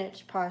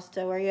spinach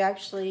pasta, where you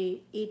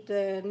actually eat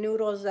the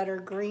noodles that are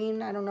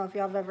green. I don't know if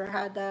y'all have ever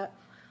had that,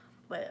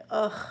 but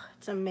ugh,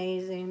 it's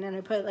amazing. And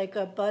I put like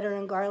a butter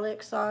and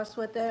garlic sauce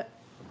with it.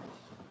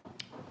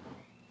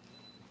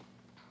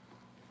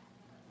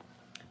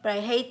 But I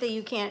hate that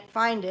you can't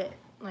find it.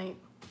 Like,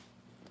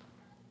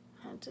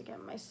 I had to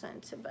get my son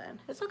to bed.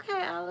 It's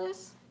okay,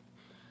 Alice.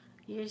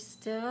 You're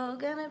still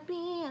gonna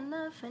be in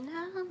the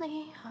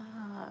finale.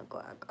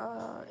 Guac.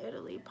 Oh,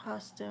 Italy,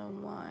 pasta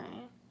and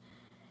wine.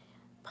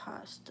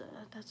 Pasta.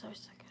 That's our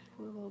second.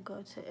 We will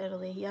go to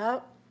Italy.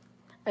 Yep.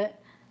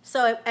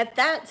 So at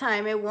that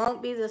time, it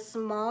won't be the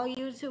small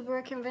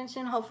YouTuber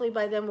convention. Hopefully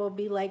by then we'll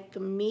be like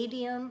the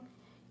medium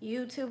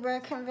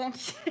YouTuber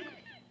convention.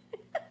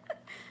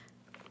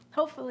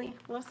 Hopefully,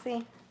 we'll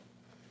see.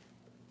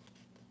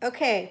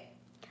 Okay,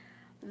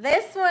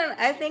 this one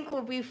I think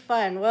will be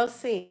fun. We'll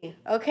see.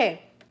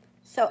 Okay,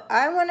 so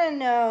I want to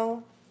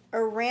know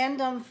a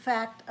random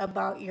fact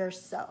about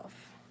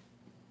yourself.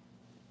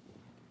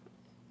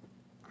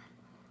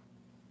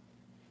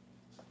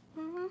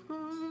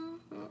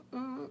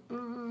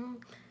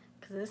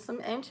 Because there's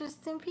some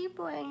interesting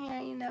people in here.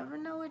 You never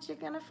know what you're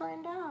going to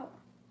find out.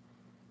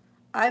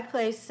 I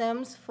play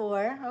Sims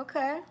 4.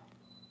 Okay.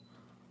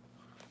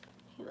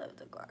 He loved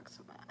the guac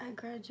so much. I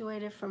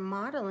graduated from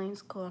modeling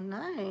school.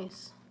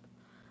 Nice.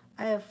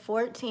 I have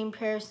 14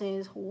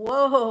 piercings.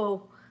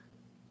 Whoa.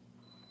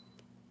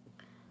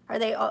 Are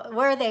they all,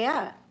 where are they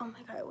at? Oh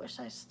my God, I wish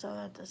I still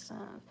had the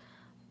sound.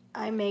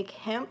 I make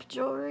hemp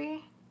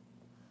jewelry.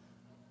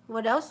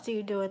 What else do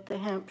you do with the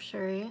hemp,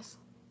 Cherise?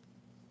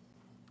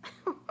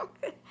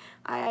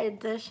 I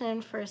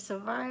auditioned for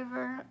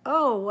Survivor.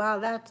 Oh, wow,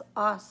 that's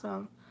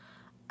awesome.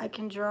 I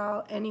can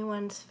draw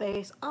anyone's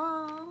face.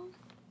 Oh.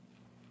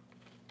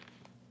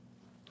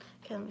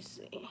 Okay, let me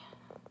see.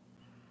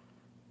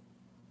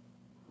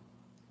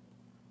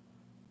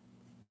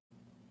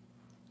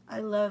 I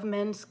love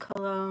men's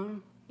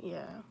cologne.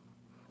 Yeah.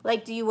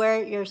 Like, do you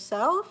wear it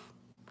yourself?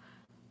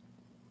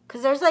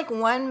 Because there's like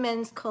one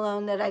men's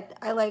cologne that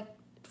I like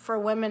for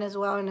women as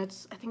well, and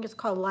I think it's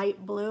called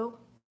Light Blue.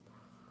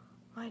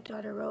 My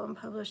daughter wrote and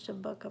published a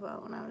book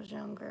about when I was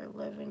younger,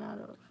 living out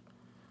of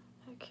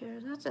care.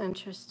 That's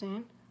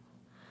interesting.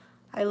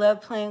 I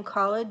love playing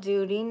Call of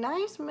Duty.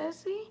 Nice,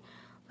 Missy.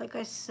 Like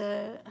I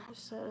said,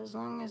 as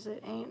long as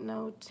it ain't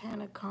no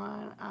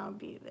Tanacon, I'll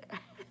be there.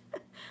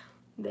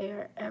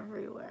 They're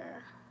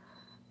everywhere.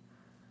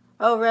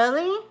 Oh,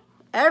 really?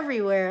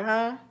 Everywhere,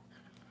 huh?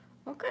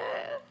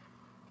 Okay.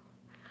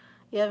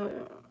 Yeah,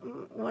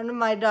 one of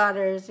my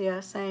daughters, yeah,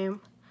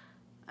 same.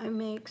 I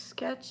make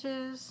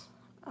sketches.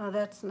 Oh,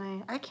 that's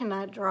nice. I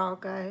cannot draw,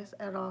 guys,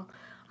 at all.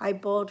 I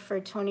bowled for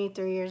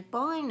 23 years.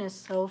 Bowling is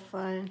so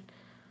fun.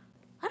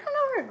 I don't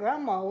know where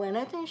Grandma went.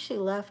 I think she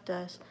left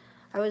us.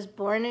 I was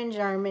born in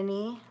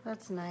Germany.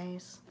 That's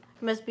nice.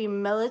 Must be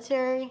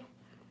military.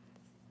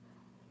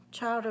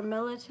 Child of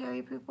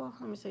military people.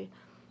 Let me see.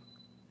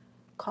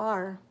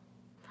 Car.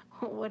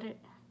 What were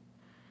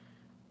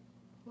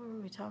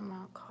we talking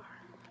about? Car.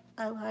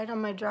 I lied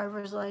on my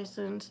driver's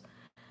license,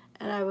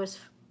 and I was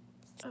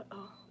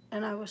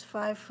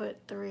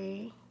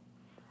 5'3".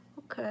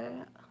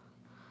 Okay.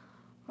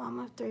 Mom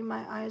of 3.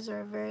 My eyes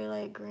are very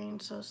light green,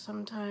 so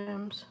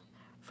sometimes,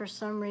 for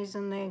some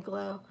reason, they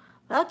glow.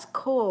 That's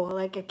cool.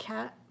 Like a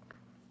cat.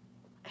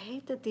 I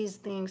hate that these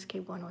things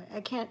keep going away.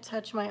 I can't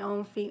touch my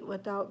own feet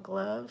without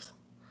gloves.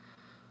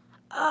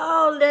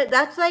 Oh,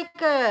 that's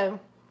like a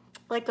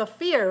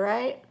fear,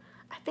 right?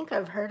 I think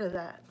I've heard of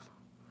that.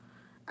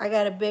 I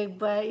got a big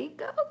butt. You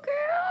go,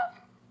 girl.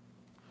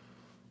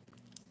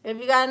 If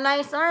you got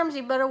nice arms,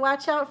 you better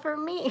watch out for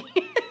me.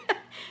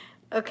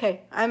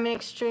 Okay, I'm an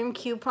extreme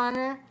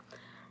couponer.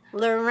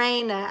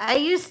 Lorena. I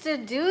used to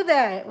do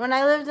that when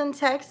I lived in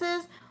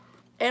Texas.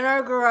 In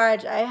our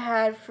garage, I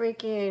had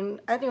freaking,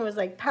 I think it was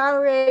like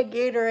Powerade,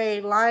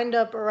 Gatorade lined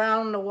up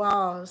around the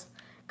walls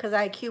because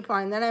I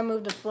couponed. Then I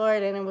moved to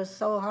Florida, and it was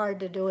so hard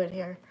to do it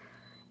here.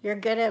 You're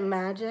good at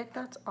magic?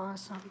 That's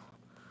awesome.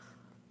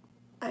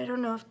 I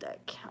don't know if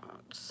that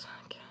counts.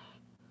 Okay.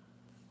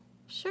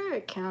 Sure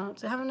it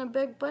counts. Having a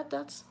big butt,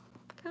 that's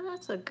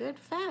a good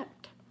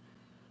fact.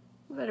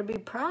 You better be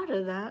proud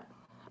of that.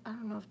 I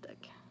don't know if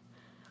that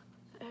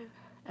counts.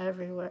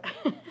 Everywhere.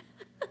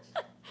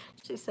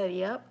 She said,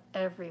 yep,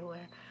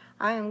 everywhere.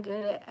 I am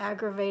good at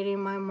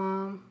aggravating my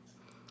mom.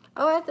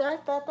 Oh, I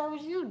thought that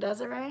was you,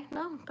 Desiree.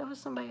 No, that was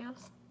somebody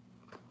else.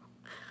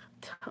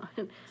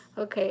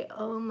 Okay,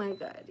 oh my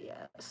God,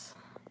 yes.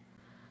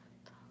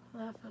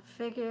 I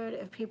figured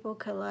if people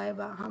could lie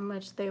about how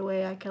much they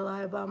weigh, I could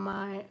lie about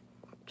my...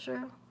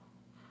 True.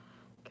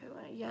 Okay,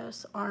 well,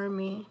 yes,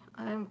 Army.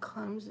 I'm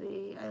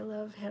clumsy. I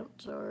love hemp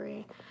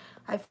jewelry.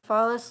 I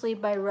fall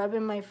asleep by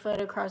rubbing my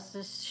foot across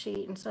the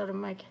sheet instead of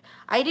my...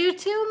 I do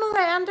too,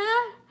 Miranda.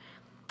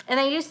 And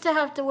I used to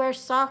have to wear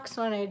socks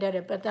when I did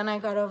it, but then I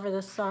got over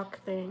the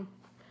sock thing.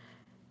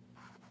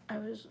 I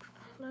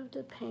love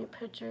to paint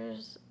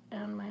pictures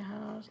in my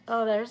house.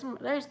 Oh,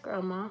 there's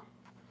Grandma.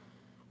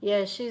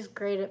 Yeah, she's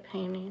great at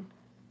painting.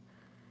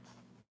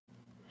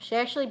 She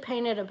actually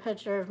painted a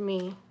picture of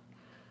me.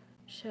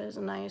 She has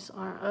a nice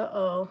arm.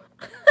 Uh-oh.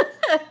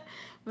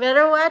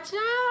 Better watch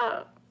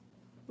out.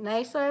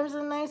 Nice arms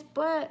and nice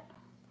butt.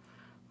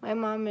 My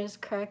mom is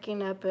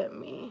cracking up at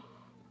me.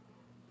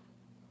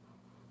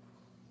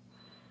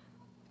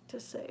 To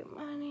save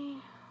money.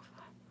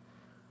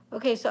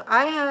 Okay, so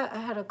I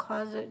had a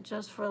closet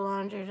just for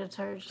laundry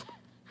detergent.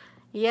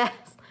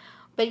 Yes,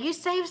 but you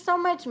save so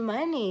much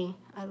money.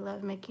 I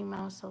love Mickey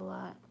Mouse a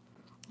lot.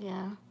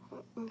 Yeah,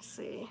 let me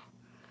see.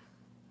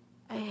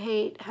 I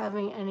hate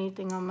having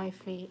anything on my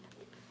feet.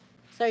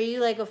 So are you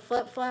like a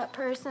flip-flop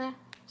person?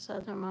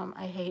 Southern mom,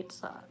 I hate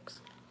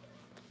socks.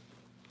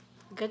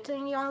 Good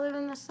thing y'all live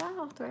in the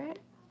South, right?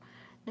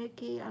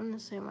 Nikki, I'm the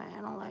same way.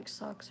 I don't like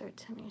socks or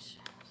tennis shoes.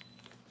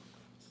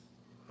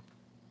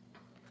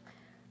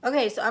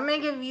 Okay, so I'm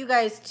going to give you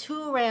guys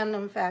 2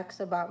 random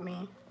facts about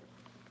me.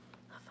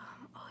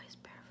 I'm always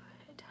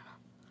barefoot.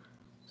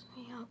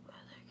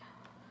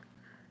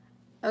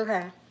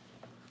 Okay.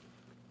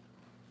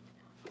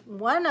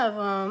 One of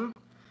them,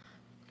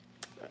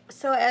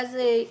 so as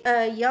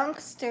a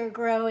youngster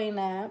growing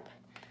up,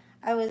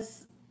 I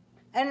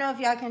don't know if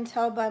y'all can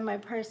tell by my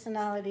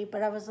personality,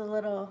 but I was a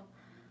little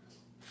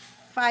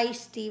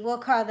feisty. We'll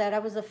call that. I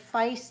was a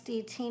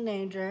feisty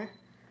teenager.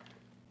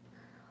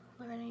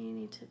 Lorena, you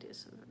need to do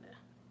something.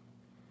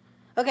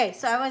 Okay,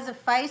 so I was a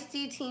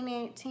feisty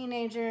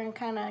teenager and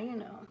kind of, you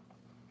know,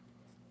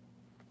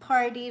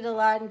 partied a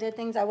lot and did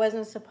things I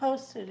wasn't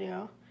supposed to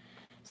do.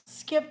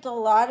 Skipped a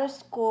lot of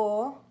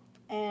school,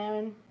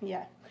 and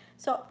yeah.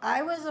 So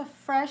I was a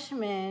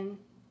freshman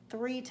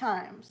 3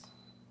 times.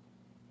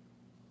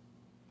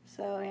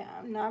 So yeah,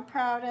 I'm not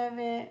proud of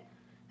it.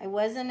 I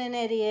wasn't an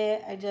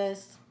idiot. I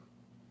just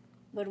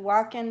would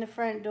walk in the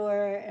front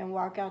door and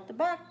walk out the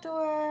back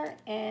door,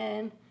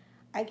 and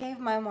I gave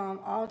my mom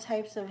all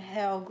types of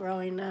hell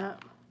growing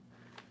up.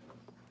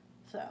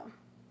 So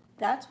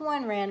that's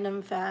one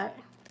random fact.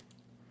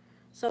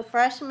 So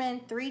freshman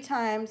 3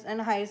 times in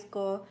high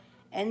school,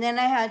 and then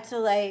I had to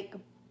like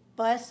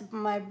bust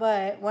my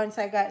butt once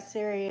I got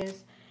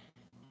serious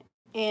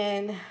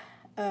and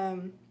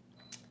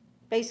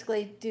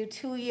basically do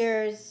 2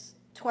 years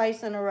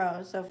twice in a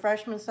row. So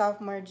freshman,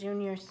 sophomore,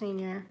 junior,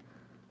 senior.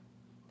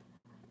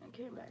 I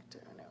came back to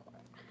it.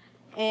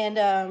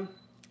 And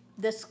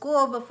the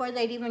school, before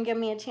they'd even give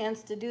me a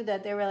chance to do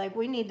that, they were like,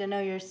 we need to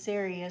know you're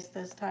serious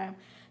this time.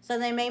 So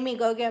they made me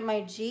go get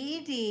my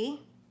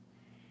GED.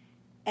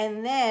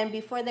 And then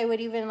before they would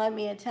even let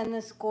me attend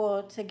the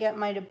school to get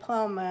my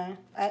diploma,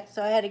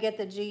 so I had to get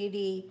the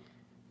GED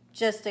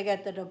just to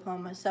get the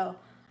diploma. So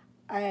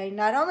I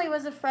not only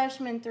was a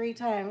freshman 3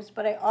 times,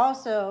 but I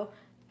also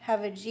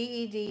have a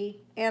GED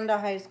and a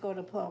high school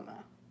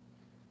diploma.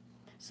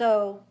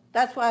 So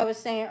that's why I was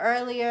saying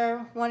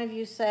earlier, one of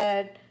you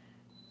said,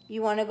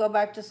 you want to go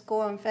back to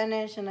school and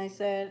finish? And I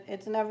said,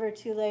 it's never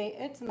too late.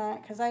 It's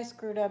not, because I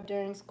screwed up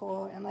during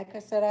school. And like I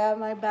said, I have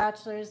my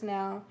bachelor's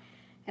now.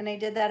 And I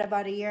did that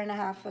about 1.5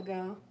 years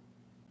ago.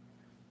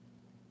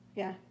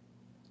 Yeah.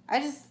 I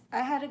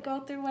had to go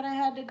through what I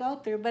had to go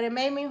through. But it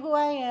made me who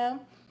I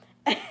am.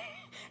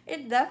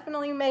 It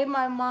definitely made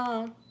my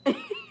mom.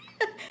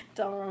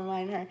 Don't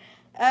remind her.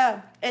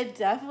 It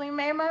definitely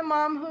made my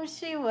mom who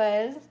she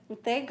was.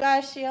 Thank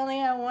God she only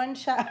had 1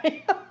 child.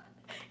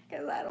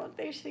 Because I don't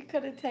think she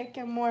could have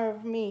taken more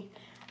of me.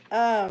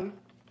 All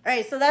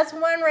right, so that's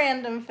one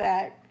random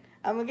fact.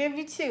 I'm going to give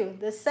you 2.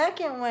 The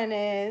second one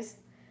is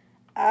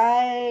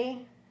I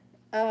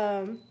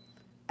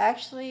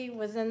actually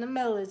was in the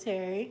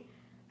military.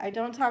 I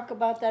don't talk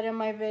about that in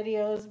my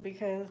videos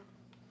because,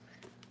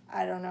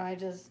 I don't know, I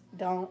just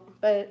don't.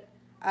 But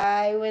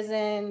I was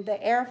in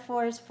the Air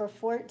Force for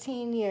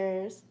 14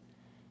 years,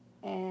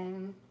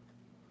 and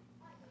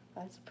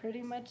that's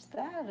pretty much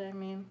that. I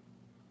mean,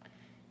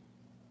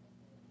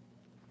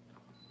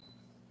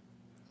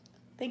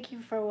 thank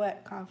you for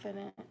what?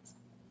 Confidence.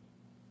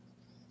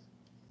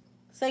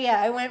 So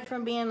yeah, I went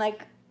from being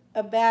like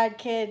a bad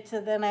kid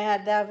to then I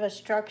had to have a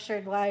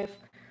structured life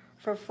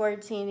for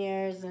 14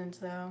 years, and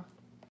so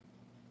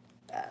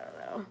I don't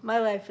know. My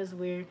life is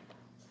weird.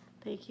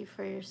 Thank you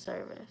for your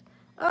service.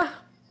 Oh,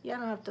 you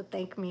don't have to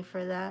thank me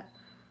for that.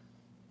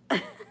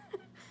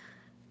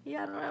 You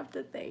don't have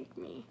to thank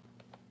me.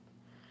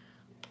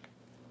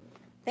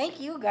 Thank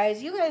you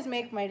guys. You guys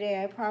make my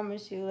day. I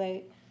promise you.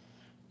 Like,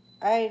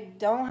 I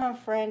don't have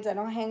friends. I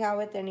don't hang out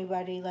with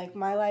anybody. Like,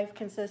 my life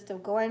consists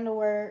of going to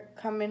work,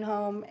 coming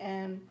home,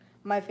 and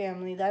my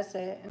family. That's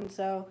it. And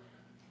so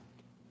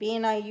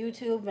being on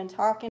YouTube and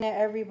talking to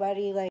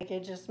everybody, like,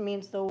 it just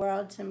means the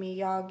world to me.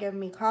 Y'all give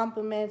me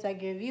compliments, I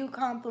give you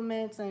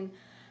compliments, and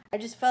I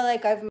just felt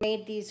like I've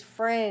made these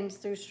friends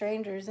through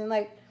strangers. And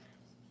like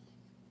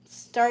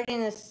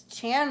starting this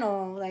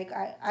channel, like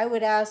I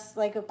would ask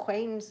like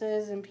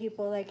acquaintances and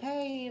people like,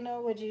 hey, you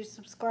know, would you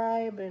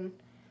subscribe? And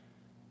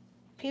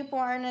people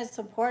aren't as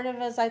supportive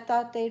as I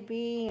thought they'd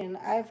be, and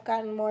I've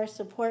gotten more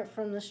support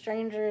from the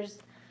strangers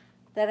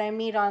that I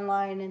meet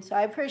online. And so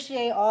I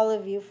appreciate all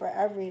of you for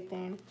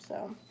everything.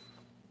 So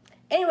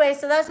anyway,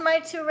 so that's my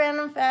 2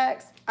 random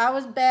facts. I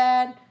was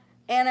bad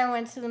and I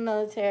went to the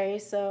military,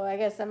 so I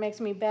guess that makes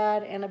me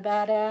bad and a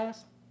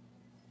badass.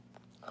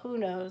 Who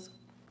knows?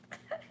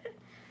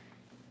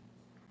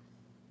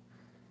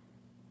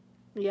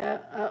 Yeah.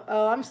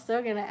 Oh, I'm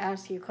still going to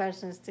ask you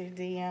questions through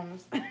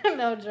DMs.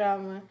 No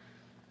drama.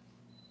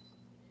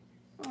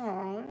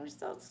 Oh, you're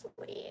so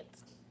sweet.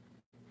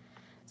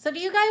 So do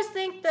you guys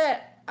think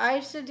that I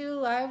should do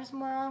lives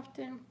more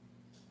often?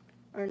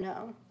 Or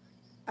no?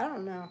 I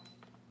don't know.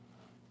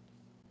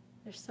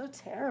 They're so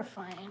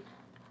terrifying.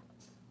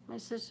 My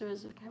sister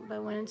was,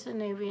 but went into the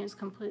Navy and it's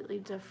completely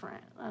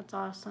different. That's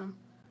awesome.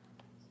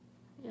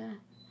 Yeah.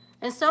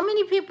 And so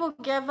many people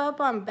give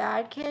up on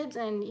bad kids,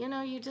 and you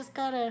know, you just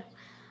gotta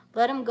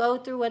let them go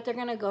through what they're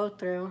gonna go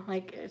through.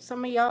 Like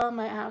some of y'all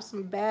might have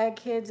some bad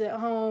kids at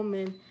home,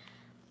 and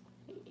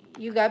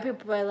you got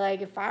people that are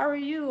like, if I were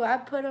you,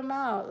 I'd put them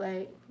out.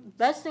 Like,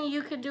 best thing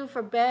you could do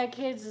for bad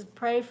kids is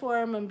pray for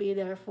them and be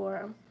there for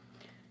them.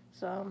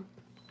 So,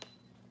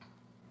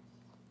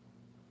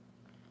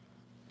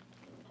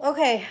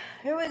 okay,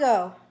 here we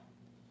go.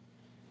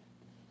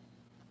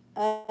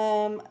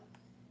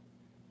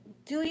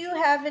 Do you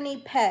have any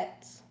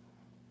pets?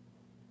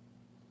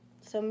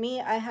 So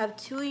me, I have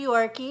 2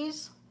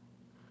 Yorkies.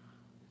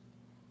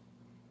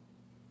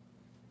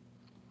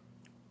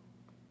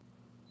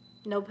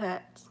 No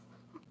pets.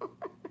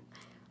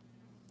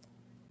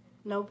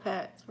 No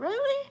pets.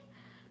 Really?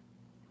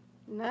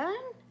 None?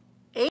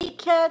 8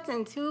 cats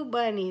and 2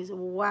 bunnies.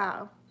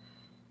 Wow.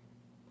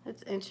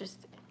 That's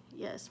interesting.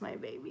 Yes, my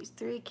babies.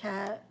 3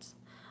 cats.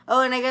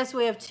 Oh, and I guess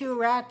we have 2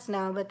 rats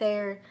now, but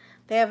they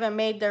haven't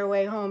made their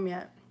way home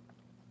yet.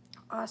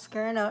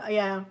 Oscar and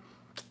yeah.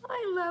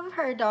 I love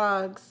her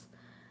dogs.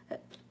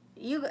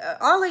 You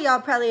all of y'all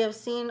probably have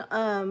seen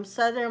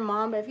Southern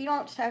Mom, but if you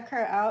don't check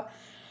her out,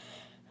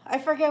 I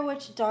forget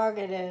which dog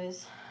it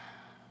is.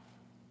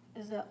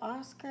 Is it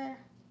Oscar?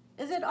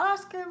 Is it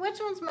Oscar? Which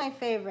one's my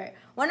favorite?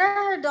 One of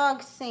her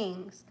dogs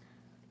sings.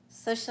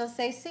 So she'll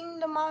say,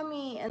 sing to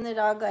mommy, and the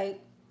dog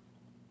like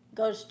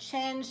goes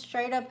chin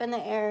straight up in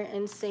the air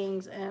and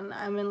sings, and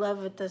I'm in love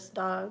with this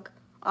dog,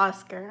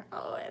 Oscar.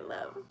 Oh,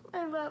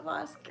 I love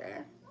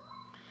Oscar.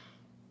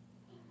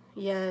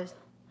 Yes.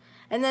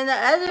 And then the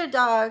other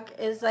dog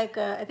is like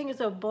I think it's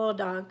a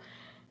bulldog,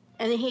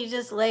 and he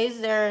just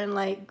lays there and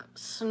like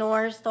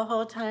snores the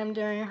whole time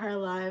during her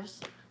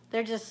lives.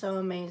 They're just so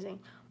amazing.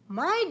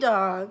 My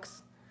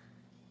dogs,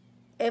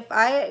 if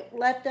I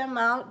let them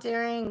out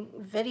during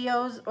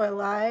videos or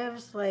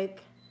lives,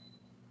 like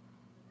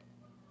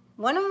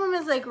one of them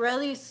is like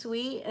really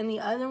sweet, and the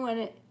other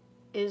one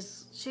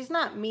is, she's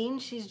not mean,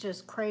 she's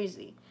just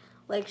crazy.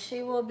 Like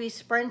she will be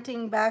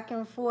sprinting back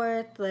and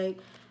forth, like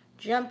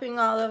jumping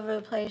all over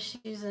the place.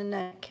 She's a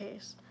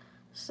nutcase.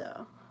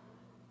 So,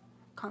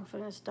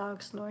 confidence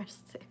dog snores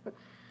too.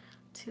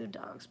 2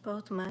 dogs,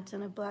 both mutts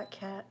and a black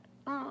cat.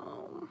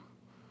 Oh,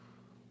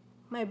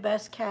 my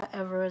best cat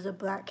ever was a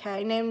black cat.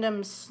 I named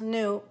him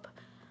Snoop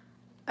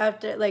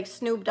after like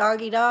Snoop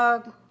Doggy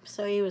Dog.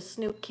 So he was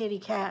Snoop Kitty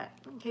Cat.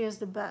 He was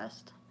the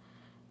best.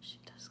 She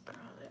does, girl,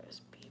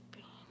 there's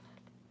beeping.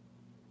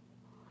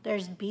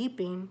 There's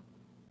beeping.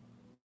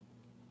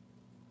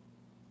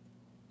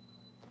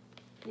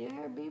 You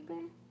hear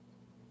beeping?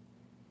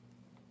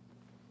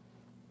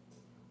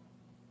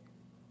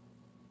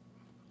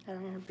 I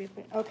don't hear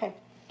beeping. Okay.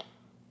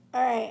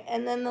 All right,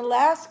 and then the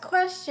last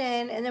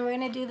question, and then we're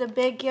going to do the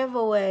big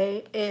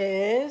giveaway,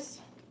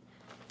 is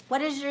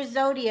what is your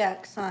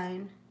zodiac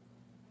sign?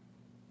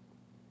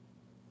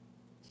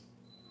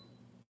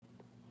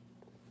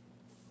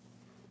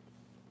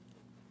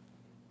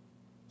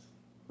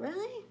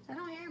 Really? I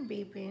don't hear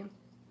beeping.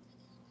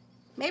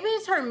 Maybe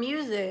it's her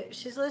music.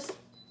 She's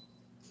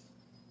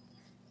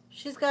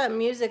got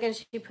music and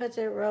she puts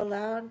it real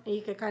loud, and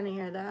you can kind of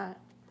hear that.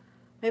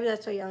 Maybe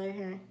that's what y'all are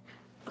hearing.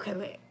 Okay,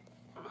 wait.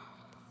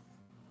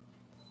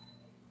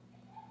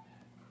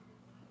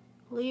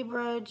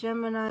 Libra,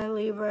 Gemini,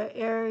 Libra,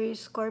 Aries,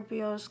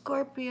 Scorpio,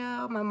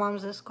 Scorpio. My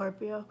mom's a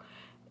Scorpio.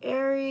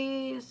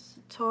 Aries,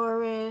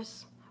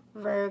 Taurus,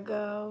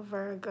 Virgo,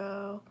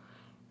 Virgo,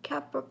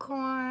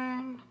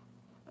 Capricorn.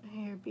 I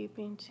hear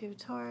beeping too.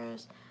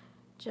 Taurus,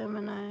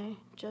 Gemini,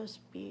 just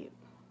beep.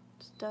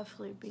 It's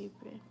definitely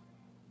beeping.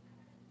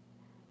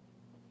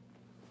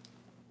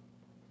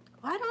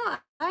 Why don't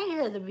I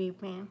hear the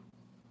beeping?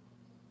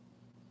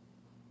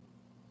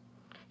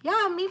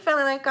 Yeah, me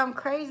feeling like I'm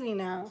crazy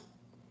now.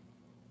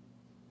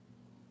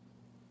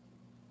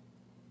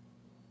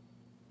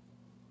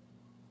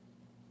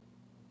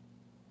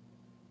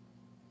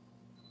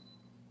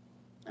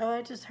 Oh,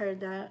 I just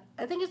heard that.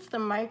 I think it's the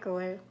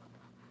microwave.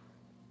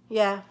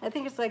 Yeah, I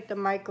think it's like the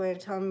microwave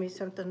telling me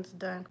something's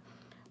done.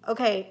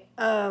 Okay,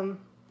 I'm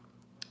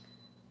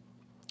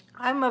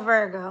a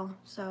Virgo,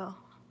 so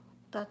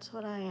that's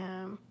what I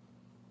am.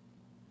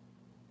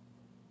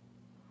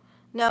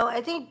 No,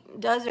 I think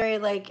Desiree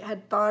like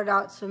had thawed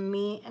out some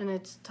meat and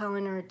it's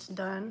telling her it's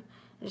done.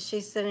 And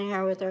she's sitting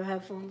here with her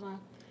headphones on.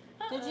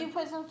 Did you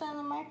put something in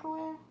the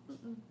microwave?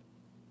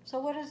 So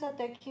what is that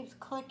keeps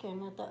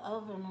clicking at the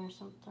oven or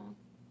something?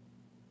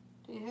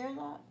 Do you hear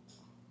that?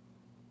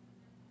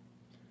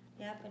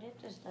 Yeah, but it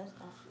just does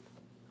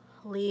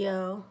that.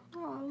 Leo.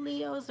 Oh,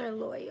 Leos are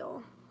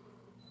loyal.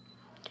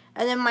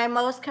 And then my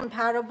most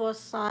compatible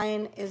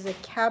sign is a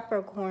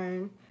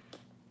Capricorn.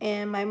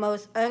 And my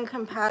most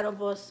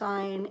uncompatible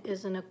sign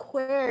is an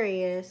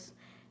Aquarius.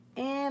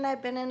 And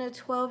I've been in a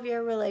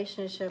 12-year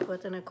relationship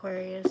with an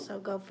Aquarius, so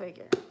go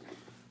figure.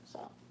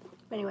 So,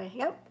 anyway,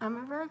 yep, I'm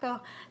a Virgo.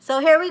 So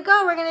here we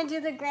go. We're going to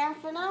do the grand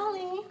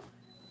finale.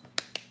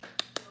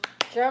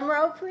 Drum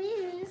roll,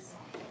 please.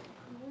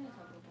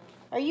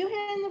 Are you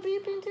hearing the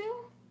beeping too?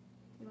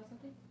 You want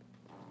something?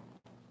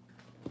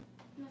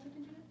 You want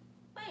something, Judith?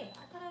 Wait,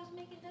 I thought I was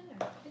making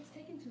dinner. It's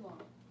taking too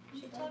long.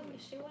 She told me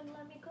she wouldn't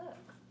let me cook.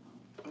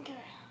 Okay.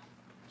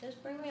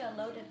 Just bring me a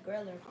loaded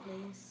griller,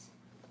 please.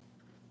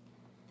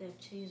 The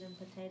cheese and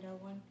potato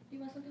one. You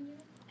want something,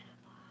 Judith?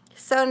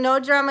 So no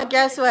drama.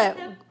 Guess what?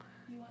 You want to?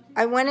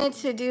 I wanted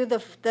to do the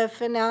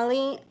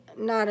finale,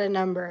 not a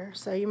number.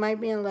 So you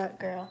might be in luck,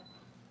 girl.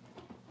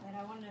 But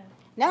I want to...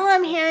 Now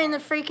I'm hearing the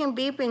freaking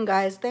beeping,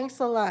 guys. Thanks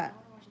a lot.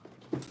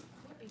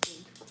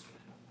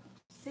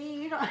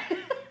 See, you don't...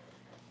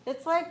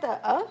 It's like the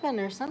oven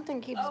or something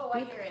keeps Oh,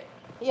 I beeping. hear it.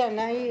 Yeah,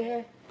 now you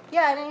hear...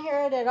 Yeah, I didn't hear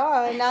it at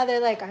all. And now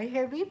they're like, I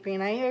hear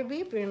beeping. I hear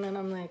beeping. And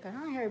I'm like, I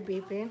don't hear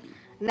beeping.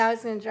 Now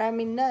it's going to drive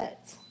me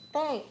nuts.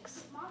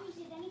 Thanks. Mommy,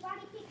 did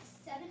anybody pick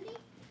 70?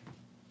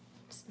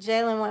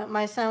 Jalen,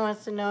 my son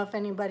wants to know if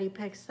anybody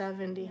picked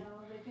 70. No,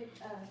 they picked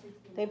 60.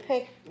 They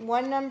picked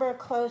one number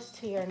close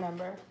to your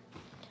number.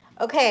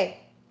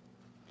 Okay.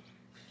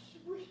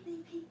 Wish they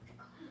picked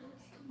close.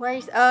 Where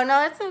you, oh,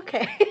 no, it's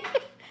okay.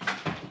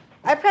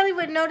 I probably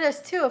would notice,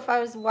 too, if I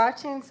was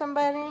watching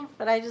somebody.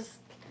 But I just...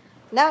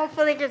 Now I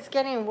feel like it's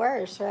getting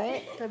worse,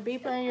 right? The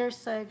beep on your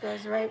side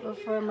goes right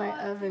before my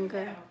oven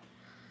goes.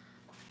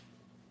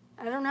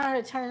 I don't know how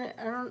to turn it.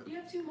 I don't... Do you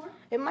have two more?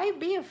 It might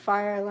be a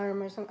fire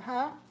alarm or something.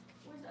 Huh?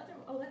 Where's the other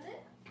one? Oh, that's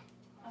it?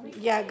 I'm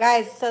excited. Yeah,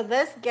 guys, so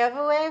this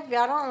giveaway, if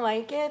y'all don't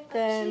like it,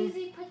 then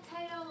Cheesy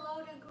potato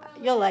loaded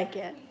griller. you'll like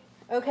it.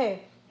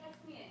 Okay. That's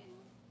me.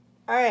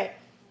 All right.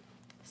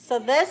 So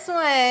this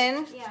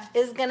one Yeah.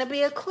 is going to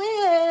be a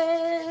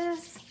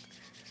quiz.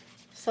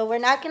 So we're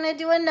not going to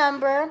do a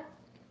number.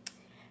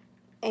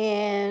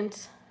 And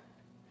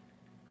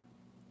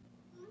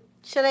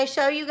should I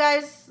show you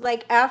guys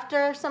like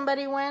after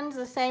somebody wins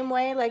the same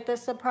way, like the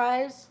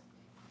surprise?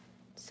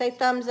 Say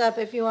thumbs up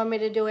if you want me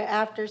to do it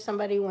after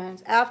somebody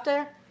wins.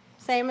 After?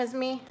 Same as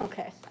me?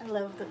 Okay. I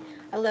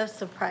love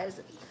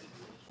surprises.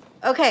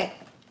 Okay.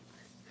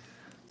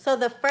 So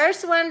the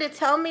first one to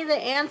tell me the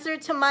answer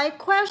to my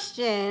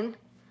question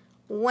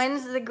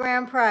wins the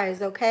grand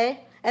prize, okay?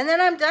 And then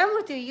I'm done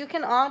with you. You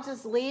can all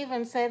just leave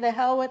and say the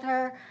hell with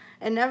her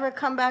and never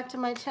come back to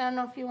my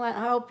channel if you want.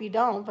 I hope you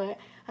don't, but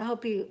I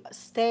hope you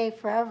stay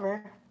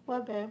forever.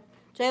 What, babe?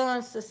 Jay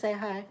wants to say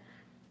hi.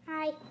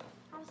 Hi.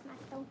 Have a snack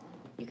though.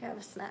 You can have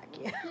a snack,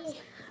 yes.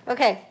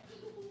 Okay.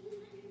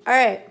 All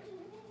right.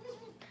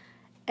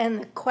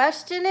 And the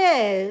question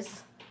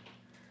is,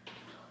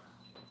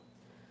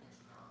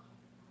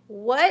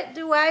 what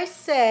do I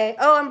say?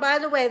 Oh, and by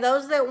the way,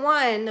 those that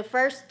won, the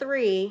first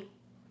three,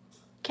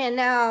 can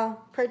now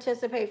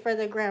participate for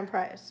the grand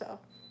prize. So,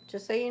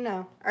 just so you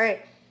know. All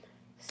right.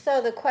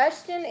 So, the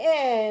question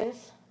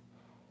is,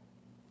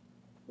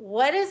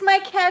 what is my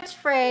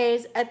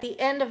catchphrase at the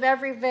end of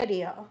every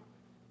video?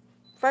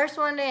 First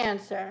one to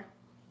answer.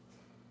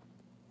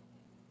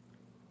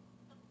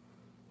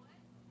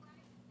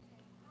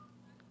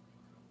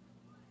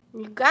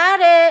 You got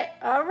it.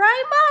 All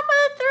right, Mama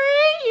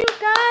 3. You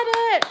got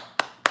it.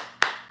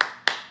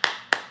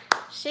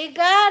 She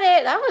got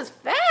it. That was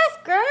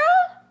fast,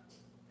 girl.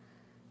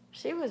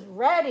 She was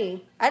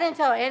ready. I didn't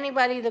tell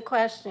anybody the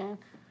question.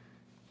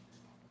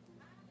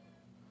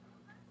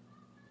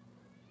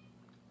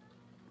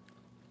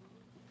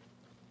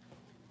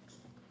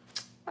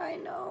 I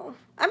know.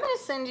 I'm going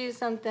to send you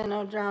something,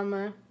 no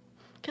drama.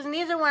 Because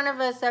neither one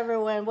of us ever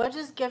win. We'll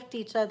just gift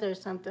each other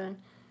something.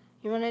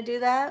 You want to do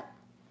that?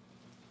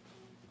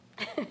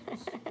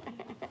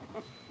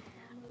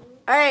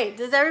 All right.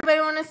 Does everybody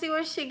want to see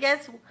what she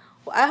gets?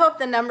 I hope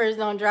the numbers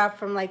don't drop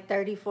from like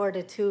 34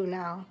 to 2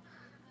 now.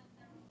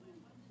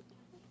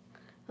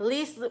 At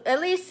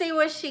least see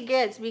what she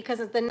gets, because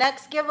the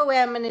next giveaway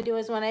I'm going to do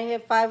is when I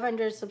hit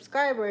 500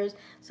 subscribers.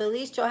 So at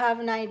least you'll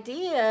have an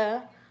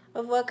idea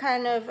of what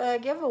kind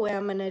of giveaway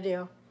I'm going to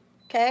do.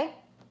 Okay?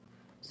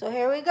 So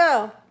here we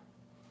go.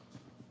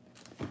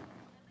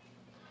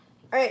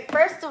 All right,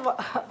 first of all,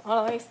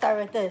 well, let me start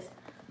with this.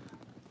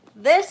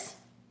 This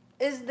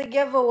is the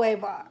giveaway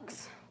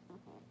box.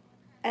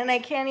 and I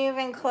can't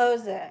even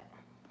close it.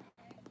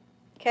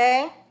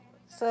 Okay?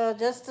 So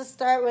just to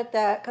start with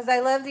that, because I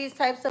love these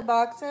types of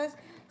boxes,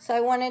 so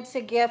I wanted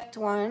to gift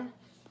one.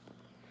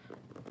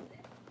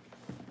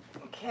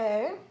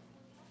 Okay.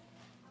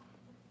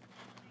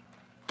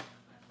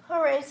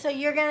 All right, so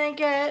you're gonna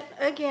get,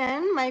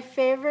 again, my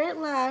favorite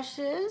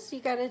lashes. You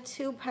got a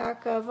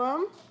 2-pack of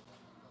them.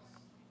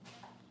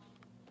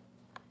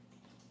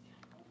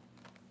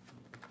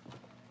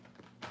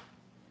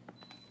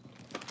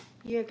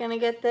 You're gonna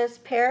get this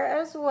pair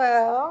as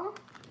well.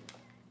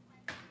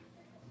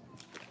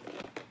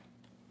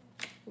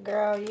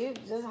 Girl, you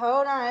just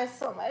hold on. There's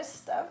so much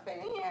stuff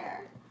in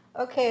here.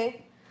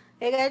 Okay,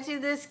 I got you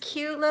this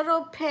cute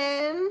little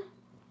pin.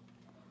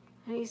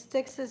 And he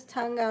sticks his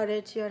tongue out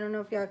at you. I don't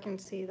know if y'all can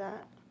see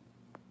that.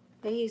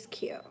 But he's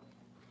cute.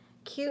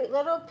 Cute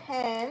little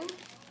pin.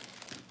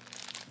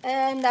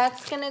 And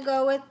that's going to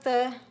go with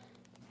the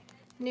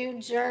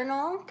new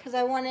journal. Because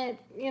I wanted,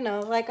 you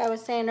know, like I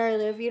was saying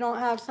earlier, if you don't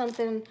have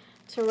something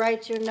to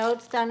write your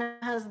notes down,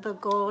 it has the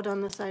gold on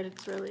the side.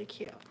 It's really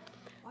cute.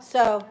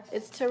 So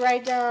it's to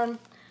write down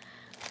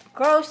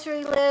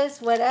grocery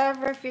list,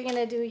 whatever. If you're going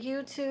to do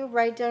YouTube,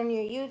 write down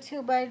your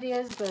YouTube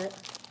ideas.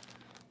 But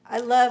I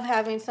love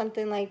having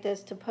something like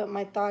this to put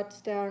my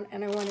thoughts down.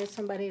 And I wanted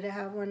somebody to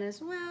have one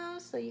as well.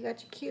 So you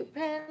got your cute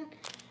pen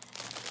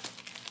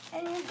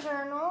and your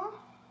journal.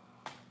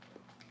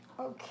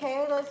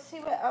 Okay, let's see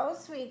what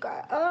else we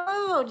got.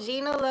 Oh,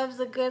 Gina loves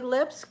a good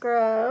lip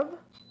scrub.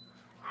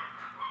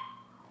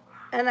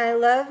 And I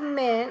love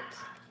mint.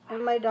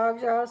 And my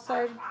dogs are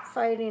outside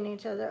fighting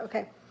each other.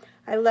 Okay.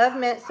 I love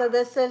mint. So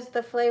this is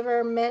the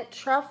flavor mint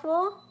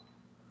truffle.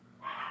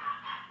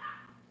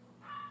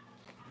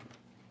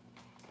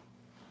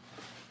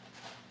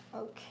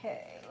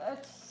 Okay,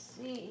 let's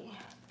see.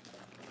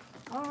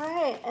 All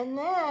right, and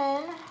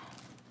then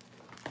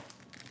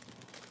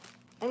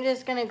I'm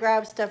just going to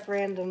grab stuff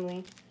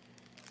randomly.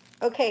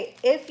 Okay,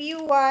 if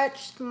you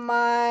watched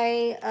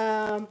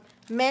my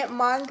mint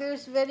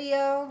mongoose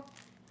video,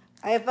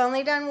 I have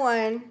only done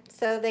one.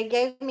 So they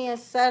gave me a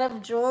set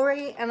of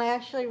jewelry, and I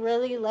actually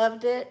really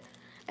loved it.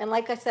 And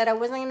like I said, I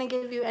wasn't going to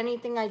give you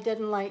anything I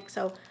didn't like.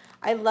 So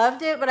I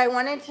loved it, but I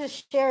wanted to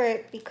share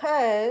it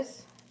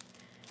because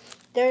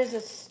there's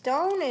a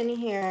stone in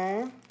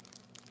here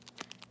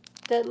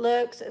that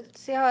looks,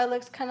 see how it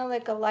looks kind of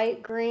like a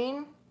light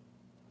green?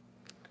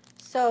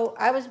 So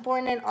I was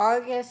born in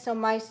August, so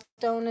my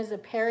stone is a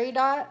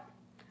peridot.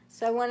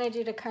 So I wanted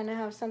you to kind of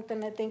have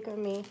something to think of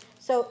me.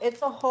 So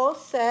it's a whole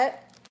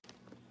set.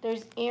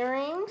 There's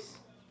earrings,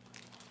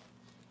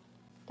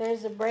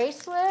 there's a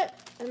bracelet,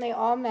 and they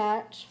all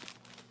match.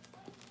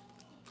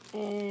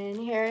 And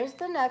here's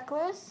the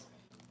necklace.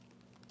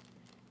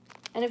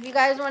 And if you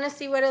guys want to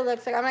see what it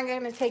looks like, I'm not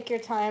going to take your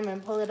time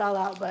and pull it all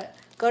out, but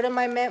go to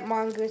my mint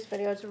mongoose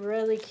video. It's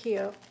really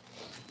cute.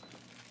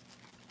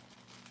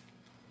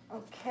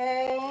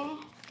 Okay.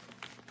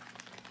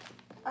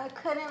 I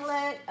couldn't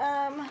let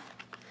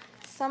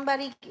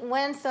somebody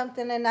win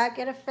something and not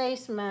get a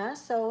face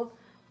mask, so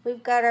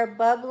we've got our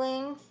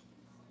bubbling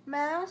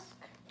mask.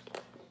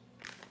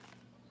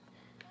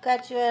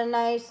 Got you a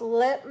nice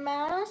lip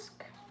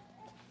mask.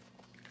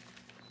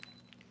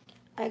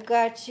 I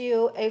got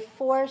you a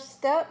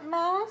 4-step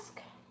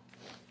mask.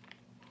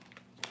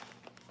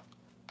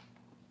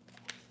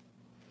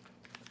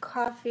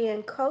 Coffee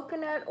and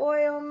coconut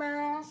oil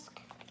mask.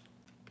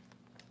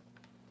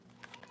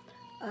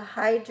 A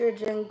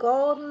hydrogen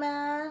gold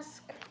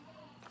mask.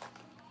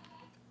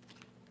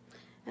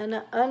 And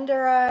an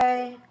under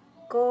eye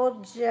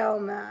gold gel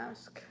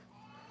mask.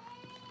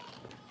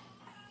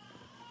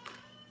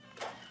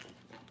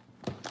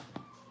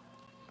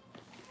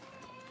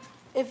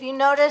 If you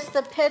notice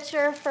the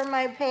picture for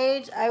my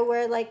page, I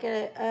wear like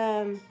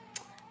a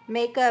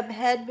makeup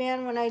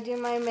headband when I do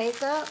my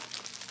makeup.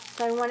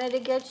 So I wanted to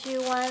get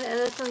you one, and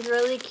this one's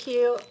really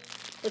cute.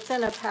 It's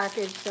in a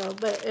package though,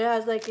 but it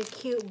has like a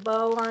cute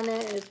bow on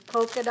it. It's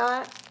polka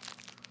dot.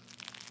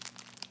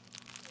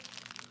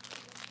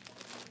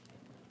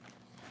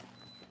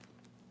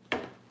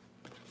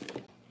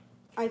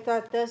 I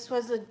thought this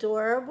was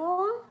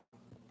adorable.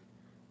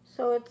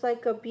 So it's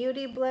like a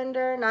beauty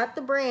blender, not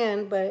the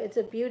brand, but it's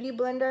a beauty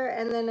blender,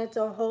 and then it's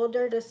a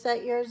holder to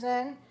set yours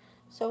in.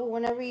 So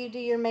whenever you do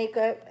your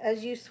makeup,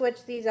 as you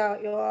switch these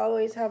out, you'll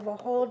always have a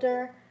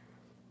holder.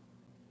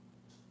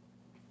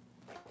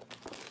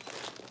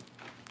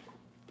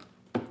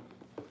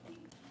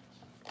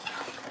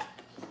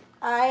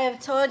 I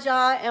have told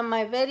y'all in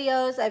my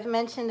videos, I've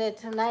mentioned it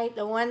tonight,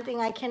 the one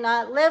thing I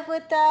cannot live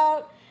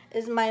without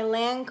is my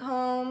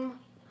Lancome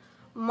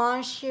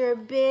Monsieur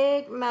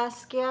Big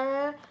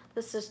mascara.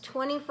 This is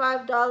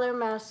 $25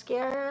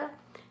 mascara,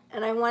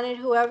 and I wanted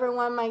whoever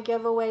won my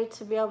giveaway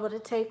to be able to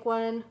take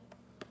one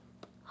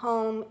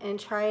home and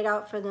try it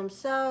out for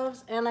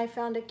themselves. And I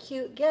found a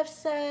cute gift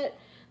set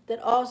that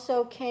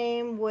also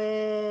came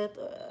with,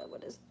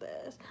 what is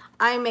this?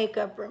 Eye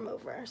makeup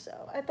remover.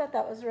 So I thought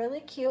that was really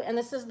cute. And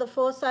this is the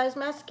full-size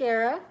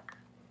mascara.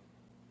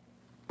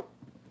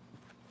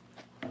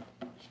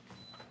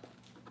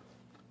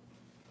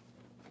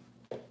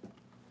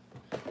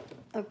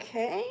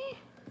 Okay.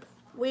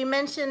 We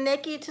mentioned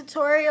Nikki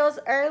Tutorials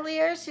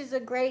earlier. She's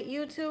a great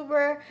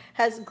YouTuber,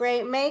 has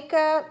great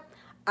makeup.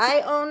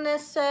 I own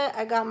this set.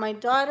 I got my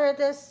daughter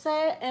this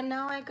set, and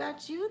now I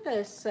got you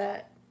this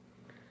set.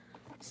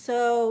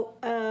 So,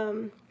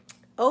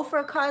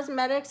 Ofra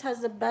Cosmetics has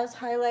the best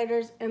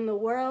highlighters in the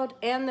world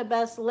and the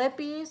best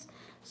lippies.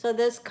 So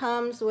this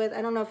comes with,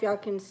 I don't know if y'all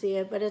can see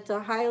it, but it's a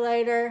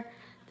highlighter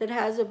that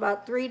has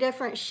about 3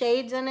 different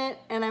shades in it.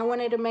 And I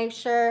wanted to make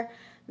sure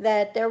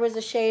that there was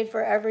a shade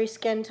for every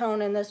skin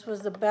tone, and this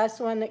was the best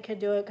one that could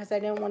do it because I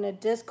didn't want to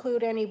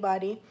disclude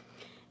anybody.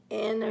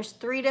 And there's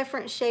 3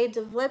 different shades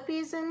of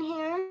lippies in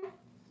here.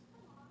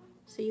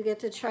 So you get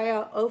to try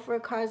out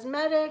Ofra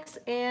Cosmetics,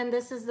 and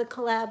this is the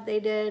collab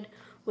they did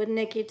with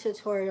Nikki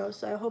Tutorials.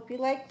 So I hope you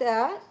like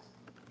that.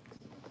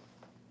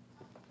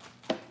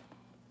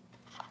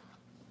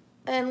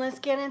 And let's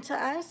get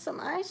into some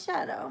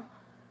eyeshadow.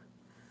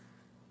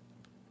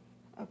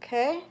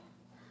 Okay.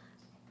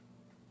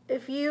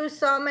 If you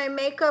saw my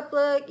makeup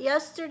look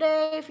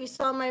yesterday, if you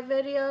saw my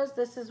videos,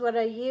 this is what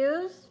I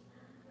used.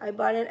 I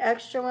bought an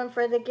extra one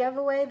for the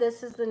giveaway.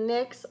 This is the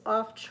NYX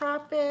Off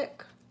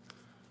Tropic.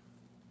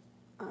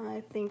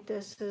 I think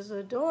this is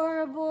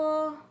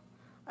adorable.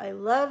 I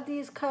love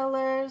these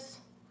colors.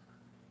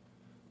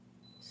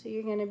 So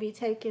you're going to be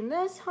taking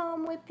this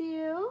home with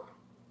you.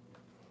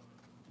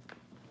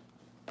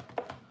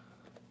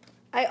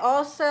 I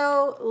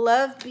also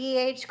love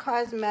BH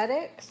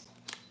Cosmetics.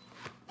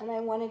 And I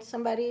wanted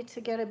somebody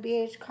to get a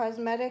BH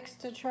Cosmetics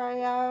to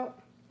try out.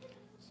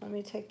 So let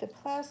me take the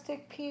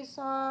plastic piece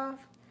off.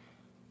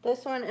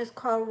 This one is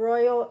called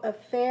Royal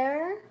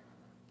Affair.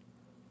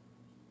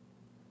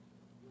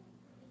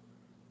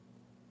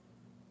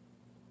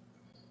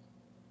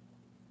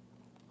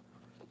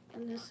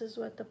 And this is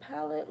what the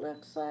palette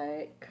looks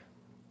like.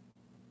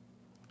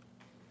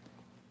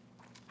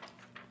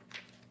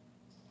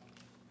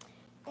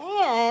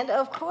 And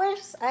of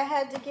course, I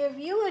had to give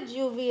you a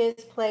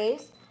Juvia's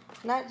Place,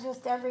 not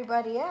just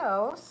everybody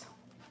else.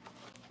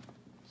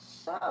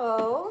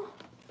 So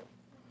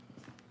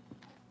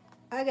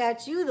I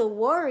got you the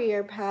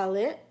Warrior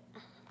palette.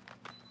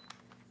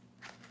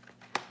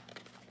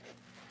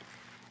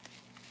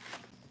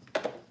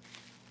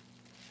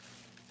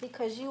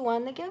 Because you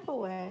won the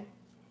giveaway.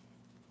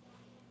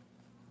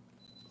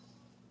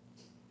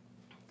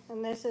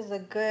 And this is a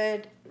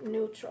good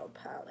neutral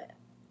palette.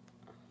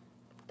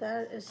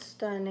 That is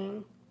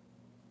stunning.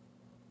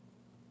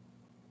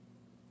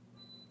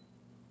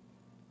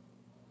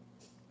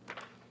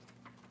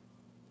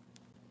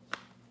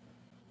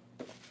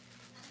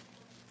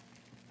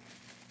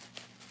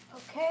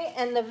 Okay,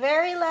 and the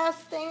very last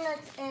thing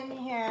that's in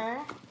here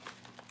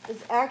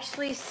is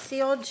actually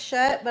sealed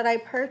shut, but I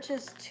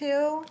purchased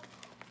 2.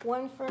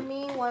 One for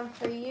me, one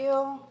for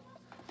you.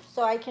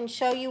 So I can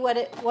show you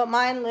what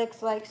mine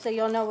looks like so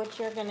you'll know what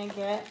you're gonna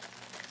get.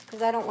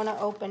 Because I don't want to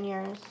open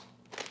yours.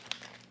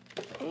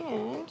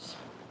 And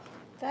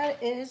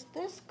that is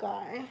this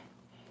guy.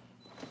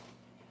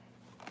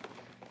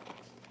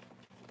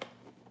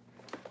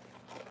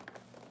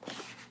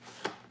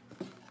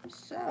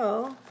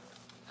 So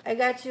I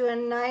got you a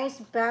nice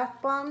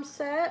bath bomb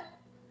set.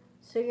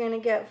 So you're gonna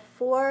get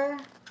 4,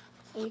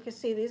 and you can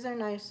see these are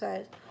nice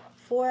size.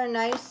 4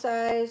 nice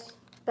size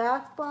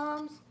bath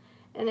bombs,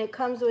 and it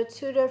comes with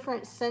 2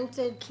 different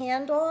scented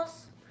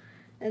candles,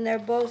 and they're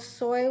both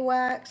soy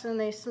wax, and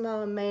they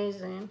smell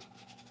amazing.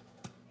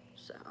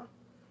 So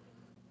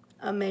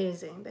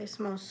amazing, they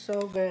smell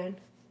so good.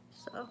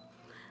 So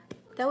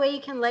that way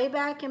you can lay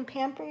back and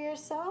pamper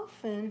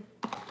yourself and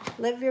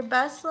live your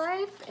best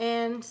life.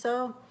 And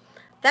so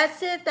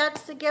that's it.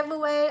 That's the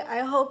giveaway.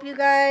 I hope you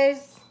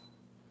guys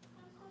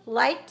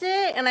liked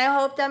it, and I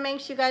hope that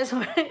makes you guys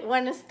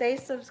want to stay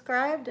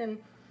subscribed, and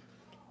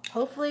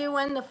hopefully you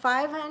win the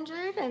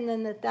 500 and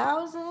then the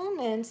 1,000,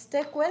 and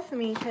stick with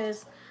me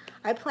because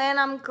I plan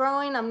on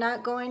growing. I'm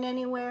not going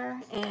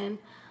anywhere. And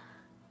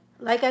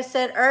like I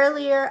said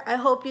earlier, I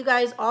hope you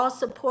guys all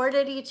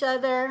supported each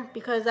other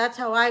because that's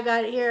how I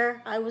got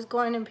here. I was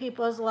going in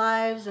people's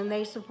lives and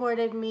they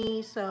supported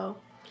me. So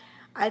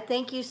I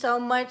thank you so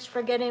much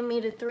for getting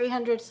me to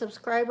 300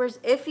 subscribers.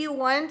 If you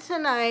won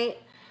tonight,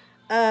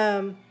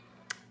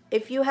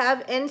 if you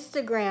have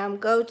Instagram,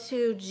 go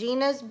to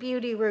Gina's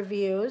Beauty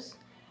Reviews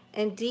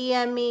and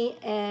DM me,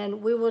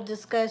 and we will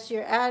discuss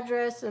your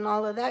address and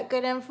all of that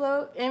good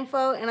info,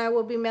 and I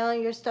will be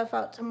mailing your stuff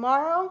out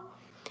tomorrow.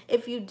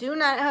 If you do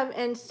not have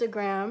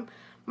Instagram,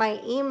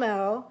 my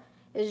email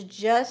is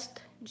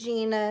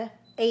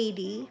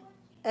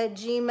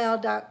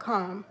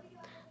justgina80@gmail.com.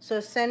 So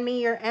send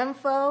me your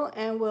info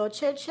and we'll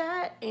chit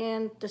chat,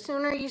 and the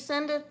sooner you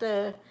send it,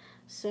 the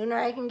sooner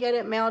I can get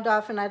it mailed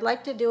off. And I'd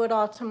like to do it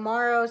all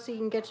tomorrow so you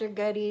can get your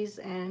goodies.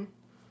 And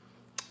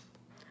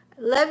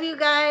I love you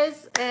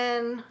guys,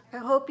 and I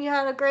hope you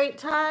had a great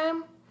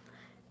time.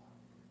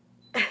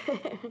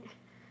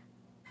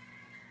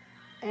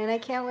 And I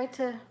can't wait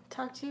to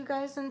talk to you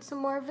guys in some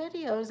more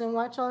videos and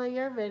watch all of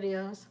your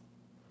videos.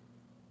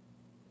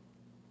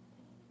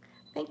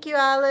 Thank you,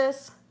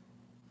 Alice.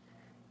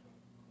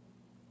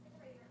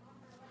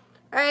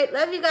 All right,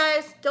 love you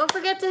guys. Don't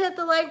forget to hit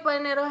the like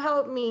button. It'll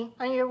help me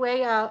on your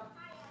way out.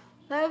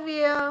 Love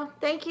you.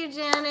 Thank you,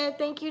 Janet.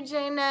 Thank you,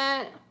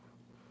 Janet.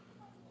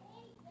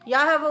 Y'all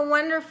have a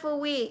wonderful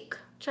week.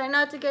 Try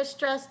not to get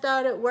stressed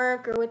out at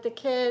work or with the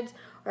kids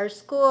or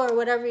school or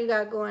whatever you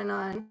got going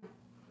on.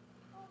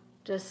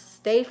 Just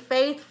stay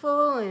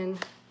faithful and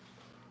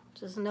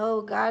just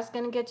know God's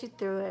going to get you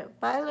through it.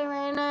 Bye,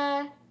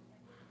 Lorena.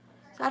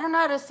 So I don't know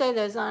how to say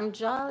this.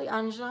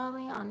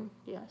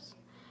 Yes.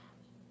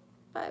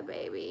 Bye,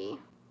 baby.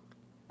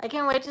 I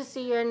can't wait to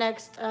see your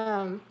next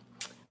live.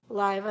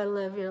 I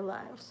love your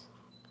lives.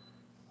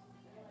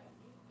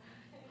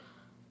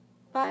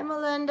 Bye,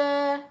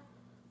 Melinda.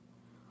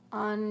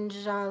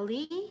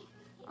 Anjali?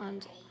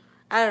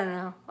 I don't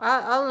know.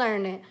 I'll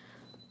learn it.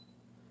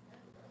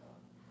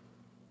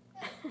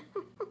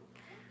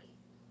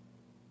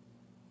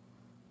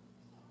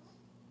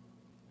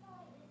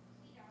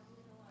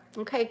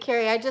 Okay,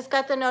 Carrie, I just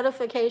got the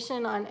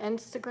notification on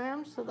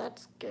Instagram, so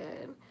that's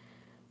good.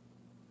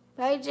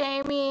 Bye,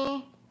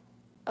 Jamie.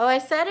 Oh, I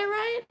said it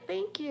right?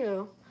 Thank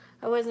you.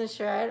 I wasn't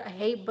sure. I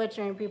hate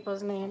butchering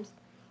people's names.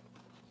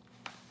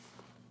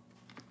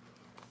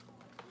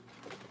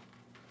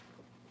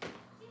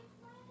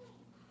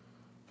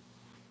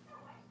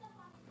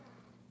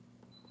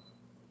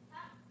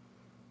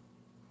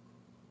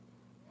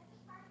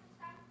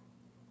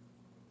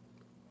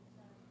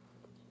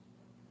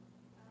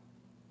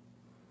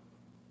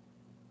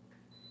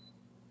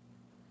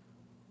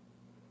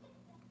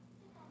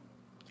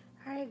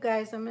 All right,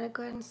 guys, I'm going to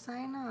go ahead and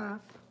sign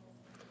off.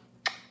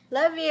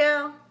 Love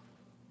you.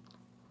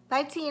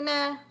 Bye,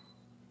 Tina.